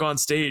they look on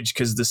stage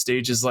because the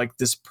stage is like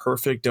this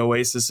perfect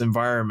oasis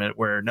environment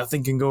where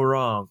nothing can go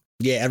wrong.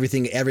 Yeah,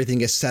 everything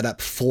is set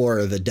up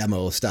for the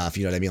demo stuff.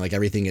 You know what I mean? Like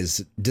everything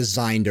is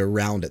designed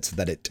around it so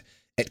that it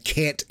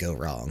can't go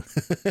wrong.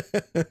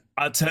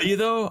 I'll tell you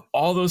though,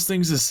 all those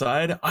things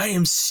aside, I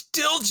am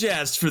still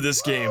jazzed for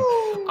this game.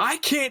 I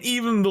can't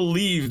even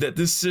believe that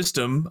this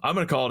system, I'm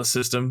going to call it a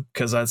system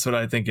because that's what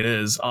I think it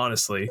is,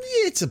 honestly.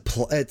 It's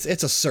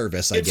a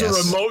service, I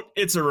guess.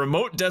 It's a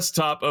remote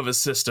desktop of a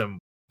system,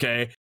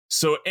 okay?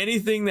 So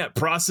anything that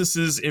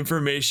processes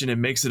information and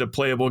makes it a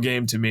playable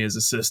game to me is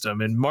a system.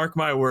 And mark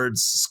my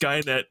words,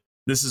 Skynet,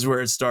 this is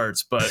where it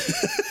starts. But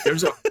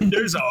there's a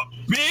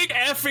big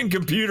effing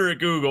computer at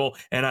Google,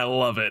 and I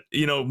love it.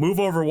 You know,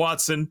 move over,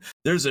 Watson.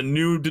 There's a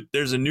new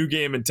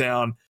game in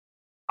town.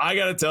 I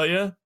gotta tell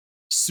you,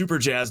 super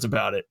jazzed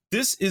about it.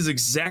 This is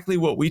exactly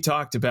what we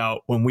talked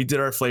about when we did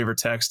our flavor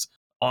text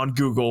on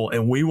Google,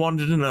 and we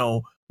wanted to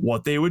know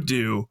what they would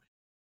do.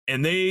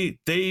 And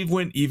they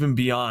went even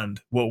beyond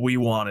what we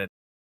wanted.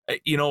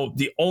 You know,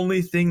 the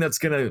only thing that's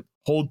going to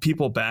hold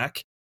people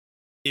back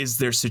is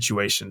their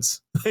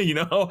situations. You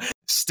know,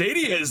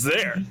 Stadia is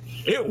there.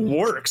 It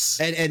works.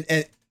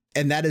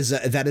 And that is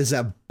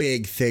a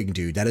big thing,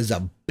 dude. That is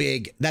a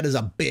big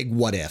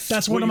what if.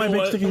 That's one of my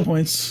big sticking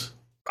points.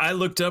 I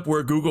looked up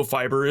where Google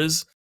Fiber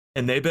is,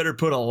 and they better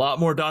put a lot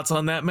more dots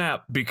on that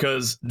map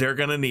because they're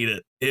going to need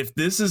it. If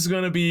this is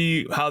going to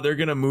be how they're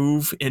going to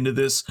move into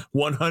this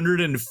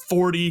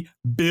 $140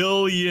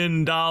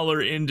 billion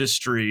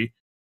industry,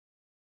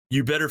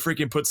 you better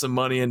freaking put some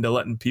money into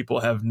letting people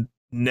have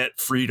net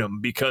freedom,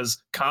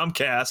 because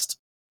Comcast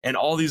and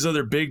all these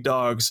other big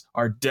dogs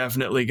are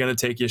definitely going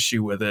to take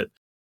issue with it.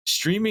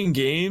 Streaming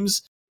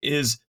games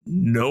is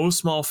no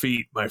small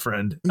feat, my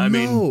friend. I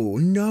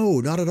mean, no,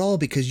 not at all,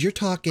 because you're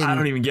talking... I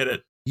don't even get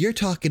it. You're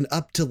talking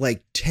up to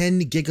like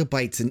 10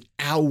 gigabytes an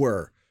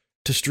hour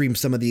to stream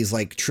some of these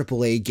like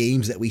AAA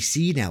games that we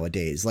see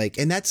nowadays. Like,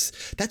 and that's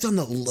on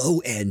the low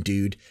end,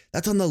 dude.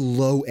 That's on the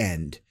low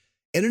end.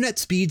 Internet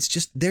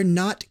speeds they're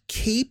not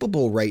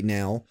capable right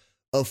now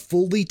of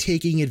fully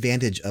taking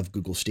advantage of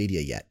Google Stadia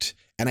yet.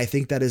 And I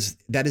think that is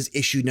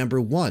issue number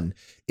one.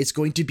 It's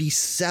going to be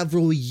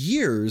several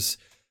years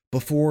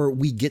before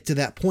we get to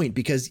that point,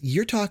 because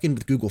you're talking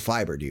with Google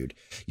Fiber, dude.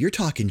 You're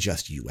talking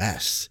just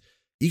US.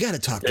 You got to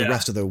talk to the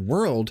rest of the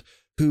world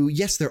who,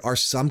 yes, there are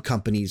some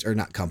companies, or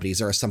not companies,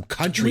 there are some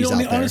countries out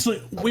there.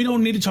 Honestly, we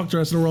don't need to talk to the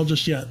rest of the world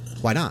just yet.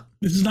 Why not?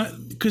 This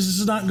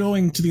is not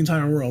going to the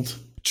entire world.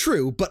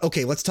 True, but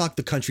okay, let's talk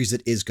the countries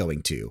it is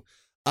going to.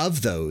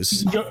 Of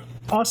those...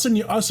 Us and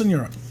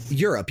Europe.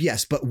 Europe,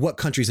 yes, but what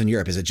countries in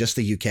Europe? Is it just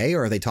the UK,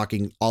 or are they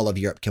talking all of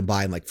Europe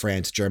combined, like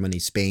France, Germany,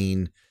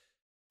 Spain?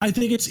 I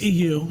think it's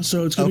EU,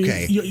 so it's going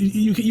to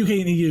be UK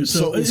and EU.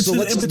 So it's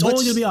only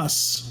going to be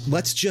us.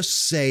 Let's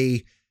just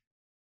say,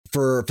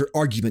 for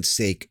argument's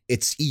sake,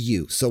 it's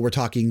EU. So we're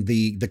talking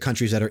the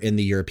countries that are in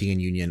the European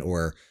Union,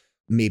 or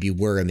maybe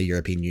we're in the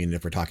European Union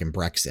if we're talking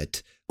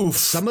Brexit. Oof.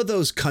 Some of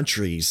those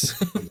countries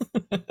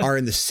are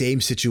in the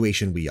same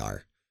situation we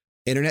are.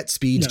 Internet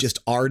speeds just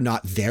are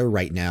not there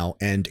right now,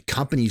 and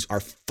companies are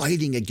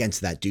fighting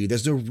against that, dude.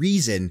 There's a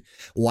reason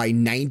why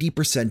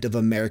 90% of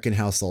American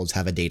households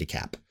have a data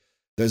cap.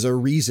 There's a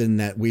reason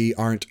that we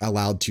aren't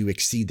allowed to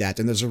exceed that.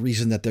 And there's a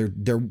reason that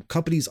their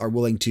companies are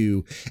willing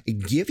to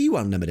give you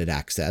unlimited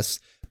access,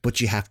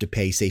 but you have to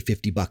pay, say,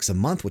 $50 a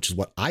month, which is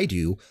what I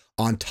do,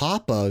 on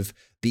top of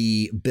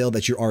the bill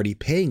that you're already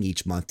paying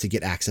each month to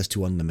get access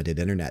to unlimited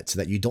internet, so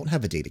that you don't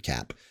have a data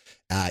cap.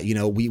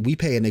 We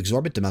pay an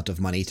exorbitant amount of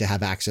money to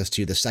have access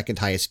to the second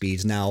highest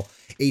speeds. Now,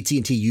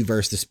 AT&T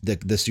Uverse,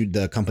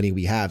 the company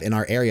we have in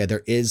our area,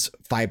 there is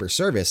fiber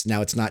service.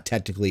 Now, it's not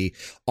technically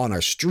on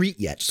our street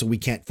yet, so we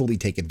can't fully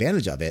take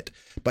advantage of it,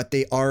 but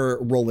they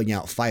are rolling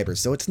out fiber.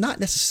 So it's not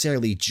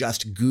necessarily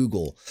just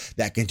Google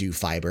that can do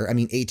fiber. I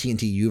mean, AT&T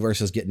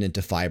Uverse is getting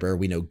into fiber.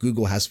 We know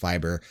Google has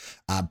fiber.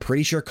 I'm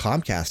pretty sure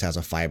Comcast has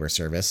a fiber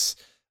service.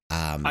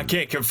 I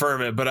can't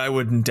confirm it, but I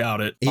wouldn't doubt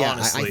it. Yeah,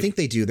 honestly. I think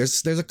they do.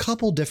 There's a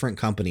couple different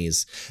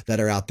companies that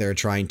are out there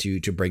trying to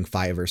bring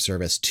fiber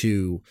service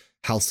to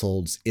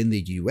households in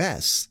the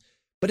US,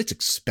 but it's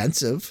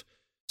expensive.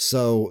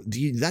 So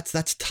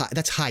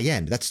that's high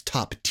end. That's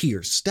top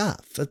tier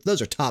stuff.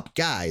 Those are top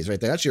guys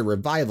right there. That's your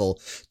revival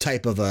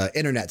type of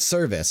internet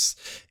service.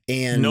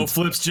 And no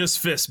flips, just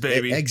fists,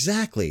 baby.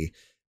 Exactly.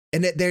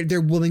 And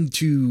they're willing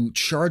to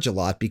charge a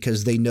lot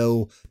because they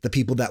know the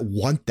people that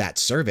want that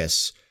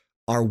service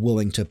are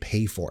willing to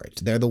pay for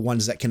it. They're the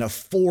ones that can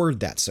afford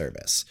that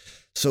service.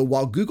 So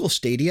while Google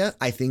Stadia,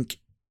 I think,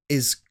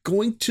 is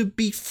going to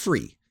be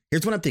free.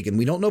 Here's what I'm thinking.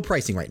 We don't know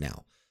pricing right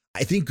now.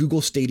 I think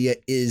Google Stadia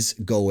is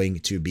going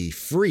to be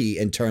free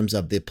in terms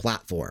of the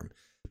platform,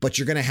 but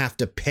you're going to have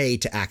to pay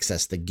to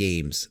access the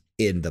games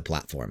in the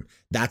platform.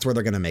 That's where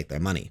they're going to make their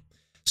money.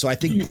 So I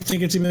think... You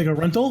think it's even like a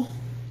rental?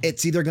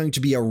 It's either going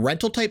to be a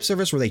rental type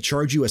service where they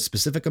charge you a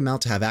specific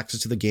amount to have access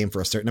to the game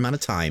for a certain amount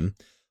of time,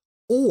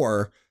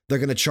 or they're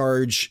going to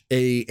charge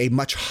a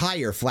much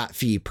higher flat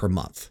fee per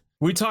month.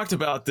 We talked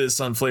about this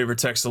on Flavor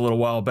Text a little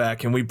while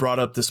back, and we brought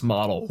up this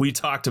model. We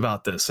talked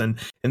about this, and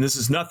this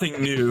is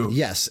nothing new.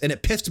 Yes, and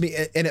it pissed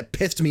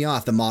me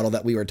off, the model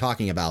that we were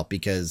talking about,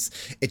 because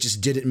it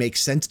just didn't make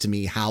sense to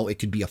me how it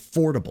could be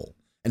affordable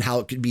and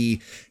how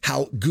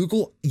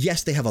Google,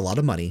 yes, they have a lot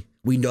of money.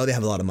 We know they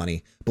have a lot of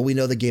money, but we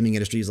know the gaming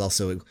industry is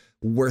also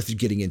worth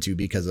getting into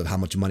because of how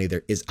much money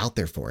there is out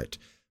there for it.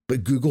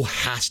 But Google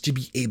has to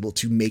be able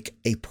to make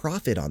a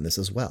profit on this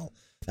as well.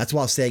 That's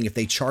why I was saying if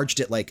they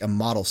charged it like a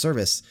model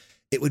service,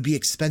 it would be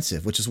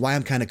expensive, which is why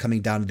I'm kind of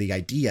coming down to the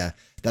idea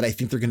that I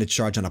think they're going to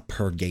charge on a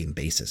per game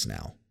basis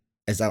now.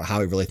 Is that how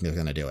I really think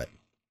they're going to do it?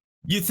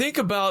 You think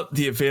about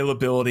the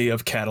availability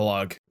of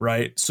catalog,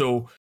 right?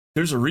 So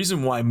there's a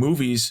reason why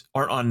movies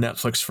aren't on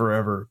Netflix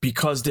forever,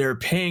 because they're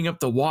paying up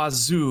the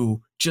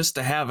wazoo just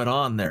to have it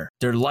on there.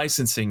 They're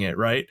licensing it,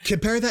 right?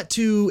 Compare that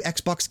to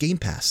Xbox Game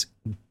Pass.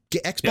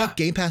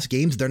 Game Pass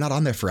games, they're not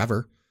on there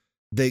forever.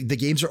 The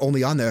games are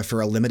only on there for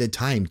a limited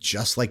time,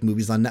 just like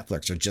movies on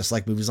Netflix or just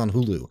like movies on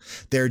Hulu.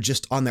 They're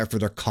just on there for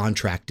their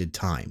contracted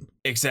time.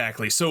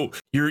 Exactly. So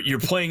you're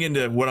playing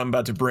into what I'm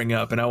about to bring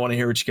up, and I want to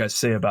hear what you guys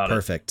say about it.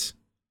 Perfect.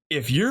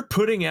 If you're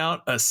putting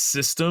out a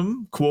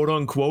system, quote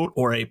unquote,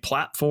 or a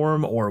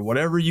platform or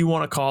whatever you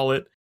want to call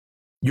it,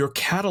 your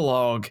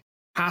catalog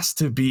has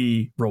to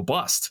be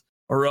robust,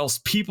 or else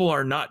people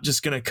are not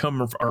just going to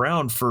come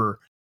around for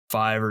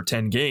 5 or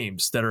 10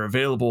 games that are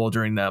available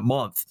during that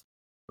month,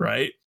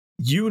 right?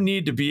 You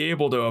need to be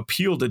able to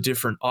appeal to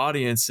different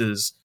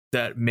audiences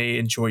that may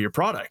enjoy your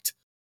product.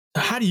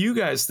 How do you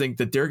guys think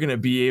that they're going to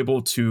be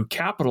able to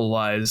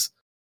capitalize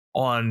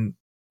on,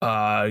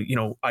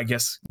 I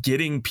guess,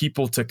 getting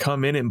people to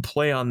come in and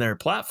play on their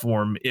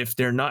platform if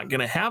they're not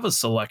going to have a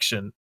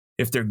selection,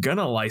 if they're going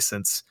to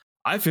license?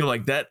 I feel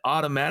like that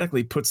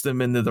automatically puts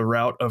them into the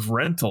route of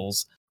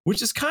rentals,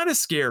 which is kind of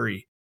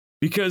scary.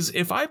 Because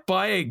if I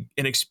buy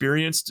an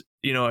experienced,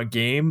 a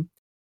game,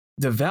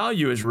 the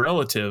value is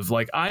relative.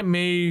 Like I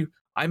may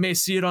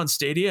see it on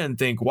Stadia and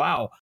think,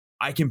 wow,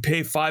 I can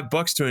pay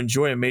 $5 to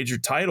enjoy a major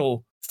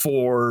title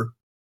for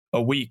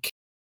a week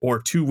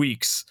or 2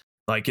 weeks.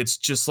 Like it's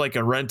just like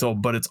a rental,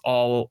 but it's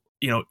all,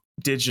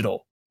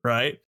 digital,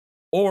 right?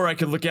 Or I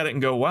could look at it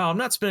and go, wow, I'm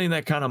not spending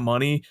that kind of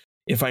money.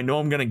 If I know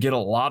I'm going to get a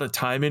lot of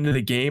time into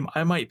the game,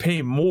 I might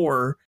pay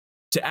more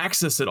to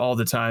access it all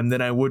the time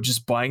than I would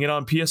just buying it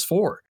on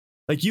PS4.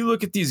 Like you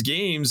look at these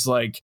games,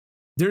 like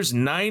there's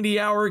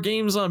 90-hour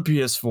games on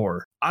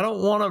PS4. I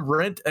don't want to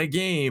rent a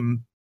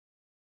game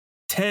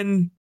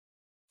 10,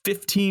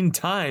 15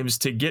 times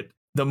to get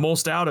the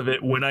most out of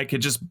it when I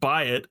could just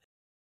buy it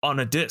on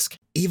a disc.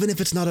 Even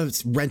if it's not a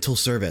rental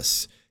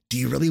service, do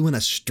you really want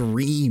to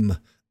stream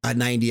a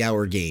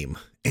 90-hour game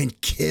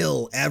and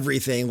kill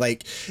everything?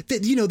 Like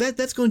that,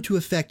 that's going to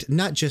affect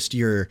not just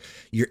your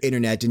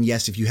internet. And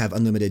yes, if you have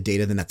unlimited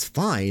data, then that's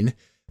fine.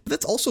 But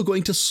that's also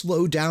going to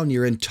slow down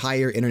your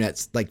entire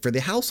internet, like for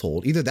the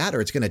household. Either that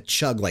or it's going to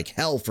chug like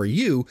hell for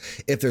you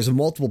if there's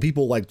multiple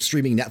people like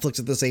streaming Netflix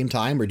at the same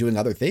time or doing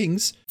other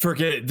things.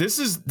 Forget it.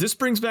 This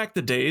brings back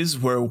the days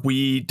where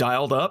we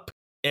dialed up,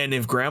 and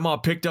if grandma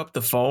picked up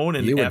the phone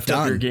and effed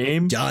up your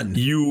game, done.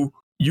 You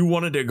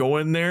wanted to go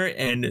in there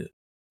and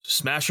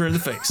smash her in the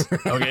face.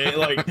 Okay,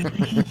 like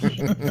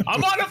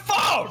I'm on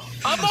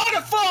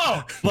a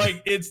phone.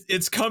 Like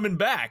it's coming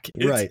back.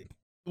 Right.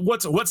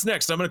 What's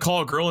next? I'm gonna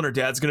call a girl and her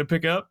dad's gonna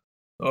pick up.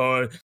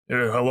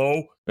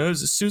 Hello,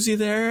 is Susie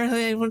there?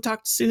 Hey, want to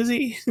talk to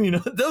Susie?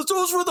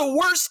 Those were the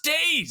worst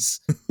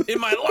days in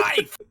my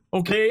life.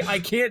 Okay, I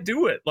can't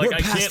do it. Like, we're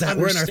past I can't that. Understand.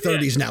 We're in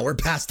our 30s now. We're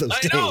past those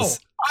days. I know.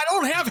 I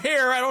don't have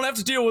hair. I don't have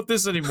to deal with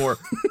this anymore.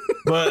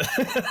 But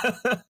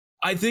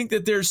I think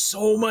that there's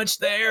so much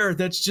there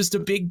that's just a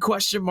big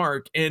question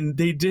mark, and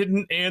they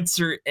didn't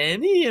answer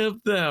any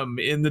of them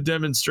in the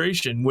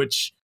demonstration,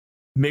 which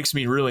makes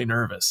me really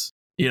nervous.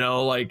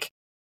 Like,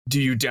 do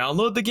you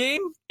download the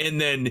game and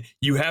then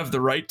you have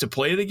the right to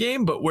play the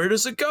game, but where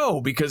does it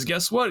go? Because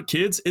guess what,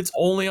 kids? It's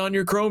only on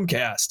your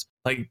Chromecast.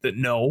 Like,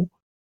 no,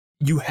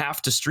 you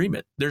have to stream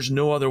it. There's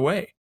no other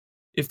way.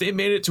 If they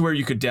made it to where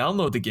you could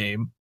download the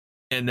game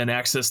and then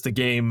access the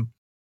game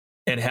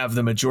and have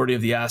the majority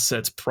of the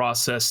assets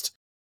processed,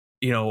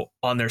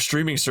 on their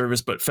streaming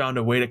service, but found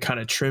a way to kind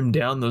of trim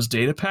down those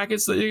data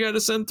packets that you got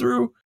to send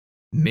through,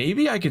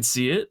 maybe I could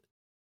see it.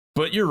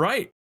 But you're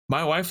right.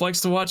 My wife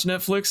likes to watch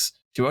Netflix.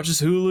 She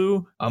watches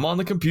Hulu. I'm on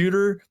the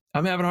computer.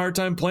 I'm having a hard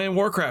time playing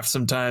Warcraft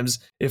sometimes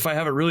if I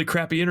have a really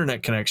crappy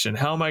internet connection.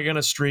 How am I going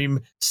to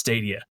stream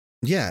Stadia?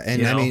 Yeah.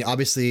 And I mean,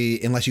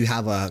 obviously, unless you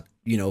have a,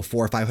 $400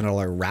 or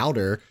 $500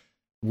 router,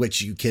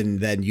 which you can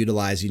then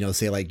utilize,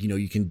 say like,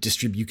 you can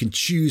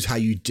choose how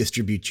you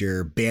distribute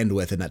your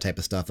bandwidth and that type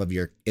of stuff of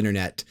your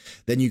internet,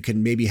 then you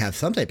can maybe have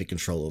some type of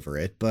control over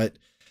it. But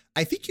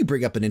I think you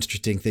bring up an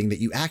interesting thing that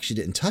you actually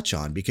didn't touch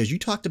on, because you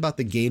talked about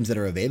the games that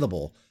are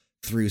available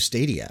through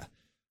Stadia.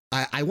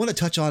 I want to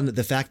touch on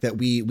the fact that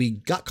we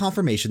got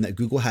confirmation that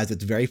Google has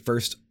its very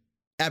first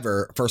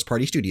ever first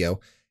party studio,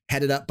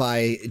 headed up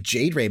by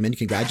Jade Raymond.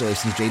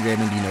 Congratulations, Jade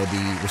Raymond,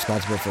 the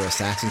responsible for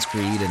Assassin's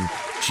Creed, and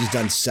she's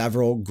done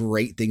several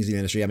great things in the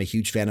industry. I'm a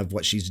huge fan of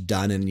what she's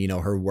done and,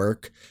 her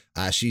work.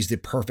 She's the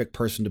perfect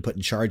person to put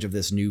in charge of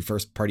this new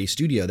first party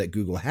studio that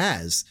Google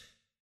has.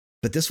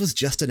 But this was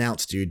just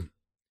announced, dude.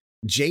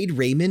 Jade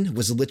Raymond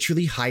was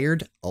literally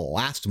hired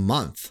last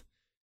month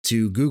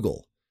to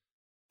Google.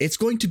 It's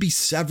going to be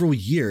several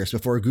years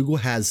before Google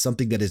has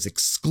something that is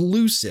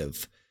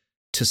exclusive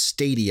to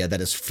Stadia that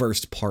is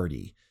first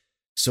party.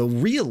 So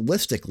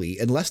realistically,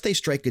 unless they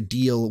strike a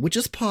deal, which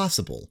is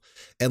possible,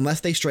 unless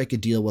they strike a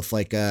deal with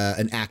like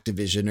an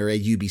Activision or a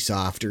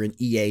Ubisoft or an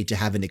EA to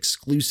have an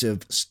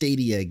exclusive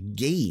Stadia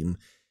game,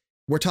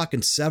 we're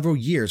talking several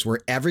years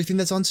where everything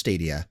that's on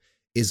Stadia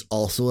is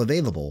also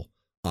available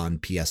on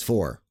PS4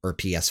 or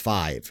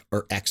PS5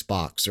 or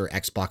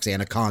Xbox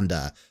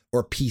Anaconda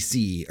or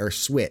PC or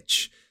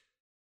Switch.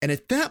 And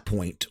at that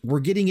point, we're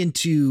getting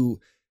into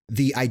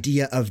the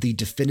idea of the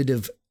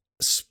definitive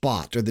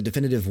spot or the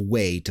definitive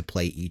way to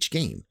play each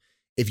game.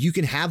 If you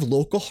can have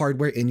local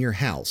hardware in your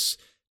house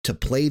to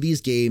play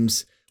these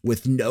games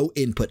with no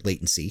input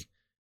latency,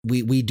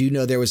 we do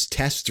know there was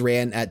tests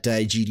ran at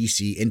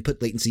GDC.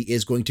 Input latency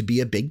is going to be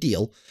a big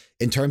deal.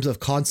 In terms of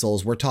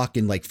consoles, we're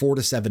talking like 4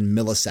 to 7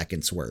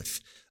 milliseconds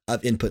worth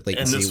of input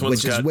latency,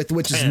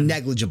 which is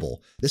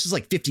negligible. This is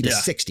like 50 to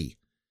 60.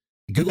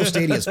 Google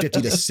Stadia is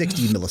 50 to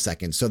 60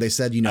 milliseconds. So they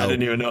said, I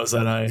didn't even know it was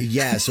that high.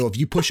 Yeah. So if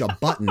you push a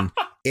button,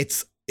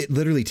 it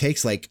literally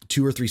takes like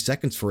 2 or 3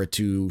 seconds for it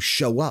to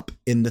show up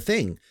in the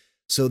thing.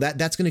 So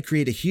that's going to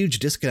create a huge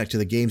disconnect to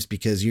the games,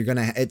 because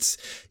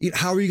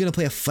how are you going to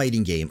play a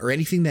fighting game or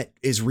anything that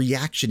is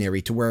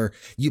reactionary to where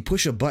you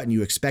push a button,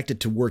 you expect it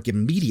to work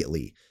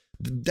immediately?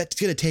 That's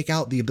going to take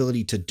out the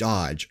ability to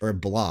dodge or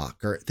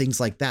block or things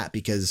like that,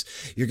 because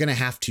you're going to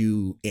have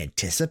to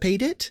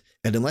anticipate it.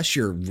 And unless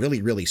you're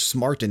really, really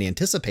smart in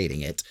anticipating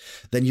it,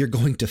 then you're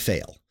going to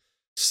fail.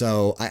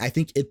 So I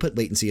think input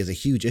latency is a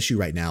huge issue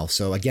right now.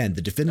 So again,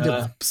 the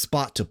definitive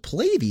spot to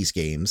play these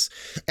games,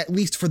 at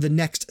least for the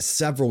next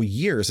several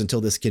years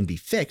until this can be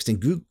fixed, and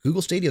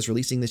Google Stadia is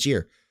releasing this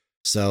year.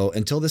 So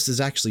until this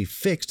is actually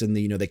fixed and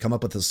they come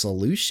up with a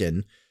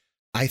solution,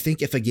 I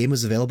think if a game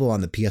is available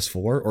on the PS4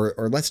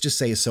 or let's just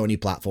say Sony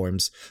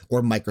platforms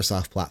or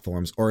Microsoft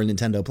platforms or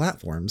Nintendo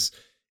platforms,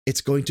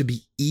 it's going to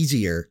be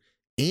easier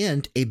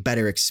and a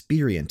better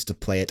experience to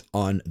play it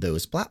on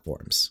those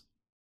platforms.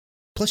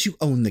 Plus, you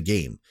own the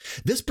game.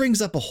 This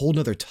brings up a whole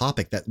nother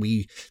topic that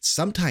we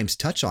sometimes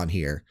touch on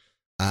here.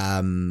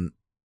 Game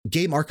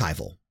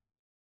archival.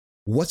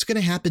 What's going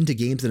to happen to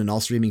games in an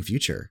all streaming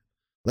future?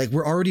 Like,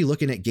 we're already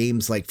looking at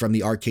games like from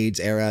the arcades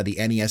era, the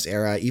NES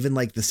era, even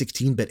like the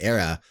 16-bit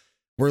era.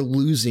 We're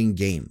losing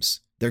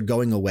games. They're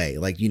going away.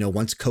 Like,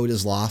 once code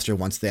is lost or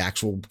once the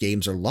actual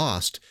games are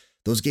lost,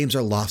 those games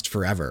are lost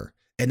forever.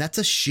 And that's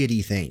a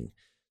shitty thing.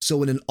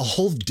 So in an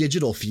all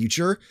digital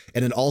future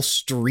and an all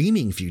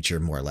streaming future,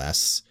 more or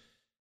less,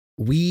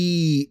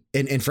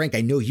 and Frank,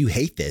 I know you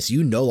hate this.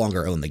 You no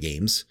longer own the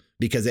games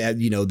because,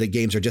 the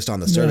games are just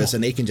on the service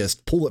and they can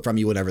just pull it from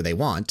you whenever they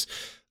want.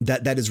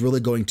 That is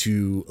really going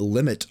to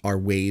limit our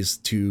ways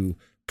to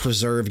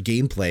preserve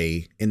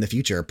gameplay in the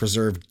future,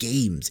 preserve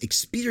games,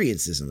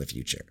 experiences in the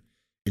future.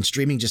 And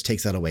streaming just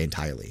takes that away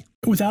entirely.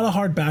 Without a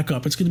hard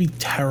backup, it's going to be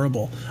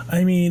terrible.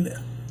 I mean,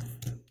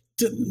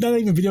 not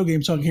even video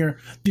game talking here.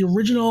 The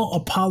original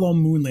Apollo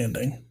moon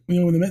landing,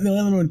 when they landed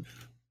on the moon,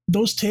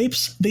 those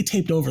tapes, they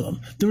taped over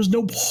them. There was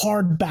no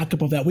hard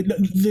backup of that.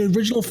 The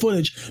original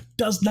footage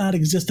does not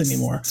exist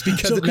anymore. It's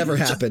because it never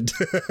happened.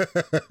 Okay,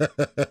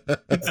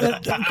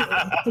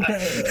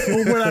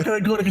 well, we're not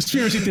going to go to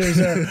conspiracy theories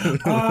there.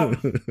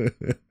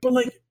 But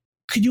like,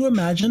 could you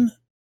imagine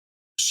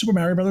Super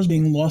Mario Brothers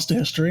being lost to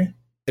history?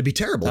 It'd be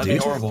terrible, That'd dude.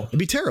 be horrible. It'd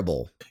be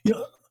terrible. You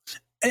know,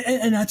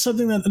 and that's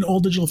something that in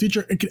old digital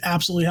future it could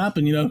absolutely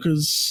happen. You know,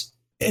 because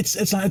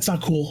it's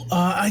not cool.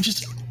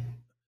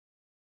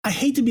 I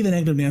hate to be the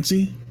negative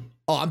Nancy.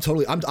 Oh, I'm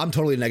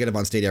totally negative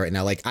on Stadia right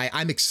now. Like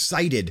I'm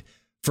excited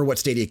for what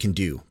Stadia can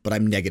do, but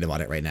I'm negative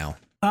on it right now.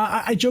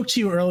 I joked to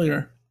you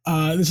earlier.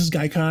 This is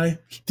Gaikai.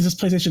 This is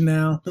PlayStation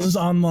Now. This is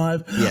On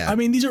Live. Yeah. I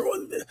mean,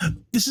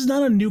 this is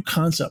not a new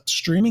concept.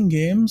 Streaming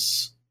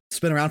games. It's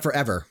been around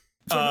forever.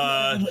 04.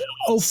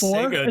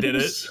 Sega did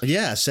it.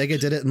 Yeah, Sega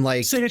did it in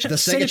like the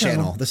Sega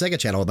Channel. The Sega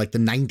Channel in like the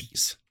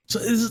 90s. So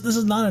this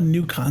is not a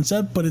new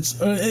concept, but it's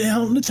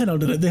Nintendo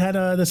did it. They had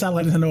the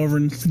satellite Nintendo over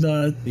in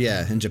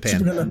in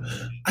Japan.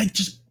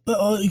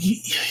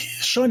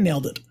 Sean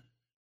nailed it.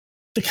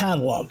 The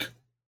catalog.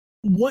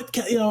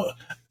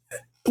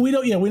 We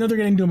know they're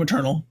getting Doom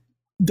Eternal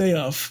day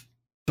of.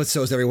 But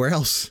so is everywhere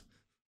else.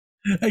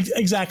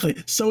 Exactly.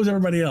 So is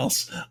everybody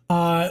else.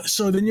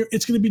 So then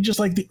it's going to be just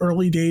like the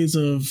early days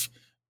of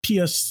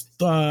PS2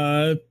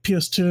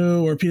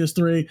 or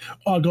PS3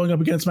 going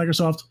up against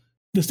Microsoft.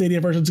 The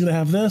Stadia version is going to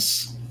have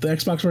this. The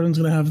Xbox version is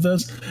going to have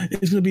this.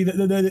 It's going to be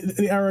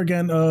the era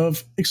again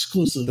of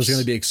exclusives. There's going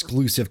to be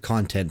exclusive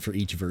content for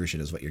each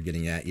version is what you're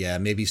getting at. Yeah,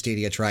 maybe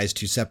Stadia tries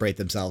to separate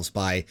themselves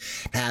by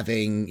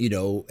having,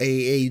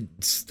 a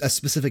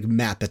specific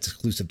map that's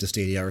exclusive to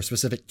Stadia or a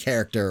specific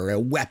character or a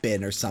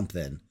weapon or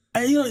something.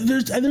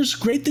 There's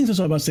great things to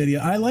talk about Stadia.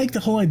 I like the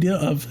whole idea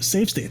of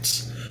save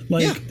states.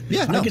 Like,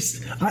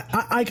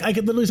 I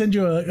could literally send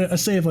you a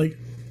save like,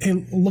 hey,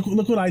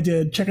 look what I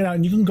did. Check it out,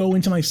 and you can go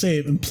into my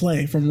save and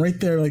play from right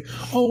there. Like,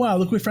 oh wow,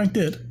 look what Frank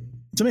did.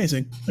 It's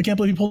amazing. I can't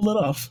believe he pulled that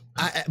off.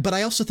 But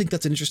I also think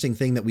that's an interesting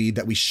thing that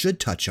we should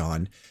touch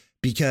on,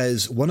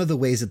 because one of the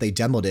ways that they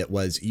demoed it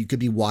was you could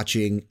be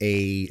watching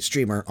a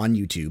streamer on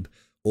YouTube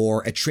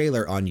or a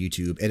trailer on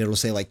YouTube, and it'll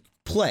say like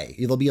play.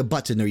 There'll be a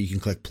button there you can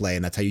click play,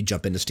 and that's how you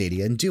jump into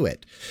Stadia and do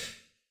it.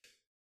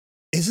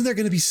 Isn't there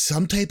going to be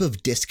some type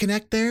of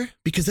disconnect there?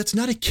 Because that's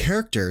not a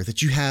character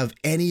that you have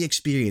any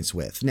experience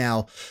with.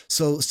 Now,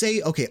 so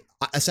say, okay,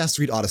 Assassin's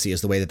Creed Odyssey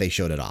is the way that they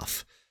showed it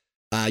off.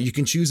 You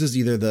can choose as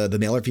either the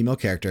male or female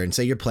character, and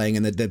say you're playing,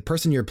 and the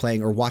person you're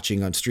playing or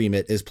watching on stream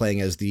it is playing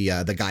as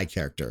the guy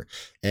character,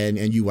 and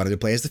you wanted to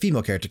play as the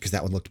female character because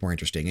that one looked more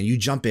interesting. And you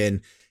jump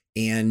in,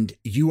 and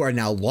you are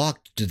now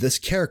locked to this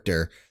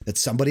character that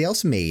somebody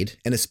else made.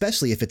 And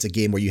especially if it's a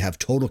game where you have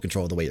total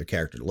control of the way your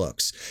character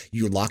looks,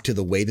 you're locked to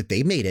the way that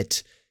they made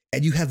it.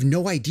 And you have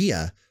no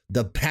idea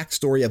the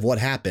backstory of what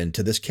happened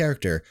to this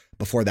character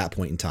before that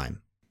point in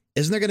time.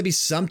 Isn't there going to be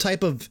some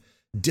type of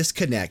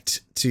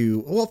disconnect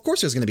well, of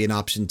course there's going to be an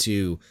option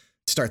to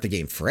start the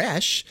game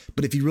fresh,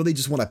 but if you really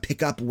just want to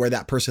pick up where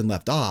that person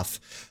left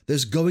off,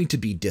 there's going to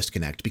be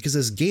disconnect, because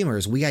as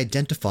gamers, we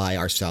identify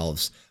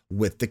ourselves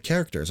with the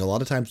characters. A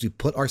lot of times we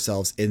put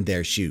ourselves in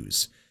their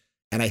shoes.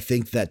 And I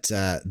think that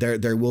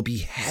there will be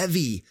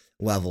heavy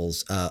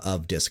levels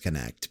of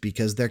disconnect,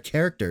 because their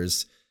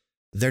characters,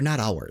 they're not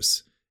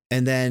ours.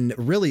 And then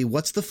really,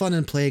 what's the fun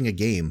in playing a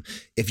game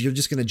if you're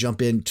just going to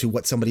jump into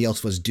what somebody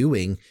else was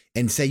doing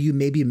and say you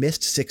maybe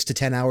missed 6 to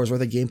 10 hours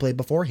worth of gameplay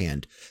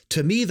beforehand?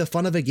 To me, the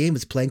fun of a game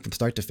is playing from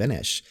start to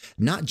finish,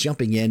 not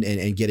jumping in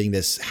and getting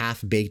this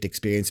half-baked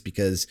experience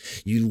because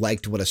you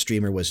liked what a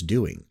streamer was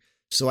doing.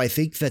 So I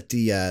think that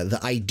the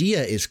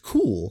idea is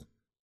cool,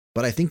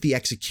 but I think the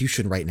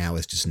execution right now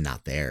is just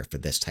not there for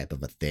this type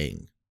of a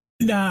thing.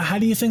 Now, how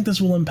do you think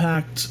this will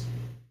impact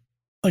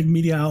like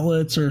media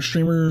outlets or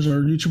streamers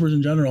or YouTubers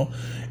in general?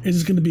 Is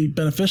this going to be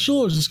beneficial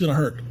or is this going to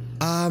hurt?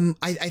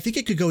 I think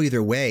it could go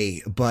either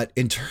way, but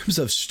in terms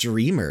of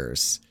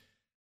streamers,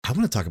 I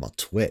want to talk about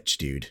Twitch,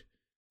 dude,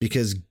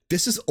 because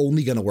this is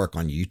only going to work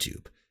on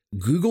YouTube.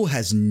 Google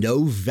has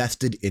no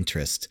vested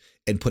interest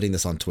in putting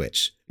this on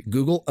Twitch.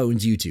 Google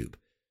owns YouTube.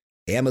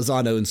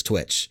 Amazon owns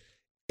Twitch.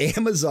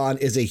 Amazon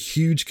is a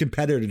huge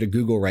competitor to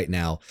Google right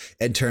now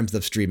in terms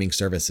of streaming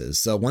services.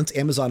 So once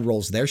Amazon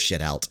rolls their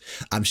shit out,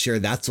 I'm sure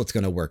that's what's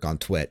going to work on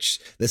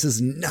Twitch. This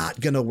is not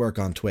going to work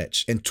on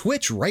Twitch. And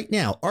Twitch right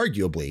now,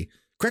 arguably,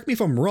 correct me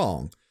if I'm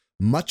wrong,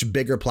 much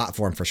bigger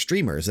platform for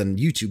streamers than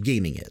YouTube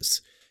gaming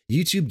is.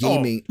 YouTube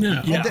gaming,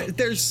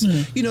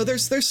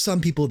 there's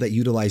some people that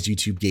utilize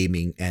YouTube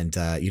gaming and,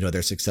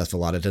 they're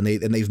successful at it,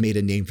 and they've made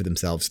a name for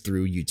themselves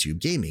through YouTube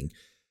gaming.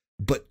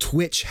 But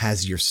Twitch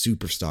has your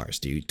superstars,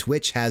 dude.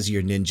 Twitch has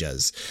your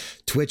ninjas.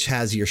 Twitch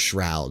has your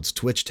shrouds.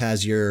 Twitch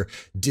has your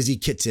Dizzy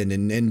Kitten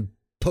and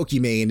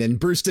Pokimane and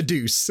Bruce the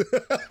Deuce. Do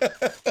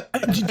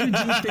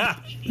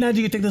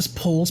you think this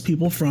pulls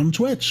people from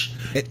Twitch?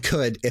 It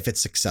could, if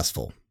it's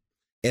successful.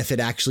 If it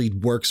actually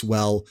works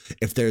well,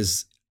 if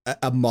there's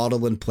a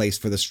model in place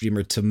for the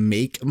streamer to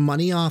make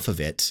money off of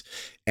it.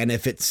 And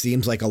if it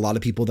seems like a lot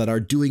of people that are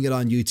doing it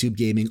on YouTube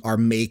gaming are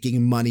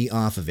making money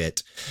off of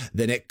it,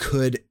 then it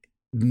could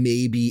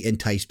maybe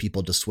entice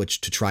people to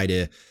switch to try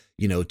to,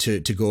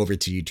 to go over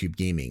to YouTube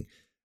gaming.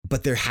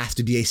 But there has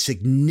to be a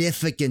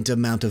significant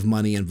amount of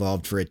money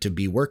involved for it to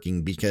be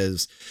working,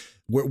 because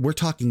we're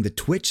talking the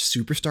Twitch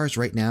superstars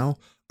right now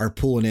are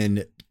pulling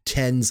in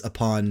tens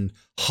upon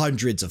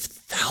hundreds of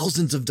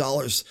thousands of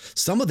dollars,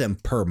 some of them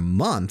per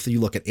month. You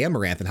look at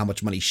Amaranth and how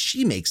much money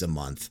she makes a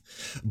month.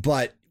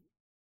 But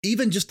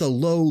even just the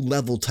low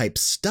level type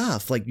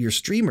stuff, like your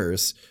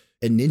streamers,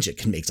 and Ninja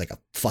can make like a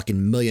fucking $1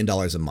 million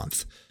a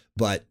month.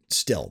 But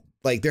still,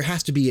 like, there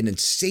has to be an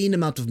insane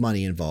amount of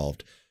money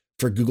involved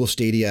for Google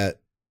Stadia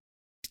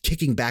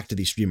kicking back to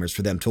these streamers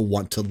for them to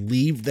want to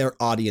leave their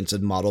audience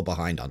and model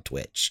behind on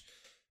Twitch,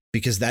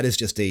 because that is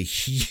just a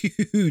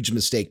huge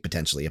mistake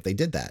potentially if they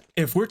did that.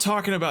 If we're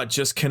talking about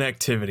just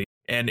connectivity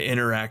and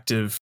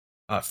interactive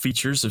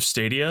features of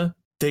Stadia,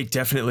 they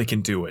definitely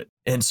can do it.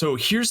 And so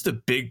here's the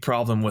big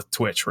problem with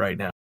Twitch right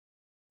now.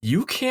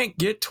 You can't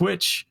get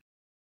Twitch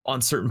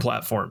on certain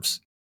platforms.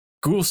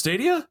 Google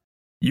Stadia,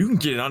 you can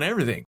get it on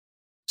everything.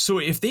 So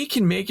if they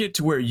can make it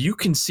to where you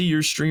can see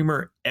your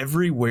streamer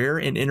everywhere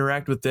and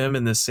interact with them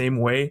in the same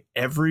way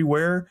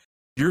everywhere,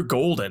 you're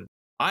golden.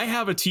 I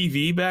have a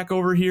TV back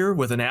over here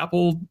with an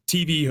Apple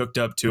TV hooked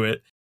up to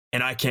it,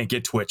 and I can't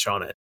get Twitch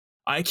on it.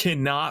 I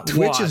cannot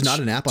Twitch watch is not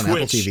an app on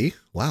Twitch. Apple TV?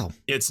 Wow.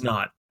 It's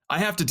not. I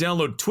have to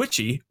download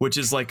Twitchy, which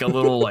is like a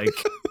little like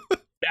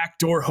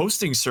backdoor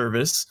hosting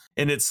service.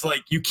 And it's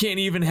like you can't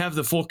even have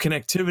the full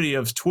connectivity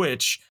of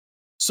Twitch.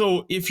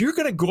 So if you're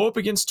going to go up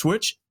against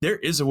Twitch, there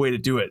is a way to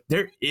do it.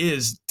 There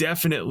is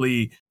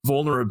definitely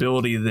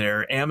vulnerability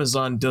there.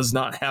 Amazon does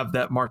not have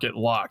that market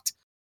locked.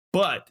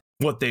 But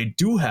what they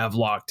do have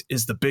locked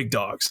is the big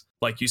dogs,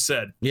 like you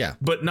said. Yeah.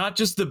 But not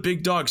just the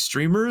big dog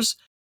streamers,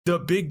 the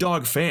big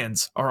dog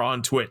fans are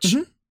on Twitch.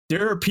 Mm-hmm.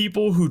 There are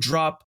people who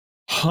drop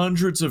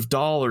hundreds of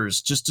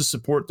dollars just to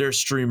support their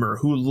streamer,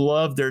 who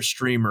love their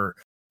streamer,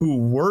 who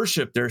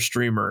worship their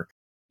streamer.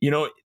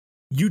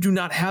 You do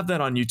not have that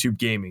on YouTube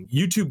Gaming.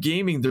 YouTube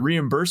Gaming, the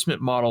reimbursement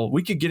model,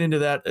 we could get into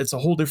that. It's a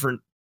whole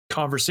different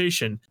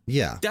conversation.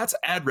 Yeah. That's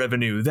ad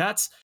revenue.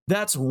 That's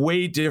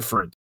way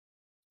different.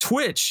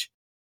 Twitch,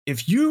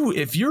 if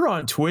you're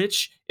on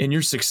Twitch and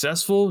you're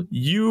successful,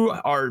 you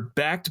are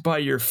backed by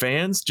your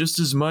fans just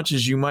as much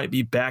as you might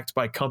be backed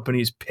by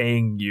companies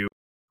paying you,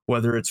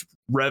 whether it's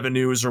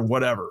revenues or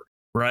whatever,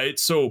 right?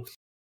 So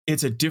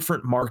it's a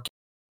different market.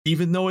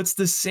 Even though it's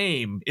the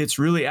same, it's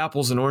really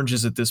apples and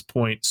oranges at this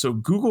point. So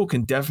Google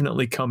can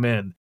definitely come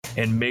in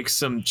and make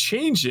some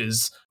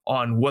changes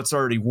on what's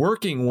already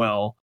working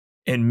well,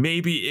 and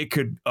maybe it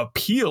could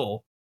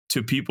appeal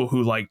to people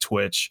who like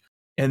Twitch.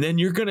 And then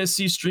you're going to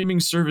see streaming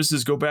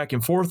services go back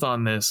and forth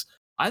on this.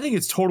 I think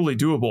it's totally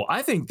doable.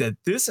 I think that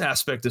this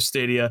aspect of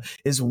Stadia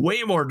is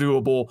way more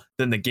doable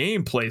than the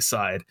gameplay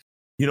side.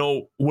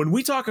 When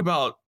we talk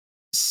about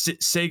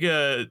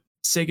Sega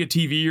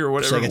TV or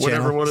whatever,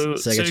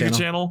 Sega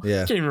Channel.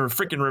 Yeah. I can't even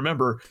freaking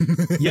remember.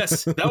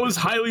 Yes, that was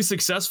highly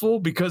successful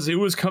because it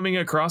was coming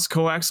across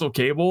coaxial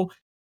cable.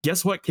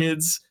 Guess what,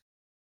 kids?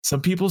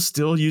 Some people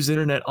still use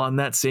internet on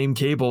that same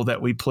cable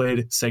that we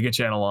played Sega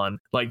Channel on.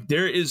 Like,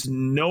 there is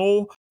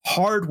no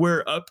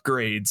hardware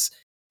upgrades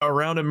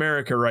around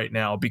America right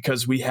now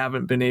because we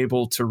haven't been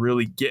able to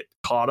really get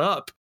caught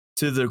up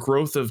to the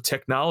growth of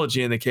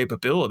technology and the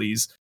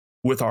capabilities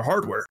with our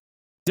hardware.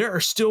 There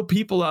are still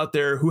people out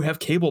there who have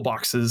cable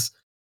boxes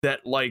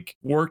that like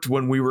worked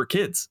when we were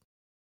kids.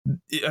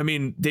 I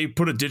mean, they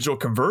put a digital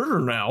converter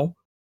now,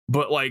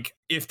 but like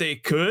if they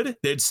could,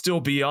 they'd still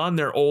be on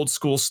their old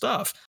school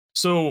stuff.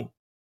 So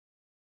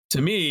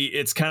to me,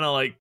 it's kind of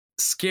like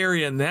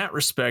scary in that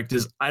respect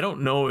is I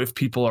don't know if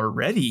people are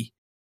ready.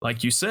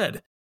 Like you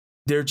said,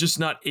 they're just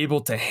not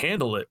able to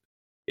handle it.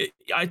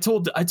 I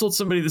told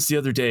somebody this the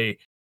other day.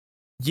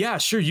 Yeah,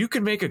 sure, you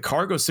can make a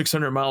car go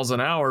 600 miles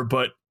an hour,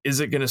 but is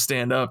it going to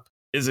stand up?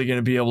 Is it going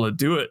to be able to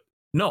do it?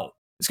 No,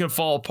 it's going to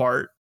fall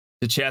apart.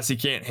 The chassis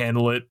can't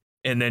handle it.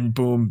 And then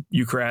boom,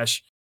 you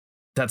crash.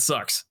 That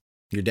sucks.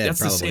 You're dead. That's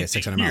probably at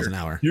 600 miles an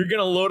hour. You're going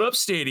to load up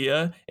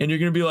Stadia and you're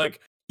going to be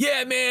like,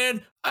 yeah,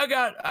 man, I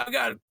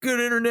got good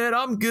internet.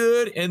 I'm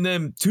good. And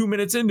then 2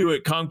 minutes into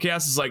it,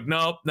 Comcast is like,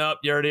 nope,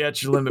 you're already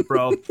at your limit,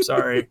 bro.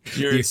 Sorry.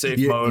 You're in safe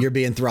mode. You're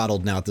being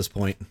throttled now at this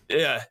point.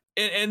 Yeah.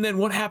 And then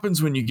what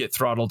happens when you get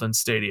throttled in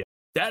Stadia?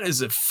 That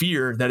is a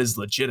fear that is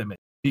legitimate.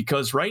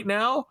 Because right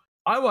now,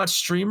 I watch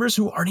streamers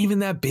who aren't even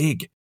that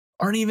big,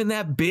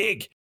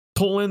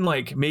 pull in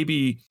like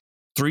maybe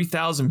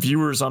 3,000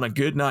 viewers on a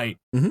good night.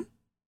 Mm-hmm.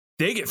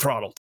 They get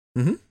throttled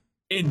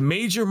in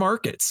major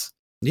markets.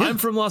 Yeah. I'm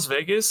from Las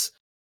Vegas.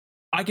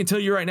 I can tell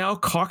you right now,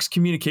 Cox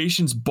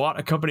Communications bought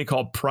a company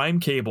called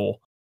Prime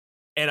Cable.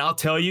 And I'll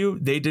tell you,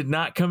 they did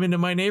not come into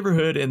my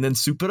neighborhood and then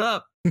soup it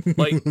up.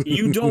 Like,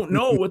 you don't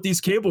know what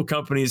these cable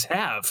companies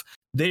have.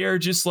 They are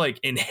just like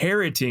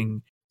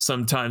inheriting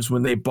sometimes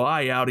when they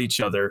buy out each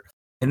other.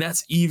 And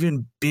that's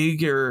even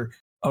bigger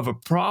of a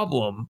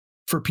problem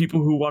for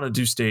people who want to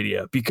do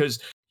Stadia,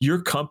 because your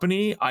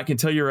company, I can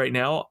tell you right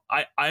now,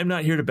 I'm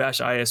not here to bash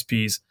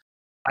ISPs.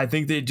 I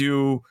think they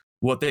do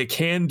what they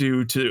can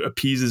do to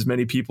appease as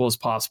many people as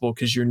possible,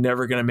 because you're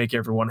never going to make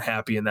everyone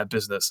happy in that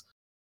business.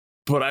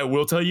 But I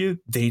will tell you,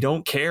 they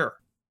don't care.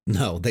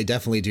 No, they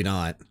definitely do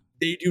not.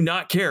 They do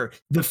not care.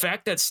 The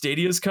fact that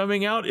Stadia is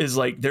coming out is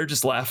like, they're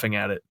just laughing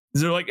at it.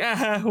 They're like,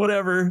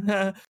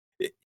 whatever.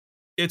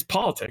 It's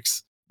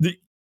politics.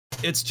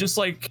 It's just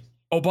like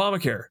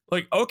Obamacare.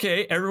 Like,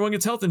 okay, everyone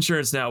gets health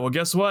insurance now. Well,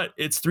 guess what?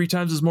 It's 3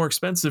 times as more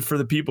expensive for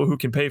the people who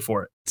can pay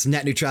for it. It's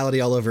net neutrality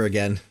all over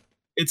again.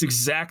 It's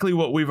exactly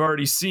what we've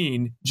already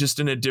seen, just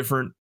in a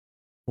different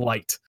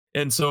light.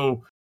 And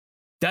so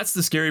that's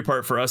the scary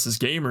part for us as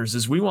gamers,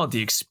 is we want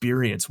the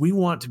experience. We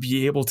want to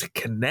be able to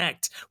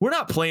connect. We're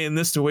not playing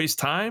this to waste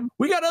time.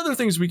 We got other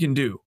things we can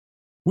do.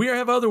 We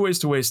have other ways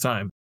to waste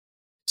time.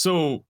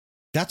 So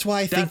that's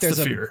why I think there's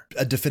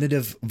a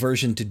definitive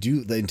version to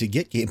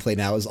get gameplay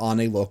now is on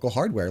a local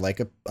hardware, like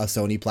a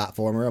Sony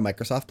platform or a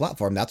Microsoft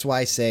platform. That's why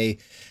I say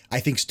I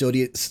think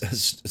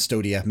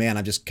Stadia, man,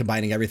 I'm just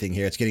combining everything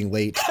here. It's getting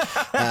late.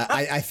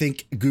 I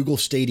think Google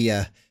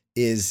Stadia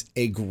is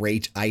a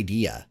great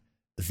idea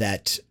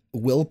that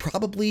will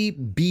probably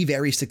be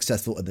very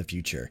successful in the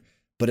future.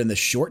 But in the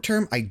short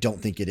term, I don't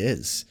think it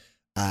is.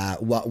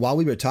 While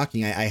we were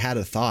talking, I had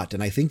a thought,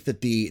 and I think that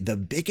the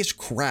biggest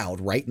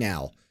crowd right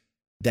now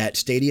that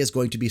Stadia is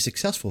going to be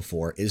successful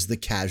for is the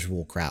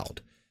casual crowd,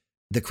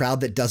 the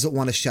crowd that doesn't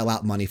want to shell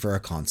out money for a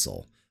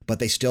console, but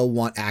they still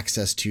want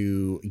access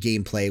to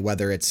gameplay,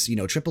 whether it's,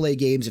 AAA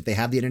games if they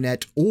have the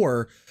internet,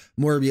 or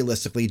more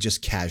realistically,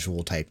 just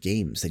casual type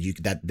games that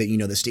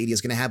the Stadia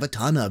is going to have a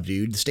ton of,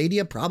 dude. The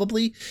Stadia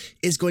probably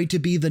is going to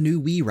be the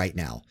new Wii right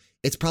now.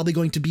 It's probably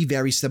going to be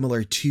very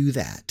similar to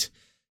that.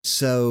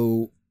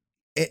 So,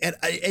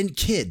 and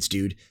kids,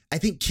 dude, I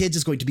think kids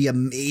is going to be a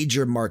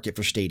major market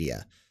for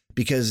Stadia,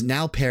 because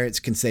now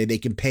parents can say they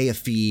can pay a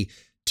fee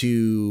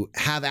to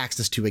have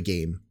access to a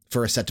game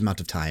for a set amount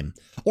of time,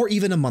 or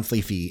even a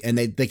monthly fee, and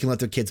they can let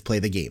their kids play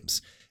the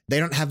games. They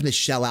don't have to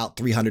shell out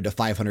 $300 to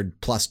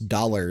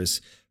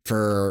 $500+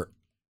 for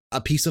a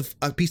piece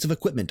of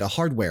equipment, a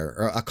hardware,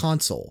 or a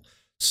console.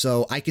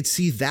 So I could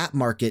see that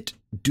market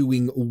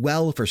doing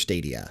well for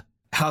Stadia.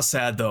 How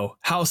sad, though?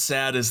 How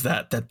sad is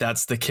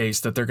that's the case,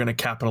 that they're going to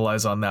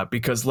capitalize on that?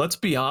 Because let's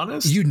be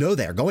honest,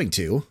 they're going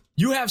to.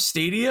 You have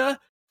Stadia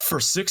for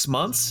 6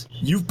 months,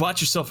 you've bought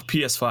yourself a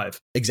PS5.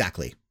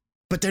 Exactly.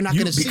 But they're not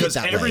going to see it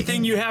that way.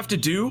 Everything you got to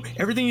do,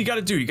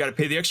 you got to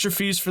pay the extra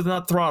fees for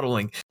not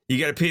throttling. You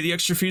got to pay the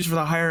extra fees for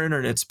the higher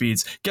internet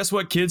speeds. Guess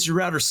what, kids? Your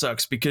router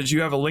sucks because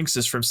you have a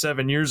Linksys from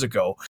 7 years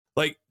ago.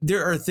 Like,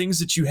 there are things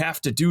that you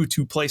have to do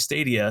to play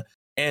Stadia,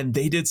 and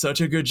they did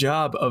such a good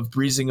job of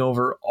breezing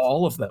over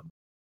all of them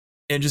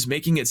and just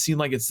making it seem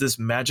like it's this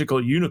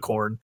magical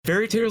unicorn.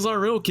 Fairy tales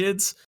aren't real,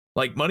 kids.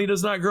 Like, money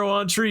does not grow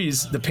on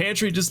trees. The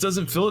pantry just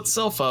doesn't fill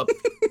itself up.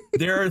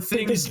 There are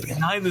things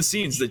behind the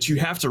scenes that you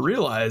have to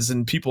realize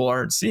and people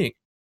aren't seeing.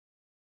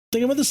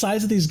 Think about the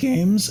size of these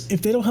games.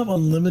 If they don't have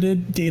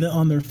unlimited data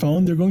on their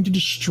phone, they're going to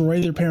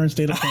destroy their parents'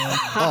 data plan.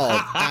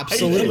 Oh,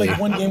 absolutely. Like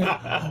one game,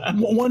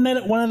 one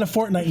night a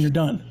fortnight, and you're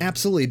done.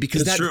 Absolutely,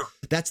 because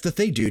that's the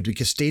thing, dude.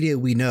 Because Stadia,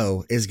 we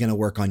know, is going to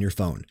work on your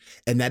phone,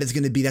 and that is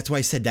going to be. That's why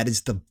I said that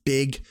is the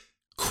big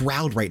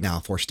crowd right now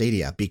for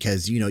Stadia,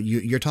 because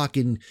you're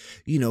talking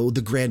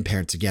the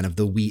grandparents again of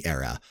the Wii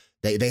era.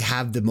 They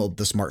have the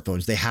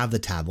smartphones, they have the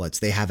tablets,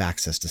 they have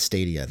access to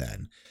Stadia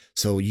then.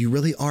 So you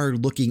really are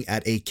looking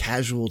at a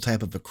casual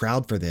type of a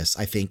crowd for this,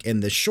 I think, in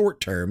the short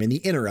term, in the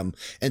interim,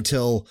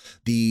 until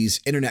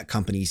these internet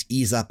companies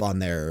ease up on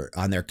their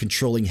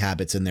controlling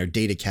habits and their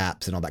data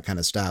caps and all that kind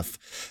of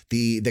stuff.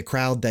 The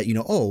crowd that,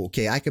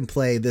 okay, I can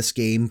play this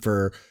game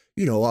for,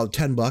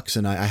 $10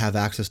 and I have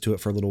access to it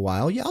for a little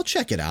while. Yeah, I'll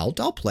check it out.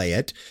 I'll play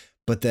it.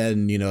 But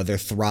then, they're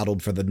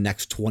throttled for the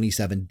next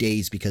 27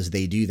 days because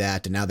they do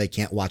that. And now they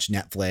can't watch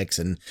Netflix.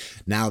 And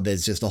now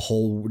there's just a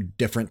whole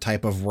different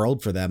type of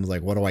world for them.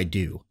 Like, what do I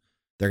do?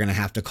 They're going to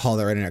have to call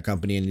their internet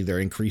company and either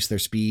increase their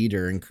speed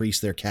or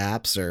increase their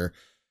caps or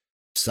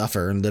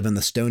suffer and live in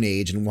the Stone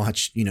Age and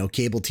watch,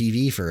 cable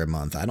TV for a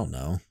month. I don't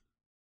know.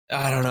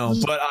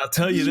 But I'll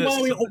tell you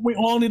this. We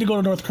all need to go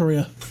to North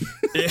Korea.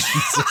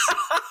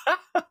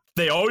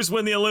 They always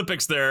win the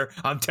Olympics there.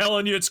 I'm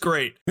telling you, it's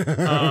great.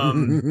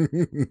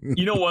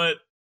 You know what?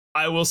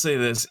 I will say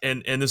this,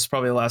 and this is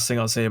probably the last thing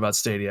I'll say about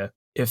Stadia.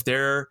 If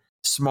they're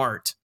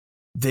smart,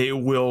 they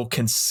will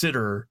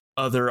consider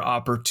other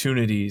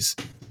opportunities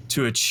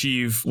to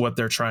achieve what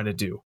they're trying to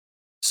do.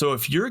 So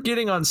if you're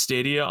getting on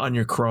Stadia on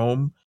your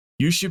Chrome,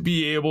 you should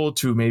be able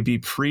to maybe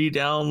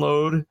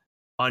pre-download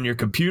on your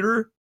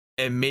computer,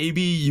 and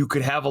maybe you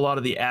could have a lot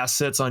of the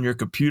assets on your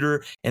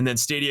computer, and then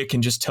Stadia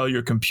can just tell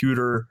your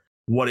computer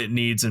what it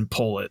needs and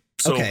pull it.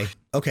 So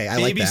okay, I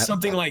like that. Maybe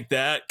something like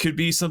that could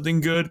be something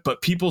good,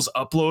 but people's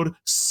upload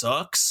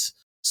sucks.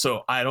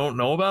 So I don't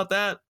know about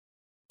that,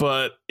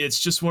 but it's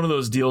just one of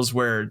those deals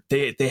where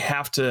they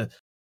have to.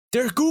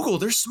 They're Google.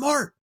 They're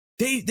smart.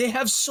 They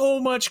have so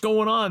much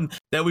going on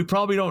that we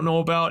probably don't know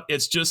about.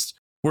 It's just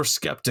we're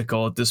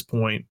skeptical at this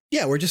point.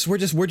 Yeah, we're just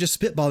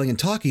spitballing and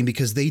talking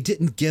because they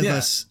didn't give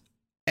us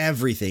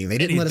everything. They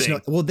didn't let us know.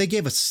 Well, they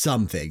gave us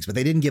some things, but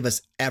they didn't give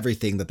us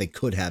everything that they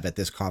could have at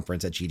this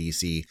conference at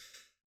GDC.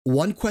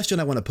 One question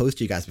I want to pose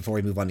to you guys before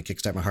we move on to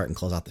Kickstart My Heart and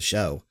close out the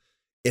show.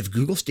 If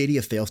Google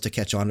Stadia fails to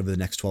catch on over the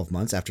next 12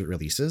 months after it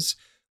releases,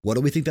 what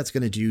do we think that's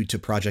going to do to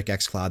Project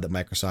X Cloud that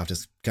Microsoft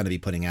is going to be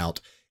putting out?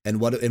 And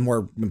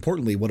more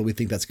importantly, what do we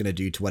think that's going to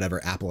do to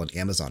whatever Apple and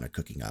Amazon are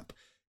cooking up?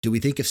 Do we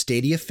think if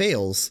Stadia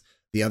fails,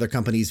 the other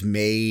companies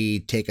may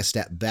take a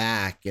step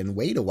back and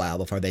wait a while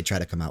before they try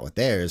to come out with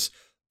theirs?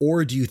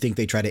 Or do you think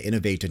they try to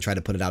innovate and try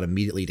to put it out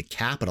immediately to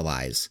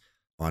capitalize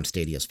on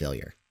Stadia's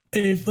failure?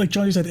 If, like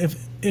Johnny said,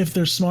 if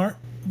they're smart,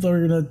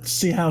 they're going to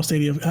see how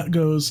Stadia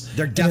goes.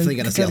 They're definitely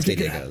going to see how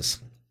Stadia goes.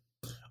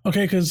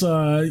 Okay, because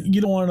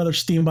you don't want another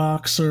Steam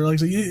box or like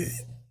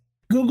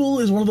Google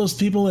is one of those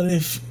people that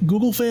if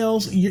Google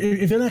fails,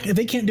 if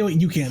they can't do it,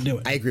 you can't do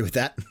it. I agree with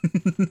that.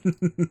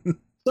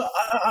 So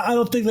I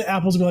don't think that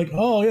Apple's gonna be like,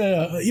 oh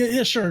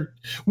yeah, sure,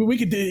 we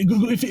could do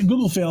Google. If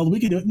Google failed, we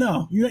could do it.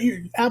 No,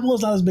 Apple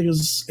is not as big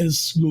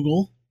as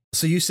Google.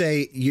 So you're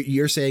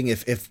saying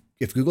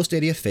if Google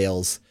Stadia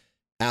fails,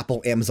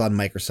 Apple, Amazon,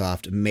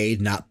 Microsoft may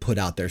not put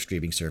out their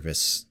streaming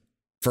service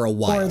for a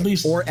while,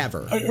 or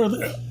ever,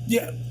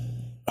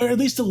 or at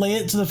least delay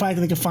it to the fact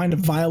that they can find a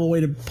viable way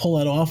to pull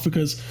that off,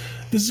 because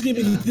this is gonna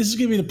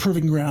be the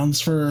proving grounds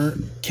for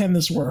can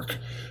this work.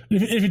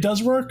 If it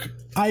does work,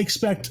 I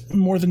expect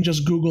more than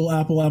just Google,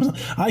 Apple, Amazon.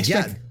 I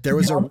expect there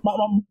was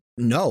mom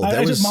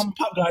and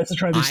pop guys to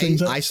try these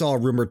things. I saw a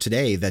rumor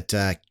today that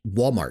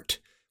Walmart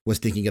was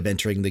thinking of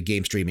entering the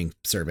game streaming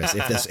service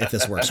if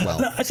this works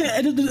well. I say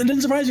it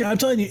didn't surprise you. I'm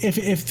telling you,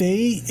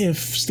 if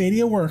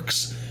Stadia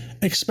works,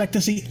 expect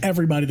to see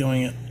everybody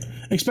doing it.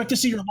 Expect to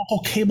see your local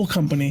cable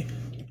company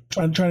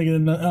trying to get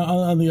in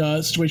on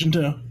the situation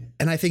too.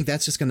 And I think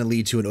that's just going to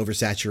lead to an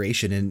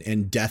oversaturation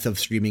and death of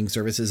streaming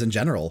services in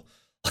general.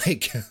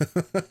 Like,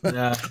 look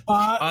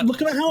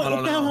at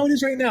how it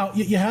is right now.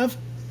 You have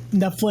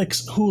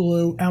Netflix,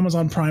 Hulu,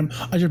 Amazon Prime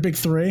as your big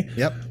three.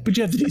 Yep. But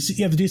you have the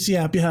DC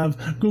app. You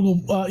have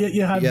Google.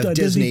 You have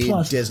Disney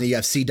Plus. You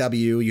have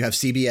CW. You have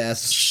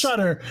CBS.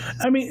 Shudder.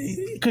 I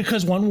mean,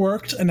 because one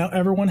worked, and now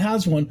everyone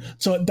has one.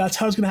 So that's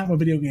how it's going to happen with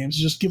video games.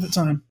 Just give it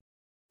time.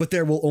 But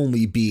there will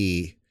only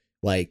be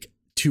like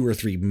 2 or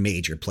 3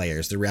 major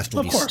players. The rest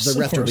will be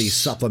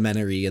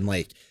supplementary and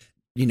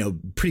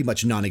pretty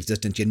much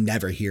non-existent. You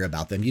never hear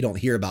about them. You don't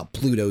hear about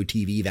Pluto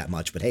TV that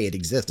much, but hey, it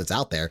exists. It's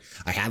out there.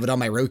 I have it on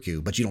my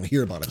Roku, but you don't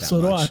hear about it that much.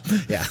 So do I.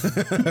 Yeah.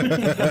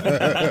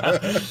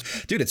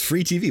 Dude, it's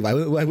free TV.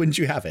 Why wouldn't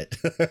you have it?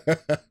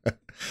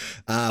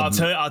 I'll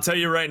tell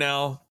you right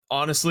now,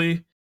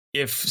 honestly,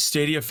 if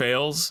Stadia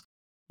fails,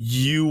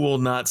 you will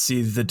not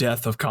see the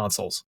death of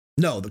consoles.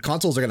 No, the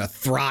consoles are going to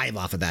thrive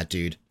off of that,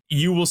 dude.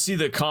 You will see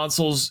the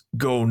consoles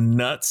go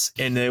nuts,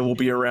 and they will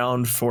be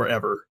around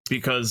forever,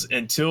 because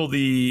until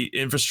the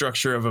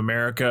infrastructure of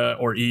America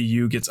or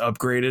EU gets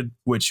upgraded,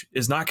 which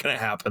is not going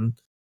to happen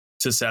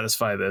to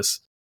satisfy this,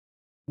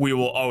 we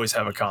will always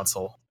have a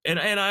console. And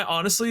I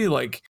honestly,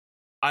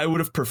 I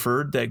would have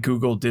preferred that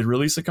Google did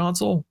release a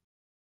console.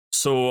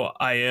 So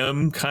I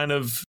am kind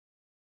of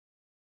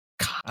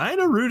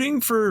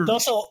rooting for they'll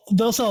sell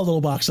a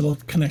little box that'll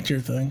connect your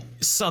thing.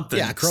 Something.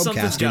 Yeah,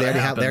 Chromecast.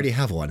 They already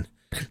have one.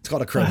 It's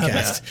called a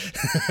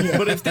Chromecast. Yeah.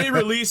 But if they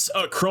release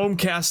a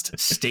Chromecast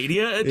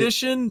Stadia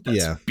edition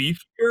that's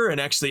beefier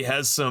and actually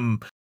has some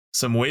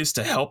ways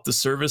to help the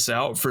service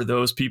out for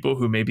those people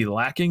who may be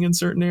lacking in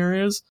certain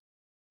areas,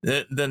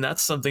 then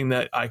that's something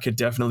that I could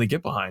definitely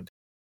get behind.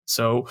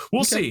 So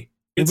we'll see.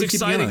 It's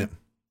exciting.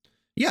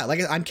 Yeah,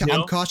 I'm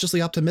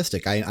cautiously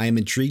optimistic. I am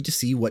intrigued to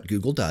see what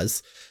Google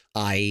does.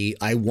 I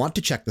want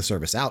to check the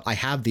service out. I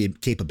have the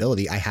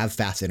capability. I have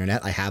fast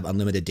internet. I have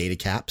unlimited data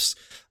caps.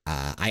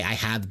 I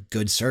have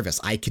good service.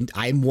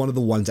 I'm one of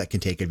the ones that can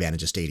take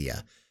advantage of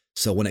Stadia.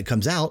 So when it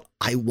comes out,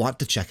 I want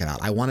to check it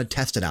out. I want to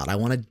test it out. I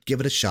want to give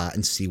it a shot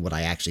and see what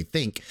I actually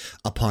think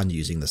upon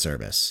using the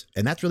service.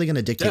 And that's really going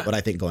to dictate what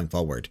I think going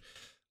forward.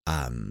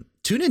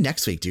 Tune in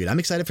next week, dude. I'm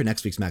excited for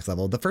next week's Max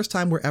Level. The first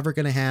time we're ever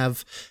going to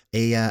have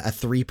a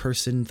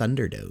 3-person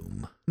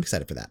Thunderdome. I'm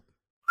excited for that.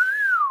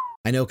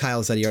 I know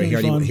Kyle said he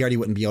already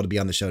wouldn't be able to be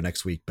on the show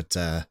next week, but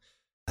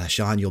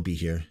Sean, you'll be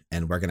here,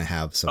 and we're gonna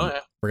have some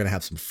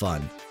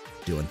fun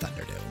doing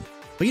Thunderdome.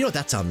 But you know what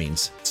that sound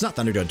means? It's not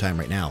Thunderdome time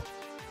right now.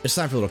 It's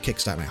time for a little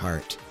Kickstart My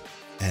Heart.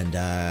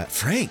 And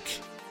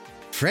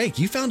Frank,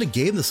 you found a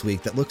game this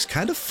week that looks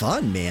kind of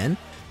fun, man.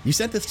 You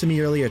sent this to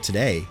me earlier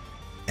today,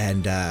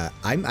 and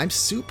I'm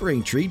super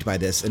intrigued by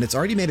this, and it's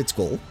already made its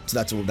goal,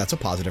 so that's a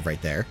positive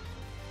right there.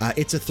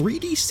 It's a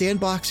 3D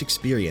sandbox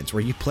experience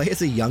where you play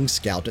as a young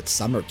scout at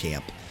summer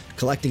camp,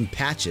 collecting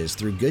patches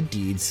through good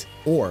deeds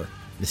or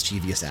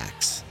mischievous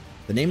acts.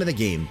 The name of the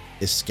game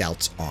is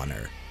Scout's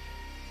Honor.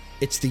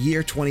 It's the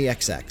year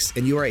 20XX,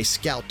 and you are a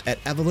scout at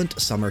Evelyn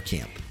Summer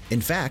Camp. In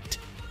fact,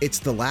 it's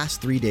the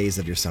last 3 days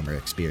of your summer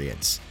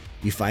experience.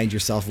 You find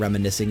yourself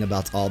reminiscing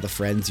about all the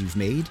friends you've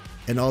made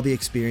and all the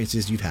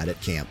experiences you've had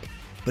at camp.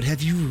 But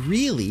have you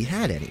really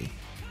had any?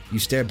 You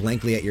stare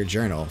blankly at your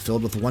journal,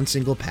 filled with one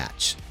single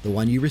patch, the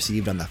one you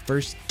received on the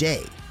first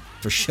day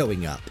for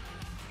showing up.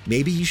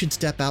 Maybe you should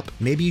step up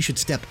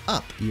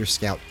your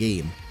scout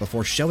game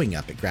before showing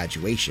up at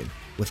graduation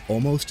with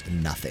almost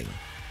nothing.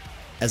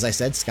 As I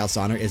said, Scouts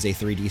Honor is a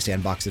 3D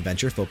sandbox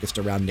adventure focused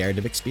around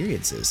narrative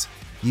experiences.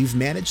 You've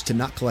managed to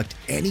not collect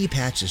any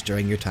patches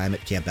during your time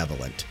at Camp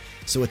Evolent,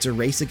 so it's a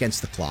race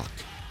against the clock.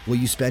 Will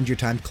you spend your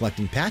time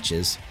collecting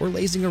patches or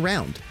lazing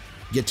around?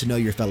 Get to know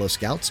your fellow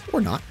scouts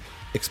or not?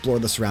 Explore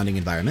the surrounding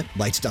environment,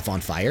 light stuff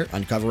on fire,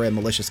 uncover a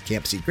malicious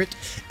camp secret.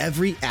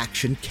 Every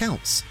action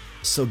counts,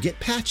 so get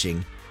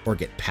patching or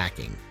get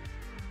packing.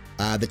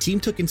 The team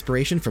took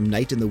inspiration from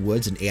Night in the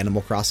Woods and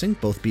Animal Crossing,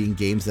 both being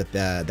games that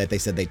they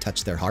said they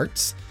touched their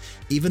hearts.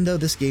 Even though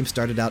this game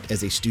started out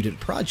as a student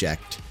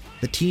project,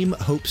 the team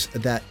hopes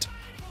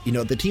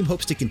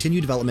to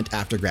continue development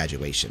after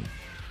graduation.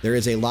 There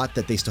is a lot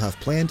that they still have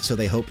planned, so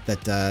they hope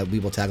that we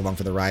will tag along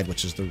for the ride,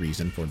 which is the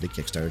reason for the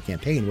Kickstarter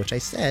campaign, which I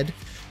said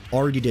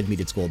already did meet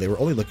its goal. They were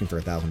only looking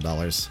for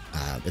 $1,000.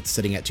 It's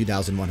sitting at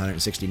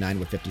 $2,169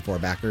 with 54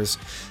 backers.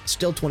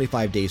 Still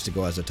 25 days to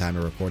go as of time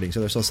of recording, so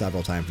there's still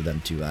several time for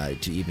them to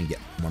even get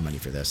more money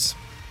for this.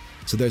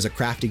 So there's a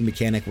crafting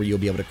mechanic where you'll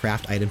be able to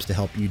craft items to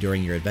help you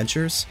during your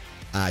adventures.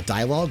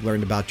 Dialogue,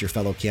 learn about your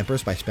fellow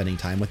campers by spending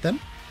time with them.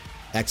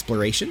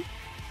 Exploration.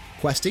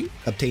 Questing,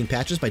 obtain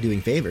patches by doing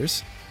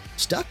favors.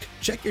 Stuck,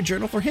 check your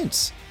journal for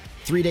hints.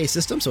 3-day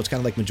system, so it's kind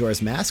of like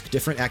Majora's Mask.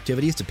 Different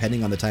activities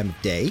depending on the time of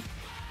day.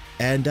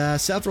 And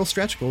several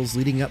stretch goals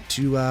leading up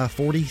to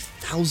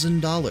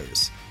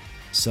 $40,000.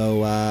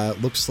 So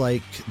looks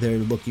like they're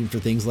looking for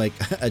things like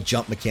a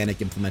jump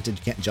mechanic implemented.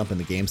 You can't jump in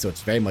the game, so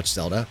it's very much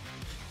Zelda.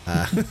 So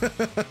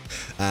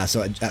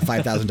at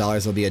 $5,000,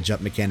 there'll be a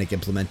jump mechanic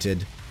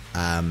implemented.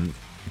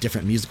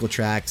 Different musical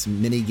tracks,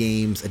 mini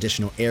games,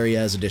 additional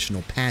areas,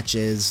 additional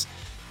patches.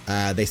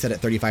 They said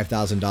at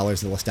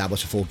 $35,000 they'll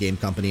establish a full game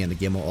company, and the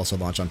game will also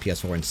launch on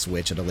PS4 and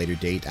Switch at a later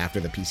date after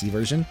the PC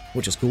version,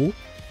 which is cool.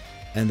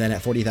 And then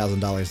at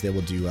 $40,000 they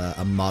will do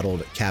a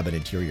modeled cabin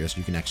interior, so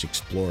you can actually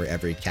explore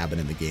every cabin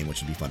in the game,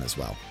 which would be fun as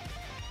well.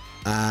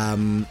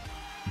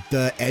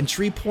 The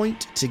entry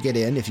point to get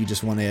in, if you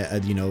just want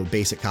a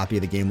basic copy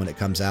of the game when it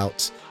comes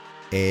out,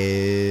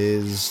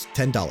 is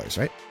 $10,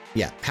 right?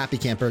 Yeah, Happy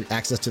Camper,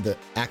 access to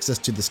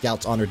the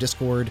Scouts Honor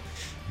Discord,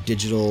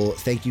 digital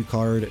thank you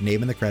card,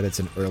 name in the credits,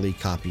 and early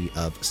copy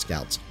of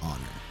Scouts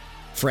Honor.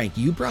 Frank,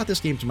 you brought this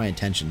game to my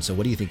attention, so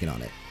what are you thinking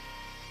on it?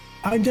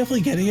 I'm definitely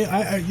getting it.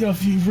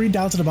 If you read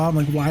down to the bottom,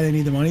 like why they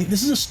need the money,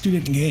 this is a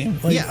student game.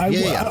 Like,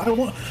 I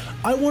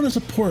want to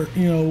support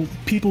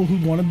people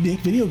who want to make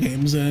video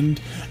games,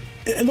 and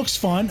it looks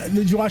fun.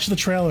 You watch the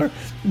trailer.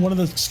 One of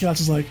the scouts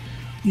is like,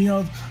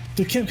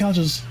 the camp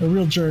counselor is a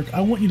real jerk.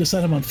 I want you to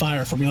set him on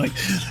fire for me. Like,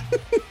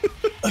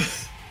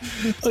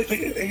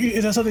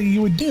 is that something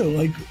you would do?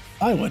 Like,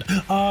 I would.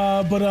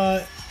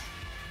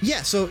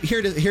 Yeah. So here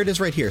it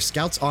is right here.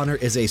 Scouts Honor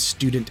is a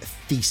student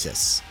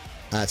thesis.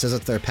 It says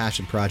it's their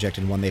passion project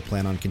and one they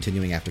plan on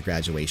continuing after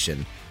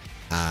graduation.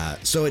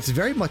 So it's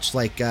very much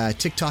like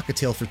TikTok A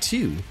Tale for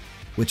Two,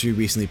 which we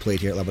recently played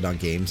here at Level Down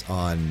Games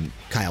on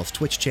Kyle's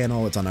Twitch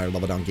channel. It's on our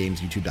Level Down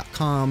Games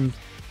YouTube.com.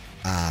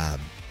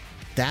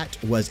 That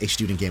was a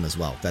student game as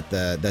well.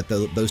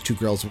 Those two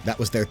girls, that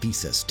was their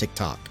thesis,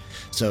 TikTok.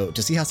 So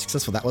to see how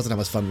successful that was and how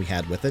much fun we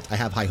had with it, I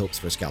have high hopes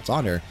for Scouts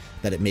Honor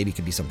that it maybe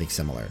could be something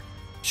similar.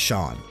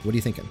 Sean, what are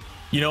you thinking?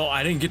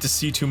 I didn't get to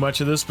see too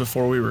much of this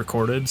before we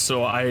recorded,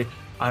 so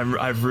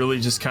I've really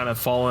just kind of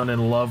fallen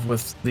in love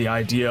with the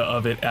idea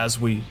of it as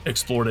we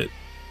explored it.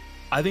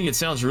 I think it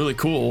sounds really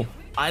cool.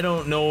 I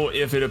don't know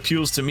if it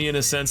appeals to me in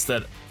a sense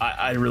that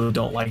I really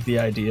don't like the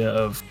idea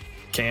of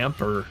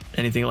camp or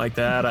anything like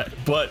that,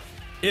 but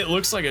it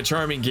looks like a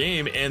charming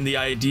game, and the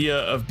idea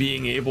of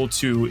being able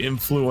to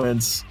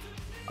influence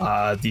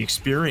the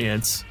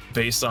experience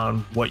based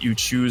on what you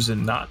choose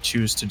and not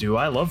choose to do.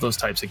 I love those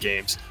types of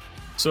games.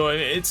 So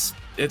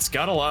it's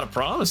got a lot of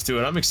promise to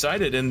it. I'm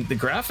excited, and the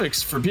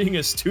graphics for being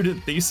a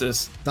student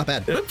thesis, not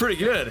bad. They look pretty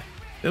good.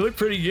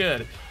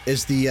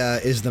 Is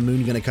the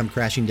moon going to come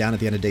crashing down at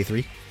the end of day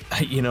 3?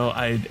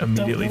 I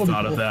immediately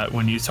thought of that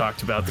when you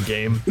talked about the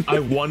game. I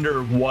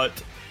wonder what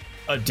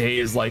a day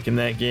is like in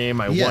that game.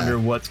 I wonder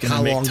what's going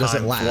to make time fly. How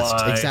long does it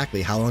last?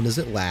 Exactly. How long does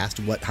it last?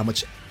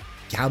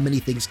 How many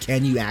things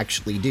can you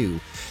actually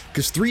do?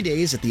 Because 3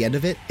 days at the end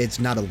of it, it's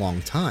not a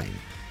long time.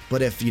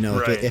 But if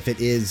if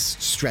it is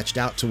stretched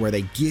out to where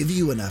they give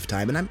you enough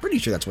time, and I'm pretty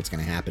sure that's what's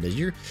going to happen, is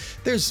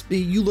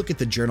you look at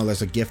the journal.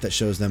 There's a GIF that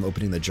shows them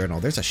opening the journal.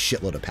 There's a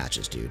shitload of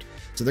patches, dude.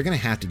 So they're going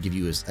to have to give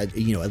you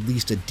at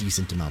least a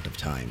decent amount of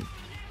time.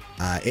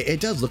 It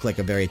does look like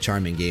a very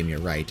charming game. You're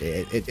right.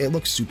 It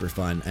looks super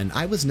fun, and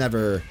I was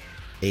never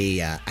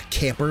a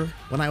camper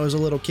when I was a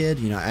little kid.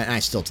 And I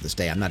still to this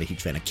day I'm not a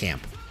huge fan of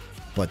camp,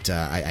 but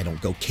I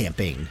don't go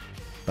camping.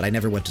 But I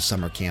never went to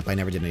summer camp. I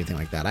never did anything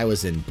like that. I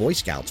was in Boy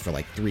Scouts for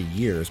like 3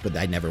 years, but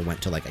I never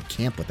went to like a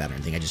camp with that or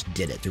anything. I just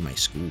did it through my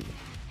school.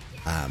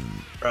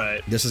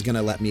 Right. This is going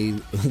to let me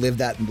live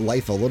that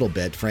life a little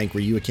bit. Frank,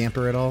 were you a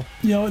camper at all?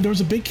 There was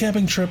a big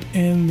camping trip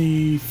in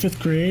the 5th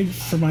grade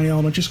for my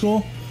elementary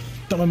school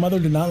that my mother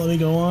did not let me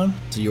go on.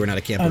 So you were not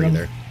a camper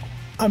either?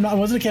 I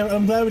wasn't a camp.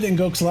 I'm glad we didn't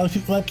go because a lot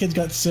of kids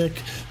got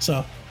sick.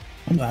 So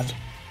I'm glad.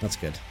 That's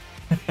good.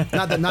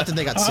 Not that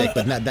they got sick,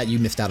 but not that you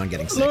missed out on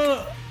getting sick.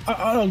 No,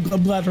 I'm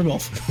glad for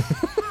both.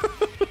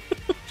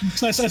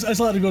 I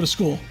still had to go to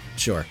school.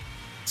 Sure.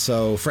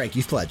 So, Frank,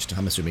 you've pledged,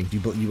 I'm assuming.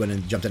 You went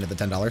and jumped in at the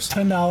 $10?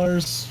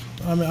 $10.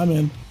 I'm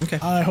in. Okay.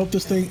 I hope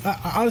this thing...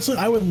 honestly,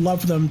 I would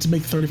love for them to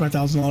make the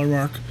 $35,000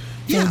 mark.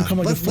 Yeah, Like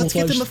let's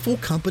get them a full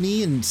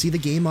company and see the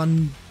game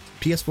on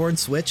PS4 and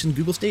Switch and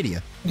Google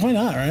Stadia. Why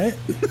not, right?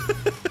 You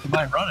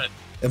might run it.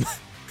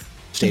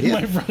 Stadia?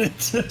 Might run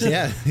it.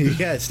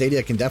 yeah,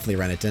 Stadia can definitely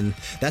run it. And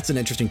that's an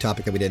interesting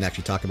topic that we didn't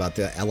actually talk about.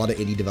 A lot of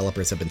indie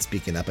developers have been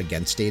speaking up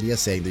against Stadia,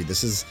 saying that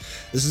this is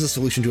a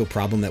solution to a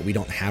problem that we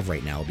don't have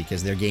right now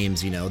because their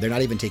games, they're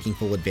not even taking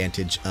full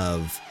advantage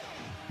of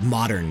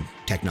modern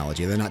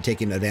technology. They're not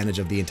taking advantage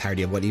of the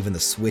entirety of what even the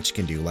Switch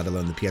can do, let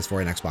alone the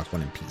PS4 and Xbox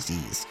One and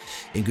PCs.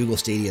 And Google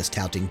Stadia is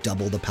touting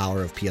double the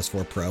power of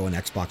PS4 Pro and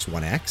Xbox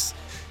One X.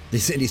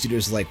 These indie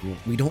studios are like,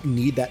 we don't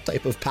need that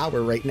type of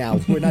power right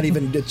now. We're not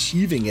even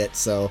achieving it.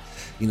 So,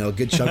 a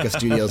good chunk of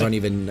studios aren't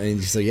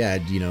even. So, yeah,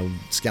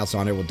 Scouts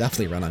Honor will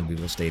definitely run on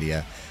Google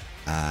Stadia.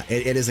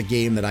 It is a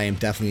game that I am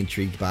definitely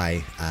intrigued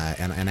by,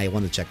 and I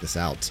want to check this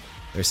out.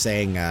 They're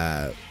saying,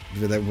 they're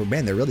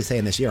really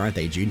saying this year, aren't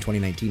they? June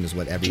 2019 is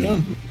what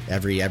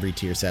every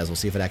tier says. We'll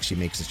see if it actually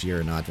makes this year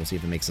or not. We'll see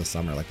if it makes this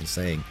summer, like they're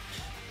saying.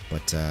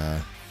 But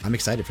I'm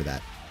excited for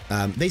that.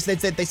 They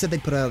said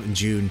they'd put it out in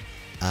June.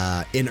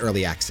 In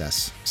early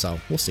access, so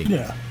we'll see.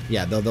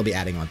 Yeah, they'll be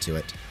adding on to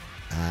it,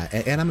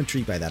 and I'm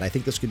intrigued by that. I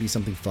think this could be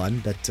something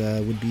fun that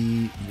would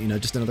be,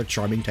 just another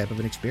charming type of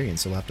an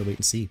experience. So we'll have to wait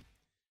and see.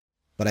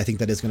 But I think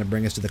that is going to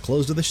bring us to the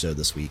close of the show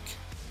this week.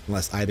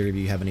 Unless either of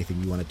you have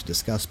anything you wanted to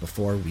discuss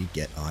before we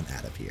get on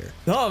out of here.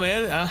 Oh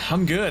man,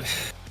 I'm good.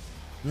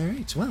 All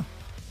right, well,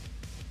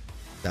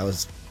 that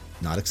was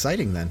not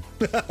exciting then.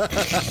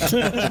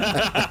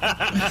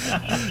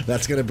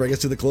 That's going to bring us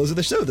to the close of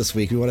the show this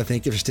week. We want to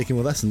thank you for sticking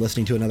with us and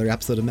listening to another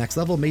episode of Max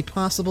Level made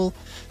possible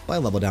by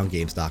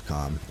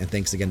LevelDownGames.com. And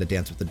thanks again to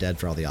Dance with the Dead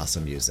for all the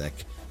awesome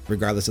music.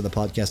 Regardless of the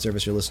podcast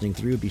service you're listening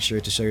through, be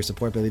sure to show your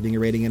support by leaving a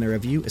rating and a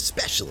review,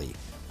 especially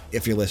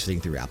if you're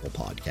listening through Apple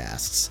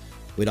Podcasts.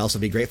 We'd also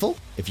be grateful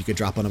if you could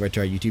drop on over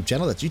to our YouTube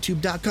channel. That's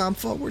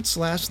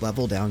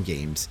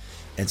youtube.com/LevelDownGames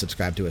and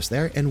subscribe to us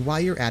there. And while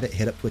you're at it,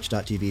 hit up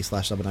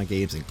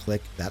twitch.tv/LevelDownGames and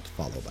click that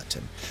follow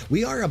button.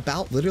 We are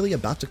literally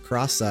about to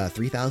cross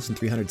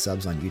 3,300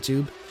 subs on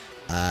YouTube.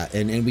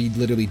 And we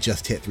literally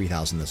just hit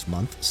 3,000 this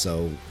month.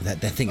 So that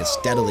thing is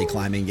steadily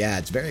climbing. Yeah,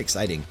 it's very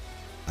exciting.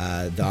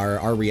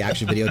 Our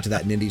reaction video to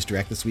that Nindies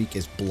Direct this week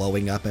is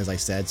blowing up, as I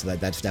said. So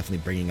that's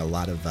definitely bringing a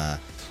lot of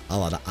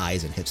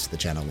eyes and hits to the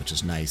channel, which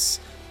is nice.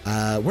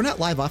 We're not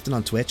live often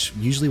on Twitch.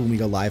 Usually when we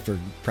go live for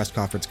press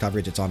conference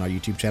coverage, it's on our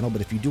YouTube channel.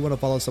 But if you do want to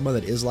follow someone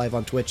that is live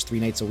on Twitch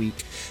 3 nights a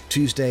week,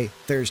 Tuesday,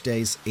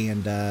 Thursdays,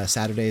 and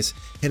Saturdays,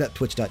 hit up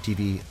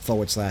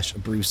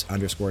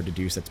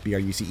twitch.tv/Bruce_Deduce. That's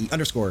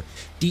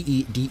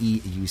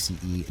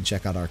BRUCE_DEDEUCE. And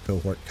check out our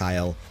cohort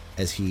Kyle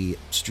as he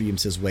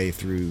streams his way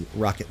through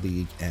Rocket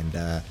League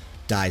and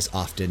dies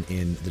often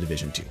in the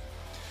Division 2.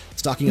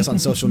 Stalking us on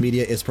social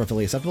media is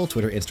perfectly acceptable.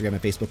 Twitter, Instagram,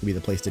 and Facebook will be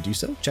the place to do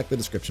so. Check the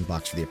description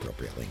box for the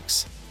appropriate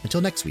links.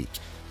 Until next week,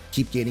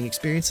 keep gaining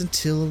experience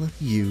until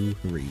you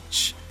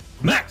reach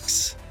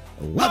Max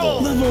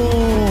Level!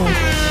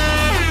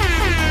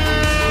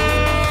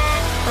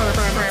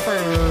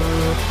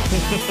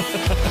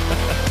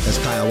 As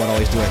Kyle would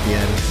always do at the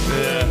end.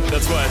 Yeah,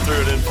 that's why I threw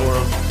it in for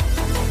him.